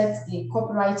protect the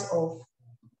copyright of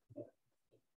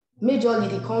majorly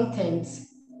the content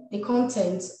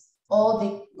or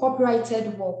the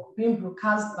copyrighted work being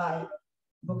broadcast by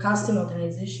broadcasting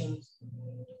organizations.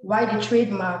 While the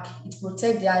trademark, it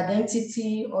protects the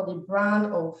identity or the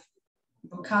brand of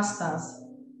broadcasters,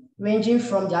 ranging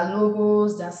from their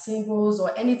logos, their symbols,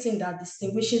 or anything that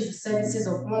distinguishes the services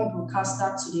of one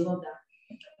broadcaster to the other.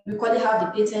 We currently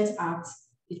have the Patent Act.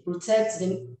 It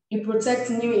protects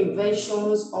new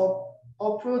inventions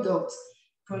or products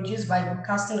produced by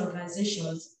broadcasting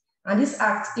organizations. And this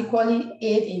act equally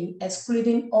aid in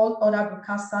excluding all other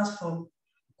broadcasters from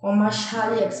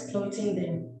commercially exploiting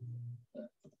them.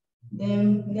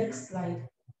 Then next slide.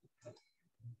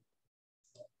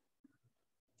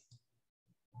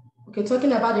 Okay,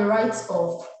 talking about the rights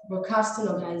of broadcasting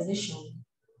organizations.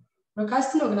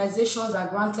 Broadcasting organizations are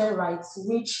granted rights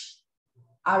which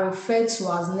are referred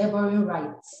to as neighboring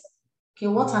rights. Okay,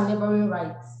 what are neighboring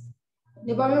rights?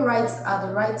 Neighboring rights are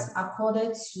the rights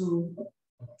accorded to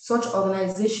such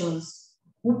organizations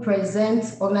who present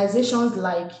organizations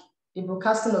like the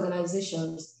broadcasting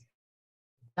organizations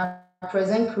that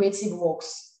present creative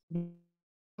works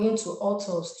to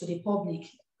authors, to the public,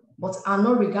 but are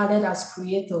not regarded as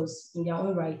creators in their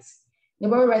own rights.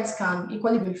 Neighboring rights can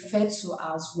equally be referred to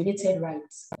as related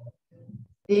rights.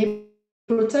 The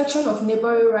protection of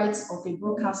neighboring rights of a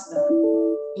broadcaster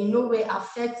in no way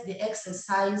affects the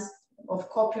exercise of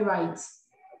copyright,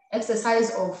 as the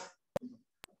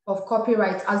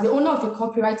owner of a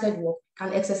copyrighted work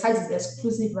can exercise his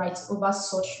exclusive rights over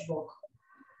such work.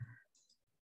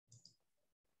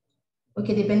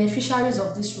 Okay, the beneficiaries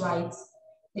of this rights,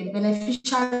 the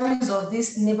beneficiaries of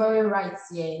these neighboring rights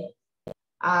here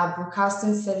are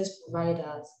broadcasting service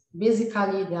providers.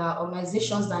 Basically, they are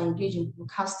organizations that engage in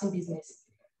broadcasting business,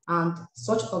 and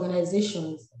such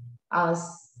organizations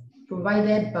as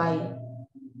provided by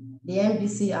the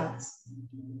NBC Act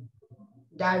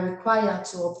that are required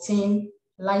to obtain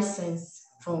license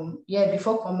from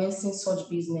before commencing such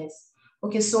business.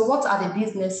 Okay, so what are the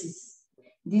businesses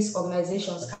these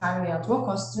organizations carry out? What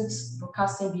constitutes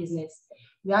broadcasting business?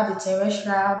 We have the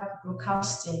terrestrial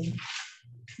broadcasting.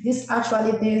 This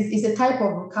actually is a type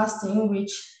of broadcasting in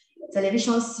which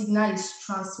television signal is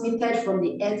transmitted from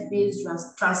the earth-based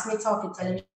transmitter of a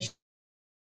television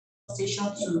station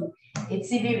to a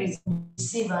TV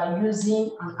receiver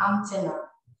using an antenna.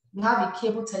 We have a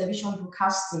cable television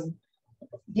broadcasting.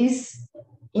 In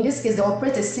this case, they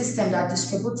operate a system that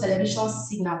distributes television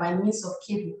signal by means of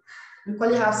cable. We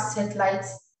call it satellite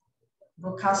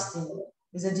broadcasting.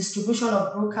 It's a distribution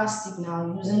of broadcast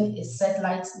signal using a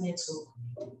satellite network.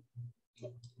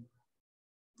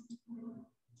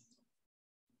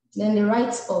 Then the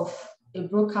rights of a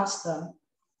broadcaster.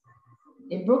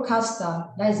 A broadcaster,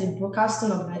 that is a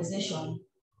broadcasting organization,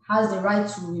 has the right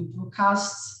to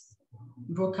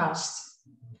broadcast.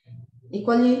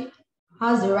 Equally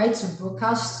has the right to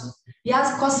broadcast. He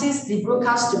causes the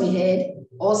broadcast to be heard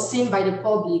or seen by the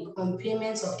public on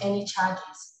payments of any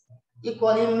charges.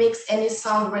 Equally makes any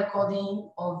sound recording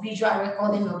or visual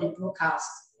recording of the broadcast,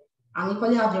 and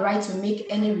equally have the right to make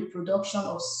any reproduction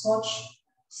of such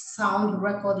sound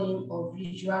recording or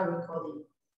visual recording.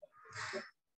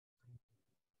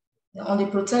 On the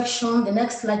protection, the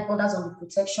next slide borders on the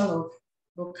protection of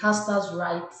broadcasters'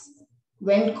 rights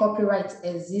when copyright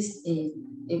exists in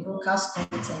a broadcast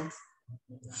content.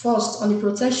 First, on the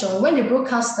protection, when the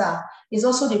broadcaster is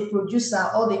also the producer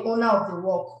or the owner of the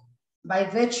work by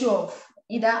virtue of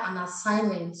either an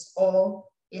assignment or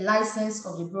a license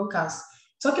of the broadcast.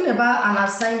 Talking about an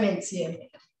assignment here,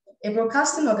 a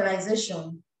broadcasting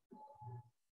organization.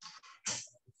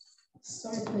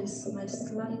 Sorry, please, my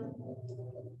slide.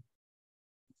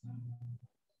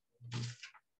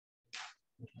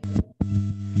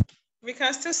 We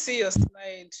can still see your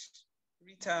slide,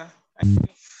 Rita.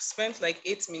 You've spent like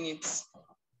 8 minutes.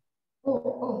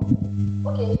 Oh,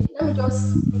 okay. Let me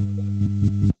just.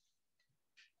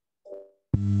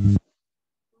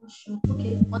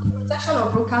 Okay, on the protection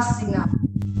of broadcast signal.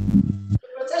 The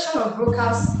protection of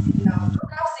broadcast signal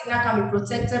can be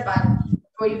protected by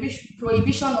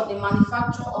prohibition of the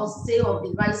manufacture or sale of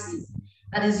devices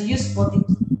that is used for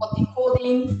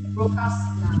decoding broadcast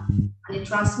signal and the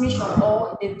transmission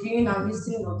or the viewing and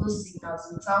listening of those signals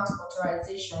without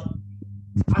authorization,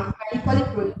 and can equally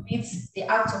prohibit the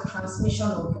act of transmission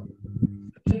of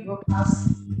broadcast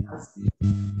signals.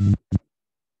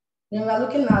 Then we're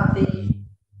looking at the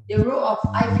role of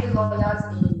IP lawyers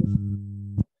in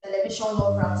television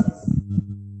law practice.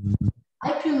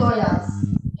 IP lawyers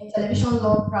in television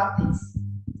law practice.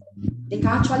 They can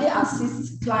actually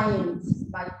assist clients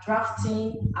by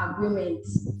drafting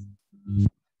agreements.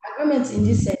 Agreements in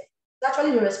this sense is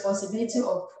actually the responsibility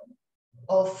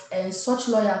of such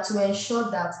lawyer to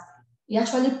ensure that he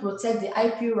actually protect the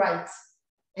IP rights,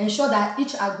 ensure that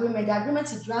each agreement, the agreement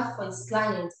he draft for his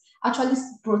client actually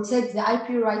protect the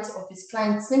IP rights of his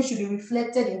client. Same should be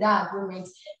reflected in that agreement.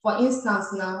 For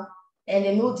instance now, and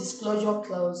a no disclosure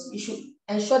clause, he should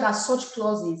ensure that such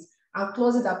clauses and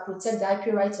clauses that protect the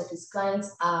IP rights of his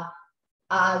clients are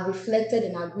reflected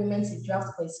in agreements he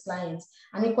drafts for his clients,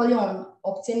 and equally on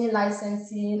obtaining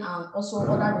licensing and also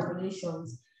other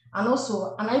regulations. And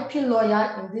also an IP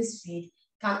lawyer in this field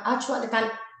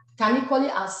can equally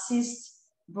assist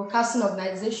broadcasting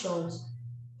organizations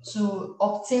to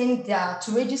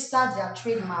register their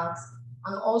trademarks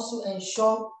and also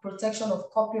ensure protection of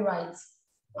copyrights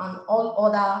and all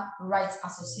other rights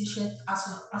associated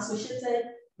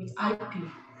with IP.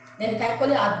 Then they can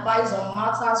equally advise on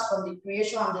matters from the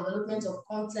creation and development of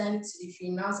content to the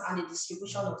finance and the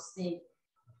distribution of same.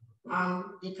 And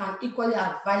they can equally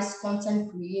advise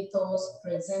content creators,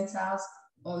 presenters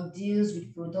on deals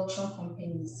with production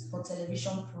companies for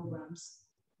television programs.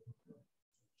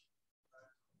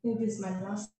 I think this is my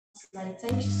last slide.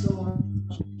 Thank you so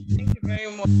much. Thank you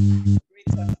very much,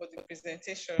 Rita, for the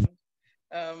presentation.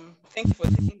 Thank you for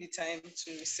taking the time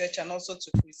to research and also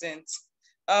to present.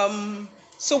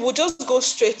 So we'll just go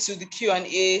straight to the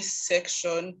Q&A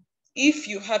section. If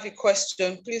you have a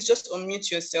question, please just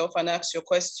unmute yourself and ask your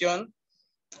question.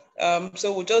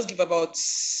 So we'll just give about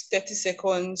 30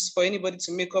 seconds for anybody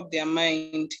to make up their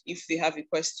mind if they have a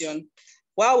question.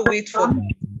 While we wait for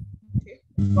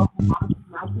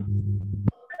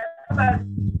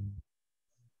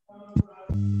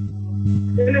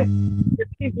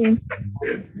Excuse me.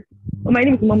 My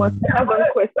name is Mama. I have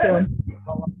one question.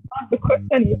 The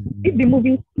question is, if the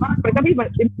movie, for example,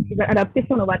 if an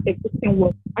adaptation of an existing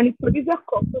work, and its producer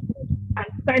comes and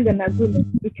signs an agreement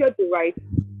to share the right to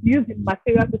use the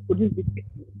material to produce the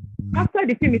film. After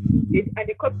the film is finished and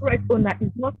the copyright owner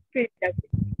is not paid that,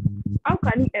 how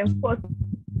can he enforce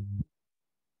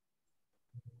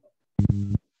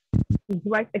his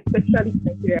right, especially in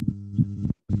Nigeria?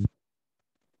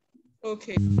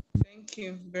 Okay, thank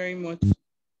you very much,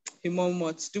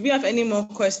 Imomot. Do we have any more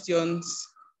questions?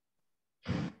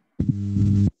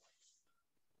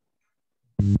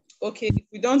 Okay, if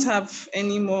we don't have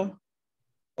any more,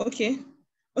 okay,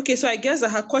 so I guess that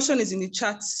her question is in the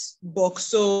chat box.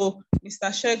 So Mr.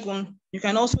 Shegun, you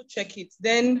can also check it.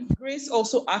 Then Grace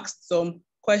also asked some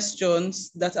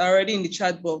questions that are already in the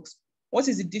chat box. What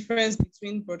is the difference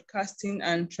between broadcasting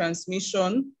and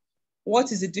transmission?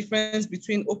 What is the difference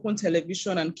between open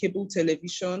television and cable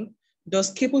television?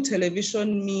 Does cable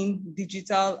television mean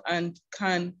digital, and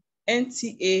can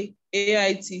NTA,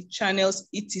 AIT channels,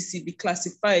 etc. be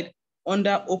classified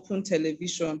under open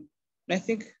television? And I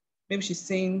think maybe she's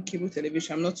saying cable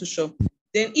television, I'm not too sure.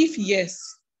 Then if yes,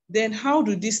 then how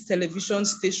do these television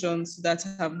stations that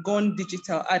have gone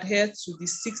digital adhere to the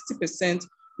 60%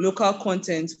 local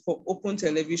content for open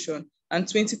television and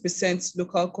 20%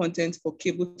 local content for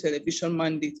cable television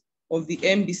mandate of the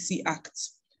MBC Act?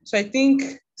 So I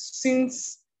think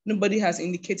since nobody has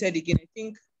indicated again, I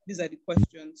think these are the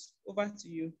questions. Over to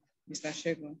you, Mr.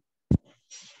 Shegun.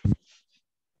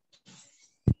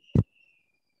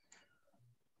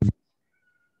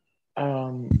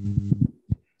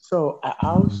 So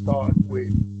I'll start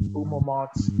with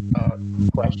Umomot's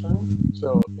question.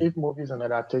 So if movie is an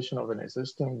adaptation of an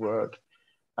existing work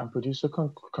and producer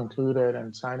concluded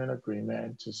and signed an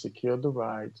agreement to secure the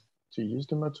right to use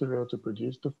the material to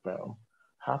produce the film,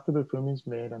 after the film is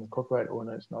made and the copyright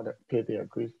owner is not paid the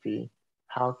agreed fee,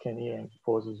 how can he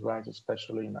enforce his rights,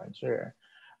 especially in Nigeria?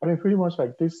 I mean, pretty much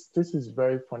like this is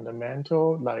very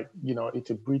fundamental. Like, you know, it's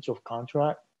a breach of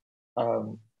contract.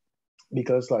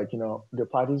 Because, like, you know, the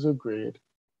parties agreed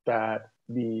that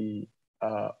the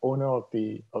owner of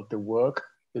the work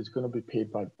is going to be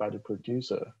paid by the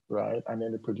producer, right? And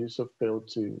then the producer failed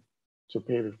to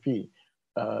pay the fee.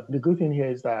 The good thing here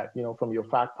is that, you know, from your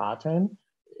fact pattern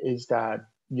is that,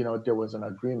 you know, there was an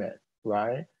agreement,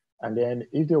 right? And then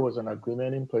if there was an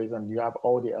agreement in place and you have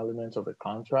all the elements of the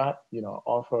contract, you know,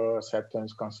 offer,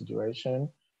 acceptance, consideration,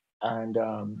 and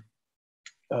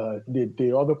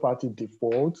the other party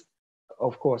defaults,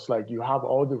 of course, like you have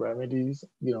all the remedies,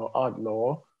 you know, at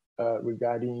law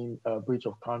regarding breach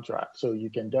of contract. So you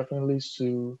can definitely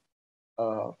sue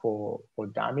for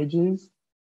damages.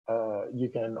 You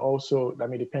can also, I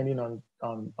mean, depending on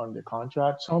the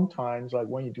contract, sometimes like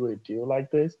when you do a deal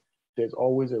like this, there's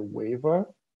always a waiver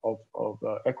of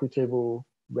equitable,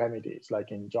 remedies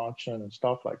like injunction and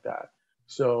stuff like that.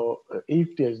 So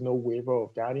if there's no waiver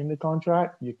of that in the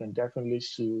contract, you can definitely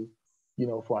sue,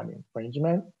 for an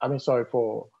infringement. I mean, sorry,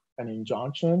 for an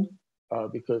injunction,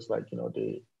 because like,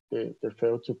 they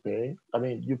failed to pay. I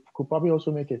mean, you could probably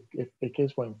also make a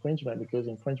case for infringement because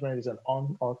infringement is an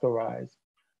unauthorized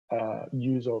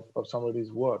use of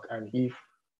somebody's work. And if,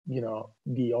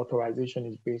 the authorization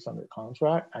is based on the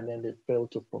contract and then they fail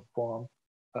to perform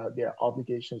their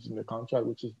obligations in the contract,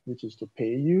 which is to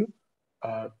pay you,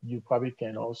 you probably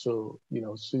can also,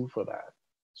 sue for that.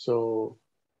 So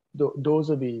those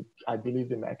are I believe,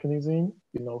 the mechanism,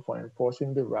 for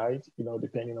enforcing the right,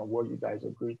 depending on what you guys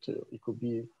agree to. It could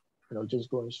be, just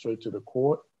going straight to the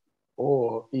court,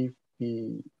 or if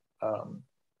um,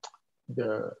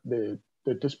 the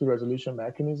dispute resolution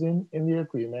mechanism in the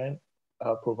agreement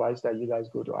provides that you guys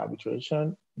go to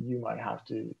arbitration, you might have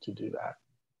to do that.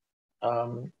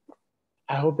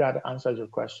 I hope that answers your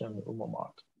question,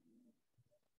 Umomot.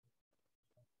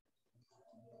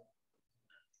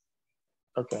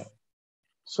 Okay.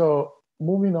 So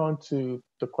moving on to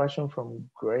the question from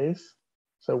Grace.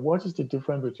 So what is the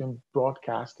difference between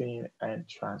broadcasting and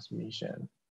transmission?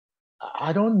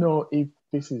 I don't know if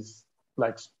this is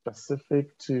like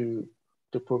specific to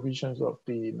the provisions of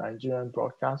the Nigerian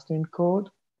Broadcasting Code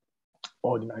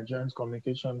or the Nigerian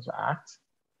Communications Act.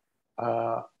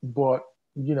 But,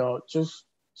 just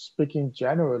speaking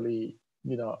generally,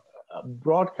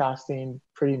 broadcasting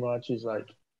pretty much is like,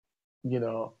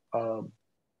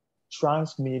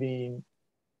 transmitting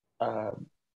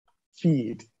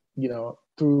feed,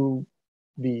 through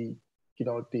the,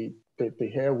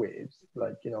 the airwaves,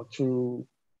 like, through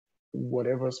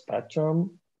whatever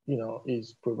spectrum,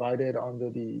 is provided under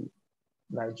the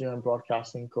Nigerian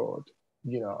Broadcasting Code,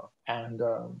 and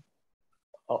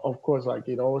of course, like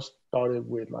it all started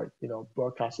with like,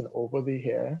 broadcasting over the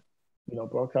air,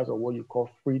 broadcast or what you call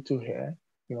free to air,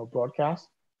 broadcast,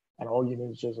 and all you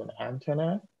need is just an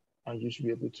antenna and you should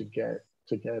be able to get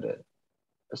it.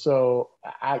 So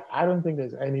I don't think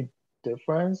there's any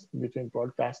difference between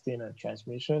broadcasting and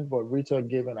transmission, but Rita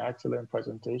gave an excellent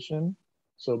presentation.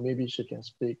 So maybe she can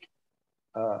speak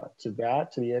to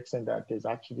that, to the extent that there's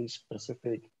actually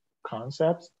specific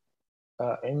concepts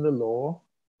in the law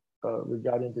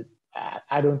regarding the,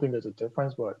 I don't think there's a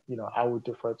difference, but I would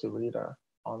defer to Rita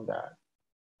on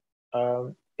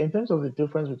that. In terms of the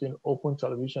difference between open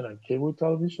television and cable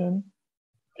television,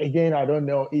 again, I don't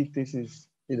know if this is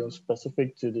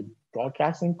specific to the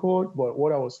broadcasting code, but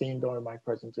what I was saying during my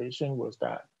presentation was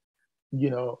that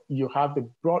you have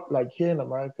like here in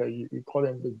America, you call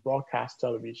them the broadcast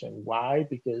television. Why?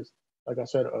 Because like I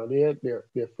said earlier,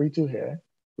 they're free to air.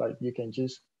 Like you can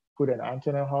just put an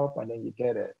antenna up and then you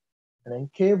get it. And then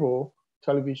cable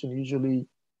television, usually,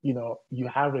 you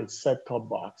have a set-top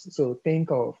box. So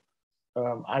think of,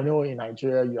 I know in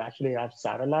Nigeria, you actually have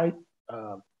satellite,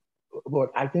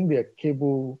 but I think they're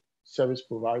cable service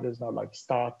providers now, like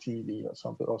Star TV or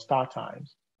something, or Star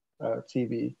Times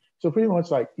TV. So pretty much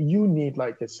like you need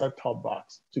like a set-top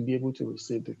box to be able to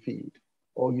receive the feed,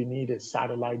 or you need a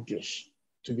satellite dish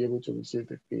to be able to receive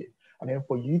the feed. And then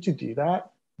for you to do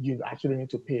that, you actually need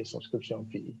to pay a subscription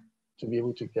fee to be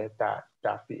able to get that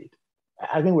feed.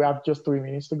 I think we have just 3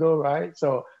 minutes to go, right?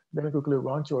 So let me quickly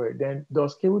run through it. Then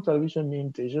does cable television mean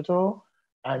digital?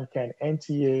 And can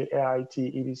NTA, AIT,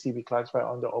 EBC be classified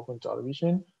under open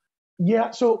television?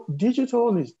 Yeah, so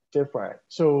digital is different.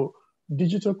 So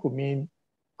digital could mean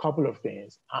a couple of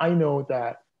things. I know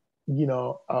that,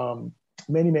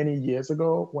 many, many years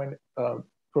ago when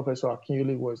Professor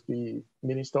Akinyuli was the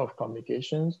Minister of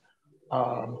Communications,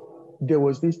 there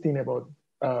was this thing about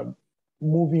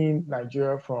moving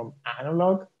Nigeria from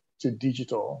analog to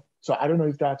digital. So I don't know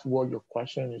if that's what your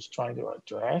question is trying to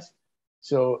address.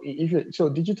 So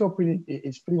digital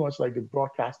is pretty much like the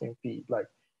broadcasting feed, like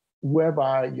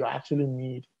whereby you actually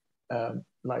need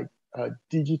like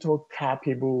digital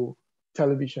capable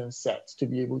television sets to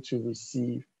be able to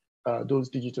receive those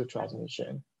digital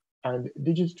transmission. And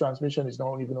digital transmission is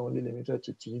not even only limited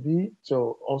to TV.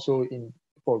 So also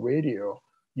for radio,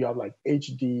 you have like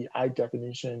HD, high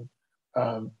definition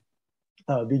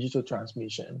digital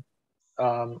transmission.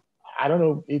 I don't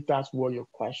know if that's what your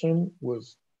question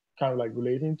was kind of like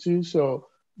relating to. So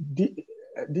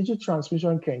digital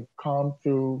transmission can come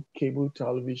through cable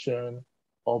television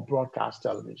or broadcast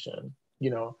television.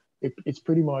 It's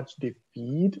pretty much the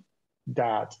feed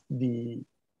that the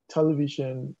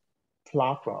television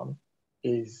platform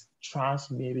is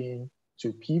transmitting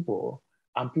to people,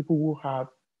 and people who have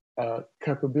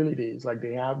capabilities, like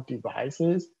they have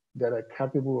devices that are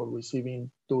capable of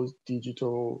receiving those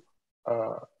digital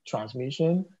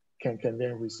transmission can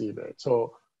then receive it.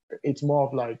 So it's more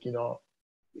of like, you know,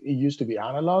 it used to be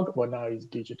analog, but now it's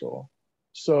digital.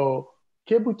 So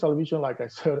cable television, like I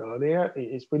said earlier,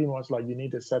 is pretty much like you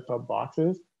need to set up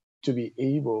boxes to be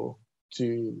able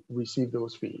to receive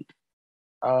those feeds.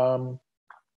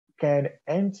 Can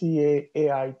NTA,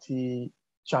 AIT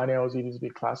channels even be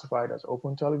classified as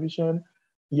open television?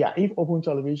 Yeah, if open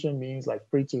television means like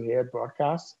free to air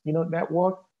broadcast, you know,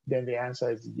 network, then the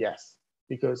answer is yes.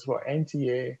 Because for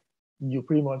NTA, you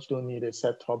pretty much don't need a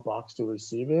set-top box to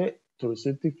receive it. To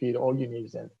receive the feed, all you need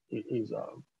is an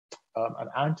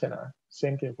antenna.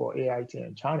 Same thing for AIT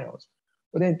and channels.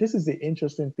 But then this is the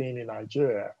interesting thing in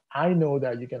Nigeria. I know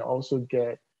that you can also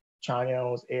get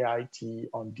channels AIT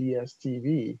on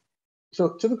DSTV.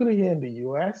 So typically here in the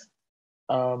US,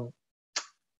 um,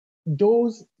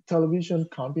 those television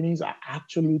companies are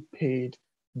actually paid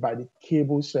by the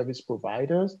cable service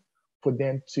providers for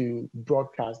them to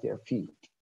broadcast their feed,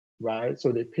 right?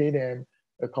 So they pay them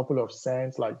a couple of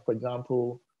cents. Like, for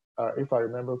example, if I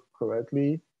remember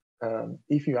correctly,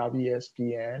 if you have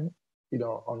ESPN, you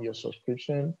know, on your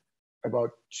subscription,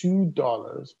 about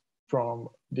 $2 from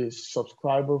the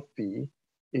subscriber fee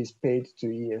is paid to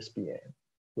ESPN,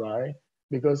 right?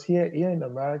 Because here in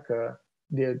America,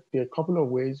 there are a couple of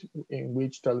ways in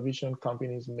which television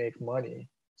companies make money.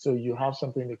 So you have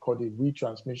something they call the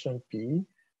retransmission fee,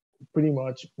 pretty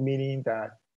much meaning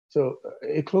that, so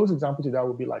a close example to that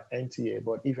would be like NTA,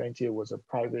 but if NTA was a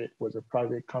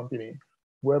private company,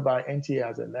 whereby NTA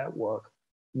as a network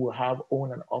will have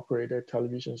owned and operated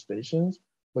television stations,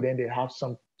 but then they have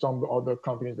some other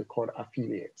companies they call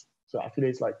affiliates. So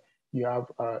affiliates, like you have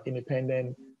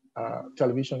independent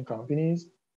television companies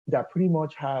that pretty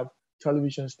much have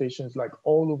television stations like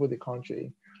all over the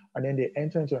country, and then they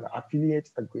enter into an affiliate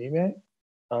agreement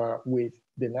with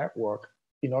the network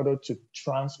in order to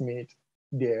transmit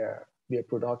their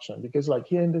production. Because like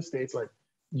here in the States, like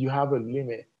you have a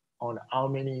limit on how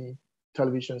many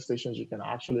television stations you can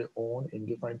actually own in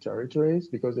different territories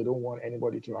because they don't want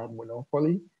anybody to have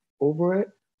monopoly over it.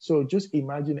 So just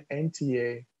imagine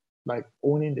NTA like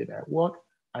owning the network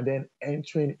and then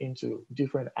entering into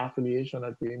different affiliation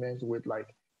agreements with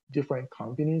like different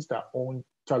companies that own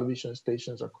television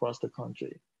stations across the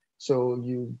country. So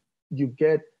you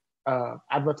get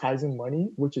advertising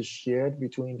money, which is shared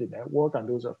between the network and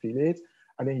those affiliates.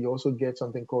 And then you also get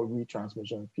something called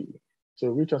retransmission fee. So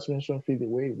retransmission fee, the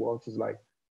way it works is like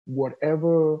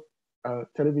whatever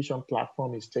television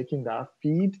platform is taking that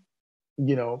feed,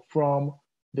 you know, from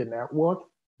the network,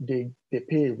 they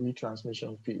pay a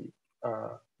retransmission fee,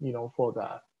 you know, for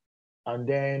that. And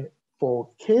then for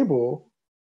cable,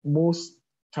 most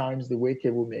times the way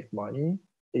cable make money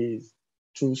is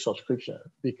through subscription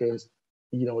because,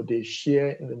 you know, they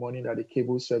share in the money that the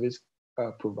cable service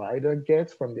provider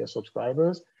gets from their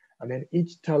subscribers. And then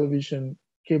each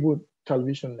cable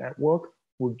television network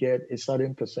will get a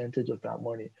certain percentage of that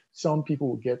money. Some people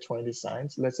will get 20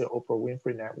 cents. Let's say Oprah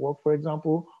Winfrey Network, for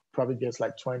example, probably gets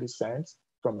like 20 cents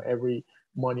from every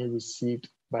money received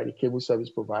by the cable service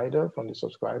provider from the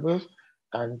subscribers.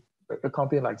 And a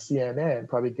company like CNN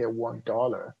probably get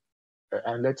 $1.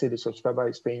 And let's say the subscriber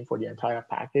is paying for the entire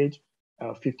package,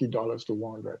 $50 to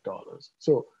 $100.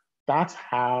 So that's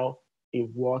how it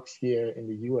works here in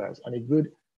the US. And a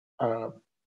good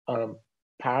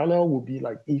parallel would be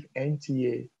like if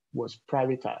NTA was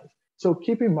privatized. So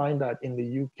keep in mind that in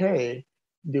the UK,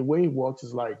 the way it works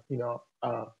is like, you know,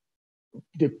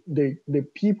 the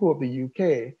people of the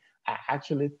UK are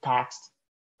actually taxed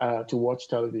to watch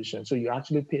television. So you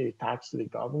actually pay a tax to the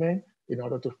government in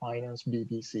order to finance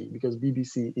BBC because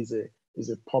BBC is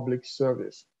a public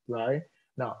service, right?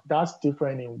 Now that's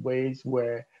different in ways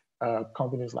where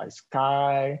companies like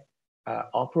Sky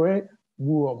operate,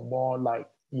 who are more like,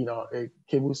 you know, a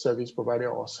cable service provider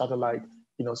or satellite,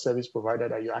 you know, service provider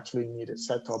that you actually need a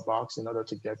set-top box in order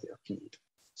to get their feed.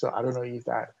 So I don't know if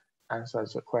that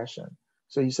answers your question.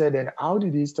 So you said then, how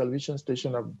do these television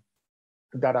stations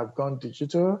that have gone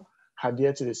digital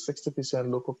adhere to the 60%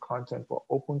 local content for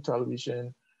open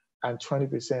television and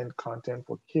 20% content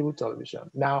for cable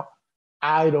television? Now,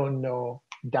 I don't know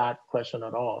that question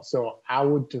at all. So I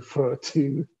would defer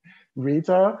to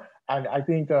Rita. And I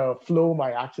think Flo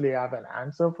might actually have an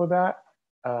answer for that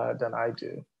than I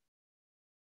do.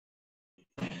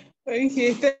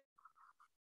 Okay,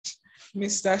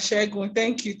 Mr. Shegun,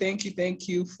 thank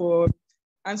you for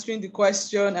answering the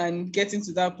question and getting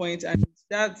to that point. And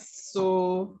that's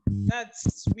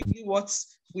really what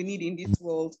we need in this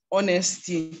world,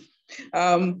 honesty.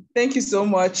 Thank you so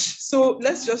much. So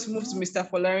let's just move to Mr.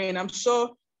 Folarian. I'm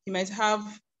sure he might have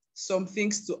some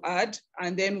things to add,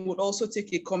 and then we'll also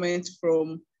take a comment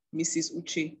from Mrs.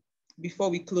 Uche before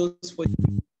we close for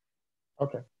you.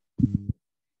 Okay.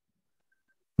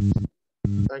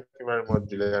 Thank you very much,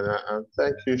 Juliana, and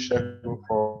thank you, Shegun,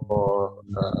 for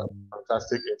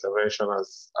fantastic intervention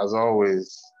as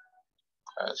always.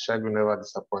 Shegun never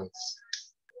disappoints.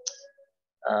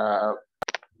 I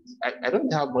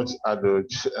don't have much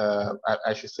adage.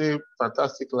 I should say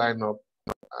fantastic lineup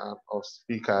of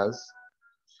speakers,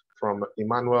 from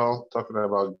Emmanuel talking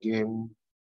about gaming,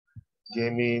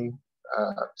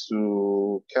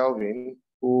 to Kelvin,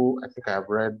 who I think I have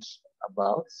read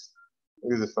about.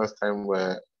 This is the first time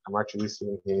where I'm actually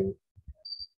seeing him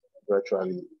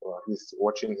virtually, or at least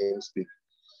watching him speak.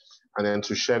 And then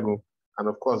to Shegun, and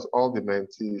of course, all the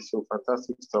mentees. So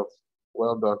fantastic stuff.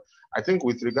 Well done. I think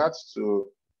with regards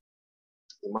to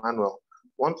Emmanuel,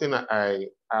 one thing I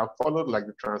have followed, like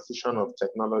the transition of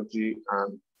technology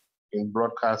and in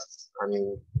broadcasts and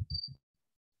in,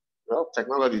 well,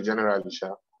 technology generally,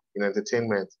 in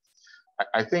entertainment.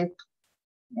 I think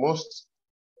most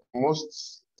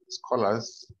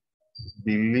scholars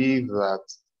believe that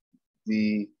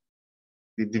the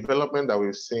development that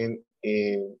we've seen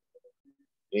in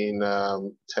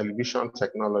television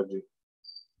technology,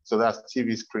 so that's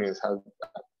TV screens, has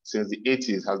since the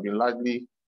 80s has been largely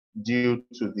due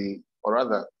to or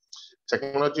rather,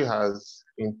 technology has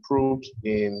improved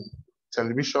in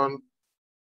television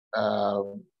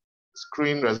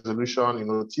screen resolution.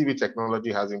 TV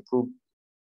technology has improved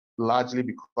largely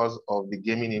because of the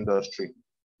gaming industry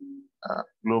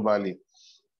globally.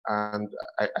 And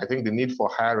I think the need for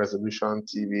higher resolution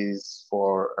TVs,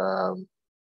 for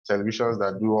televisions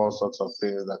that do all sorts of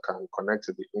things that can connect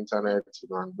to the internet,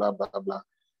 and blah, blah, blah,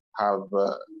 have,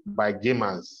 by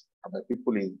gamers, by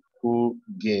people who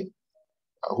game,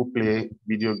 who play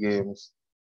video games,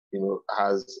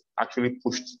 has actually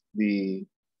pushed the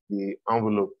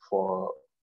envelope for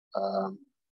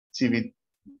TV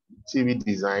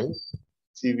design,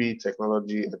 TV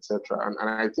technology, etc. And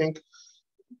I think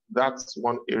that's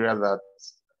one area that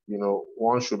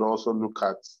one should also look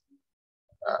at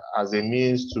as a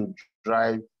means to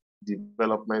drive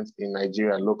development in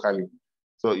Nigeria locally.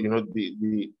 So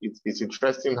it's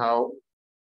interesting how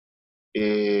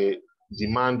a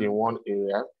demand in one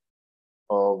area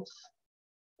of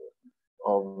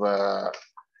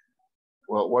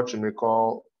what you may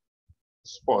call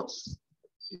sports,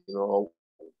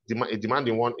 a demand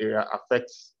in one area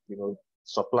affects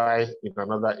supply in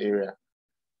another area.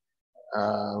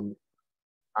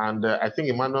 And I think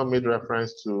Emmanuel made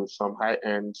reference to some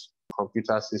high-end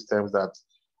computer systems that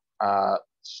are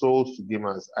sold to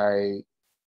gamers.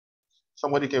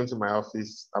 Somebody came to my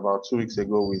office about 2 weeks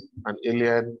ago with an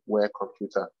Alienware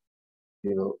computer,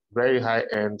 very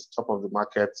high-end, top of the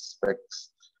market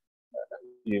specs,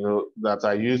 that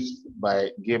are used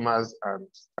by gamers and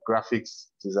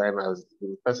graphics designers.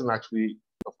 The person actually,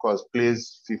 of course,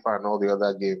 plays FIFA and all the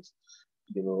other games,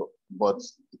 but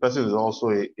the person is also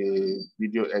a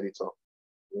video editor.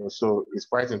 So it's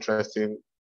quite interesting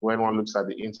when one looks at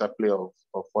the interplay of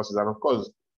forces. And of course,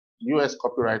 US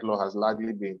copyright law has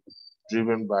largely been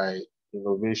driven by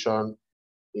innovation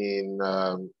in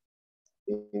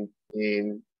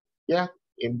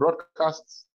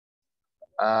broadcasts.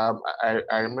 I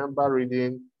remember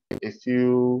reading a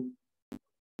few.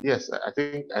 Yes, I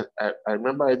think I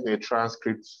remember it in a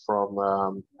transcript from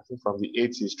I think from the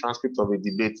 80s, transcript of a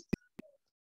debate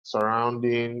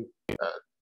surrounding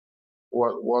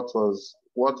what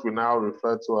we now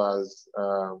refer to as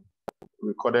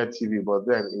recorded TV, but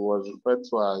then it was referred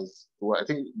to as, I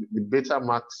think the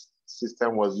Betamax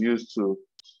system was used to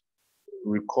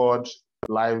record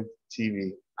live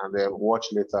TV and then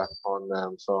watch later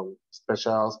on some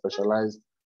specialized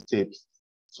tapes.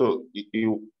 So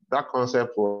that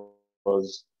concept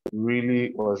was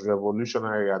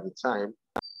revolutionary at the time,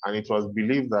 and it was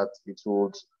believed that it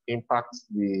would impact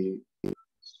the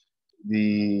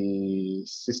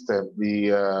system.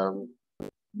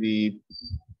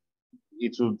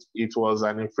 It was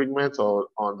an infringement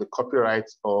on the copyright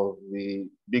of the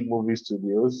big movie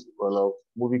studios, of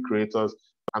movie creators,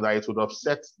 and that it would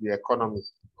upset the economy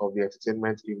of the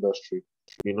entertainment industry.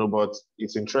 But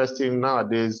it's interesting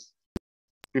nowadays.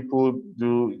 People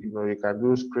do, you can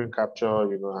do screen capture,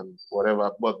 and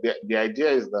whatever. But the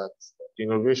idea is that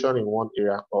innovation in one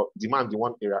area, or demand in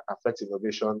one area, affects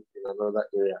innovation in another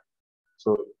area.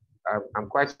 So I'm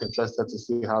quite interested to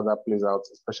see how that plays out,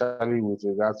 especially with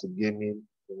regards to gaming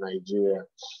in Nigeria.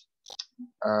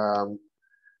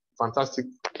 Fantastic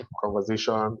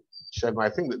conversation, Shegun. I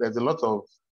think that there's a lot of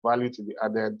value to be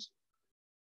added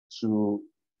to.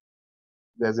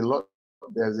 There's a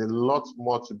lot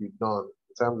more to be done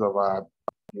in terms of our,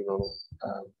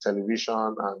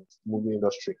 television and movie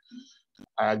industry.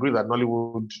 I agree that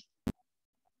Nollywood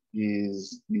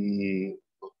is the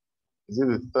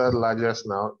third largest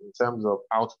now in terms of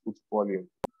output volume,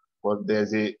 but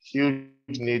there's a huge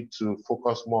need to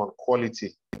focus more on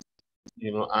quality,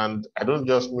 and I don't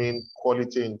just mean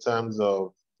quality in terms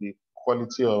of the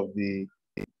quality of the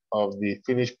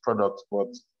finished product, but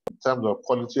in terms of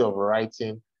quality of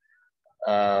writing,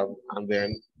 and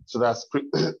then so that's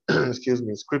script, excuse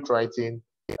me, script writing,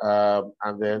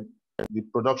 and then the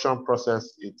production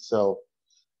process itself.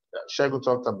 Shegun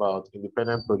talked about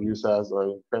independent producers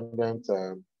or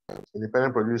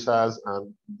independent producers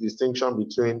and distinction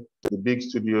between the big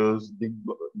studios, big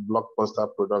blockbuster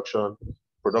productions.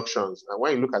 And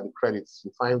when you look at the credits,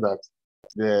 you find that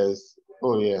there's,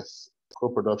 oh yes,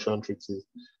 co-production treaties.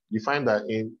 You find that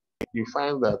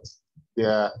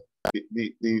the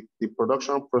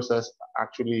production process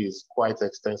actually is quite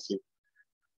extensive.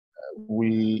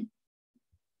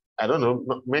 I don't know,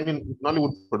 many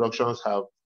Nollywood productions have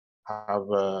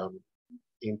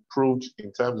improved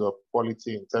in terms of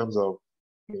quality, in terms of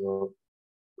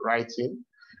writing,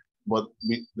 but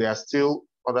there are still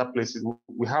other places.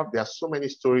 There are so many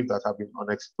stories that have been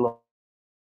unexplored,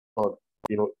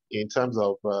 in terms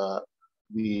of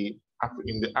in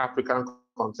the African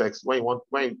context. When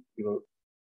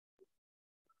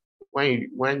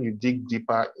you dig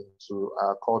deeper into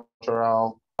our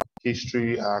cultural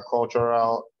history, our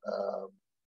cultural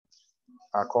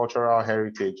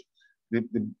heritage,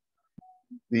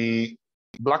 the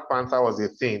Black Panther was a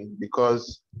thing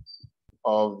because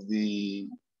of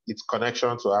its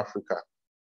connection to Africa,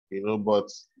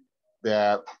 but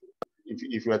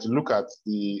if you were to look at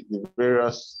the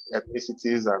various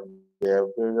ethnicities and their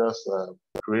various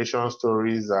creation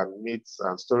stories and myths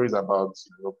and stories about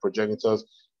progenitors,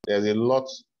 there's a lot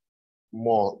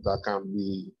more that can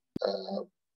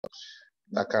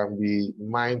be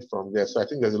mined from there. So I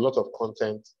think there's a lot of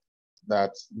content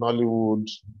that Nollywood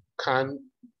can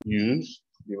use,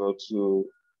 to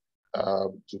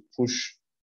push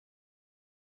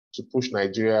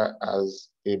Nigeria as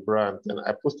a brand. And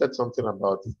I posted something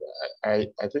about, I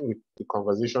think the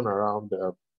conversation around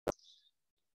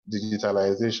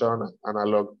digitalization and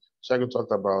analog. Shegun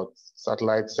talked about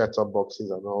satellite set-top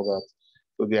boxes and all that.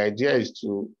 So the idea is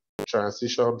to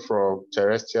transition from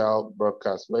terrestrial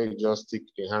broadcast, where you just stick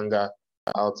a hanger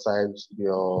outside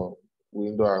your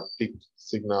window and pick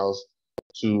signals,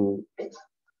 to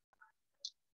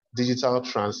digital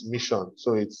transmission.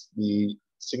 So it's the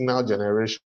signal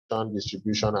generation,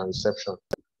 distribution, and reception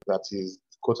that is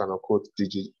quote unquote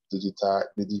digitized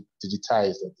and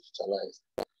digitalized.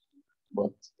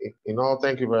 But in all,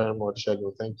 thank you very much,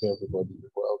 Shegun. Thank you, everybody.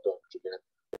 Well done again.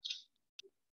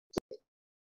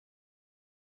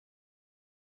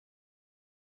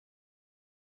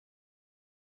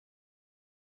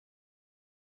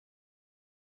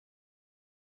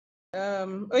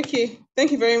 Okay,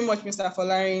 thank you very much, Mr.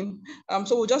 Folarin.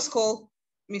 So we'll just call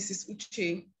Mrs.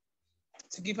 Uche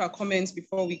to give her comments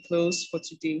before we close for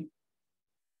today.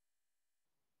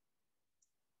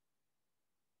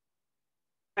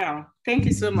 Well, thank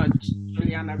you so much,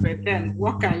 Juliana. But then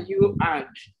what can you add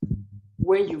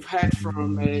when you've heard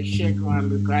from Shegun and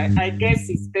Luka? I guess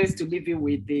it's best to leave it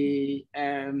with the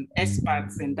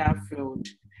experts in that field,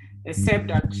 except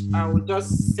that I will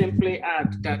just simply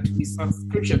add that with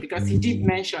subscription, because he did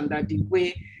mention that the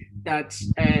way that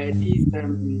these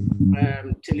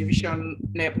television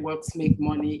networks make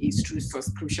money is through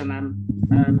subscription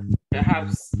and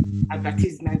perhaps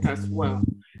advertisement as well.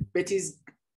 But it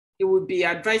would be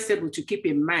advisable to keep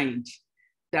in mind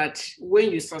that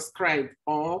when you subscribe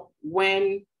or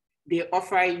when they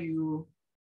offer you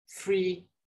free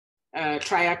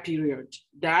trial period,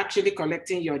 they're actually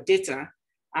collecting your data,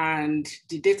 and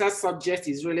the data subject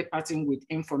is really parting with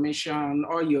information,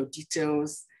 all your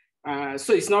details.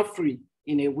 So it's not free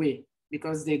in a way,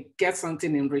 because they get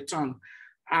something in return.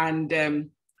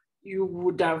 And you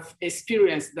would have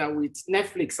experienced that with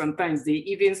Netflix. Sometimes they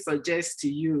even suggest to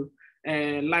you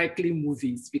likely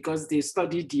movies because they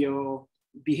studied your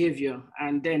behavior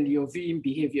and then your viewing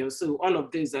behavior. So all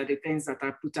of those are the things that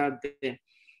are put out there.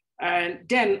 And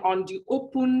then on the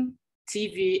open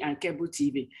TV and cable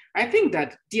TV, I think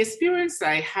that the experience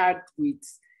I had with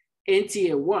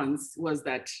NTA once was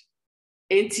that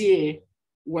NTA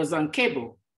was on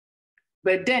cable,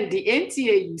 but then the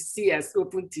NTA you see as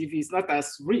open TV is not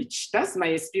as rich. That's my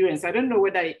experience. I don't know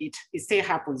whether it still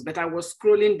happens, but I was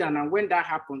scrolling down, and when that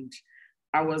happened,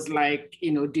 I was like,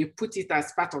 they put it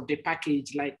as part of the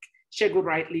package, like Shegun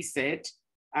rightly said,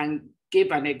 and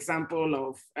gave an example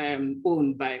of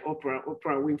owned by Oprah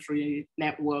Winfrey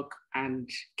Network and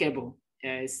cable,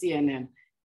 CNN,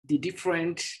 the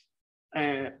different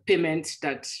payment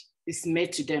that is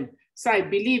made to them. So I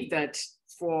believe that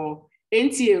for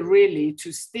NTA really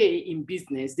to stay in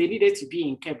business, they needed to be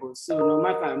in cable. So no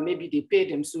matter, maybe they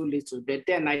paid them so little, but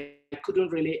then I couldn't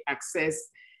really access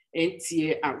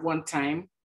NTA at one time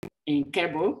in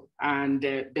cable, and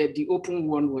but the open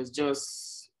one was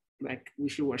just like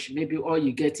wishy-washy. Maybe all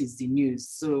you get is the news.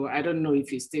 So I don't know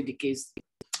if it's still the case.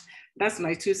 That's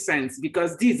my 2 cents,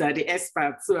 because these are the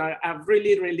experts. So I've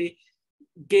really, really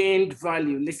gained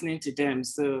value listening to them.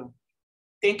 So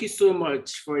thank you so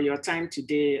much for your time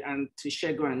today, and to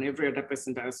Shego and every other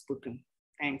person that has spoken.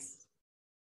 Thanks.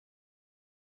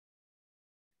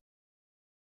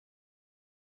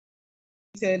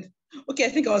 Okay, I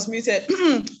think I was muted.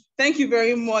 Thank you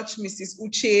very much, Mrs.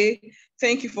 Uche.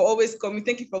 Thank you for always coming.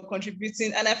 Thank you for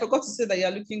contributing. And I forgot to say that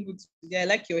you're looking good today. I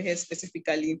like your hair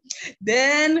specifically.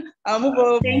 Then I'll move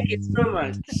over. Thank you so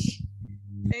much.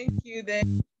 Thank you.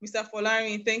 Then Mr.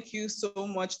 Folari, thank you so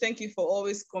much. Thank you for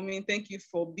always coming. Thank you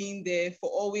for being there,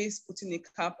 for always putting a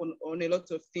cap on a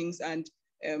lot of things and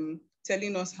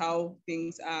telling us how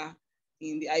things are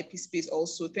in the IP space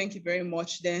also. Thank you very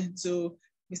much. Then to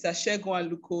Mr. Shego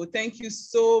Luko, thank you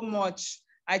so much.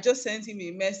 I just sent him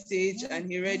a message and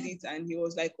he read it and he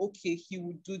was like, okay, he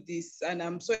would do this. And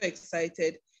I'm so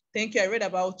excited. Thank you. I read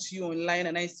about you online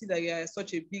and I see that you are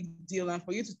such a big deal. And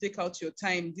for you to take out your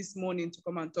time this morning to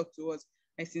come and talk to us,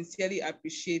 I sincerely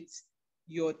appreciate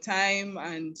your time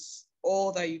and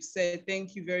all that you've said.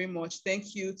 Thank you very much.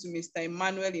 Thank you to Mr.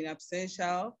 Emmanuel in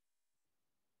absentia.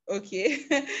 Okay.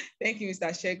 Thank you, Mr.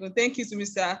 Shego. Thank you to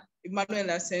Mr. Emmanuel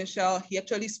Essential. He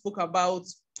actually spoke about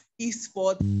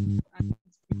esports and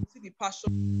see the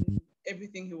passion in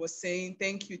everything he was saying.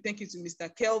 Thank you. Thank you to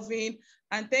Mr. Kelvin.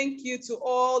 And thank you to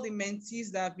all the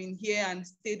mentees that have been here and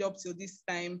stayed up till this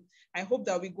time. I hope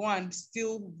that we go and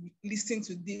still listen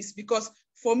to this, because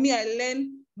for me, I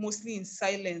learn mostly in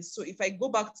silence. So if I go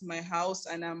back to my house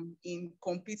and I'm in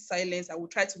complete silence, I will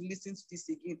try to listen to this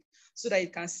again so that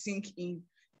it can sink in.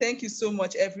 Thank you so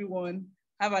much, everyone.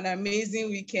 Have an amazing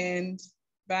weekend.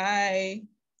 Bye.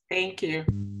 Thank you.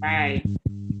 Bye.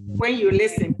 When you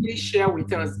listen, please share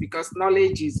with us, because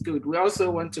knowledge is good. We also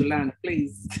want to learn,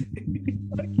 please.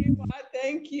 Okay,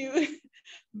 thank you.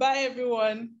 Bye,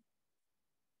 everyone.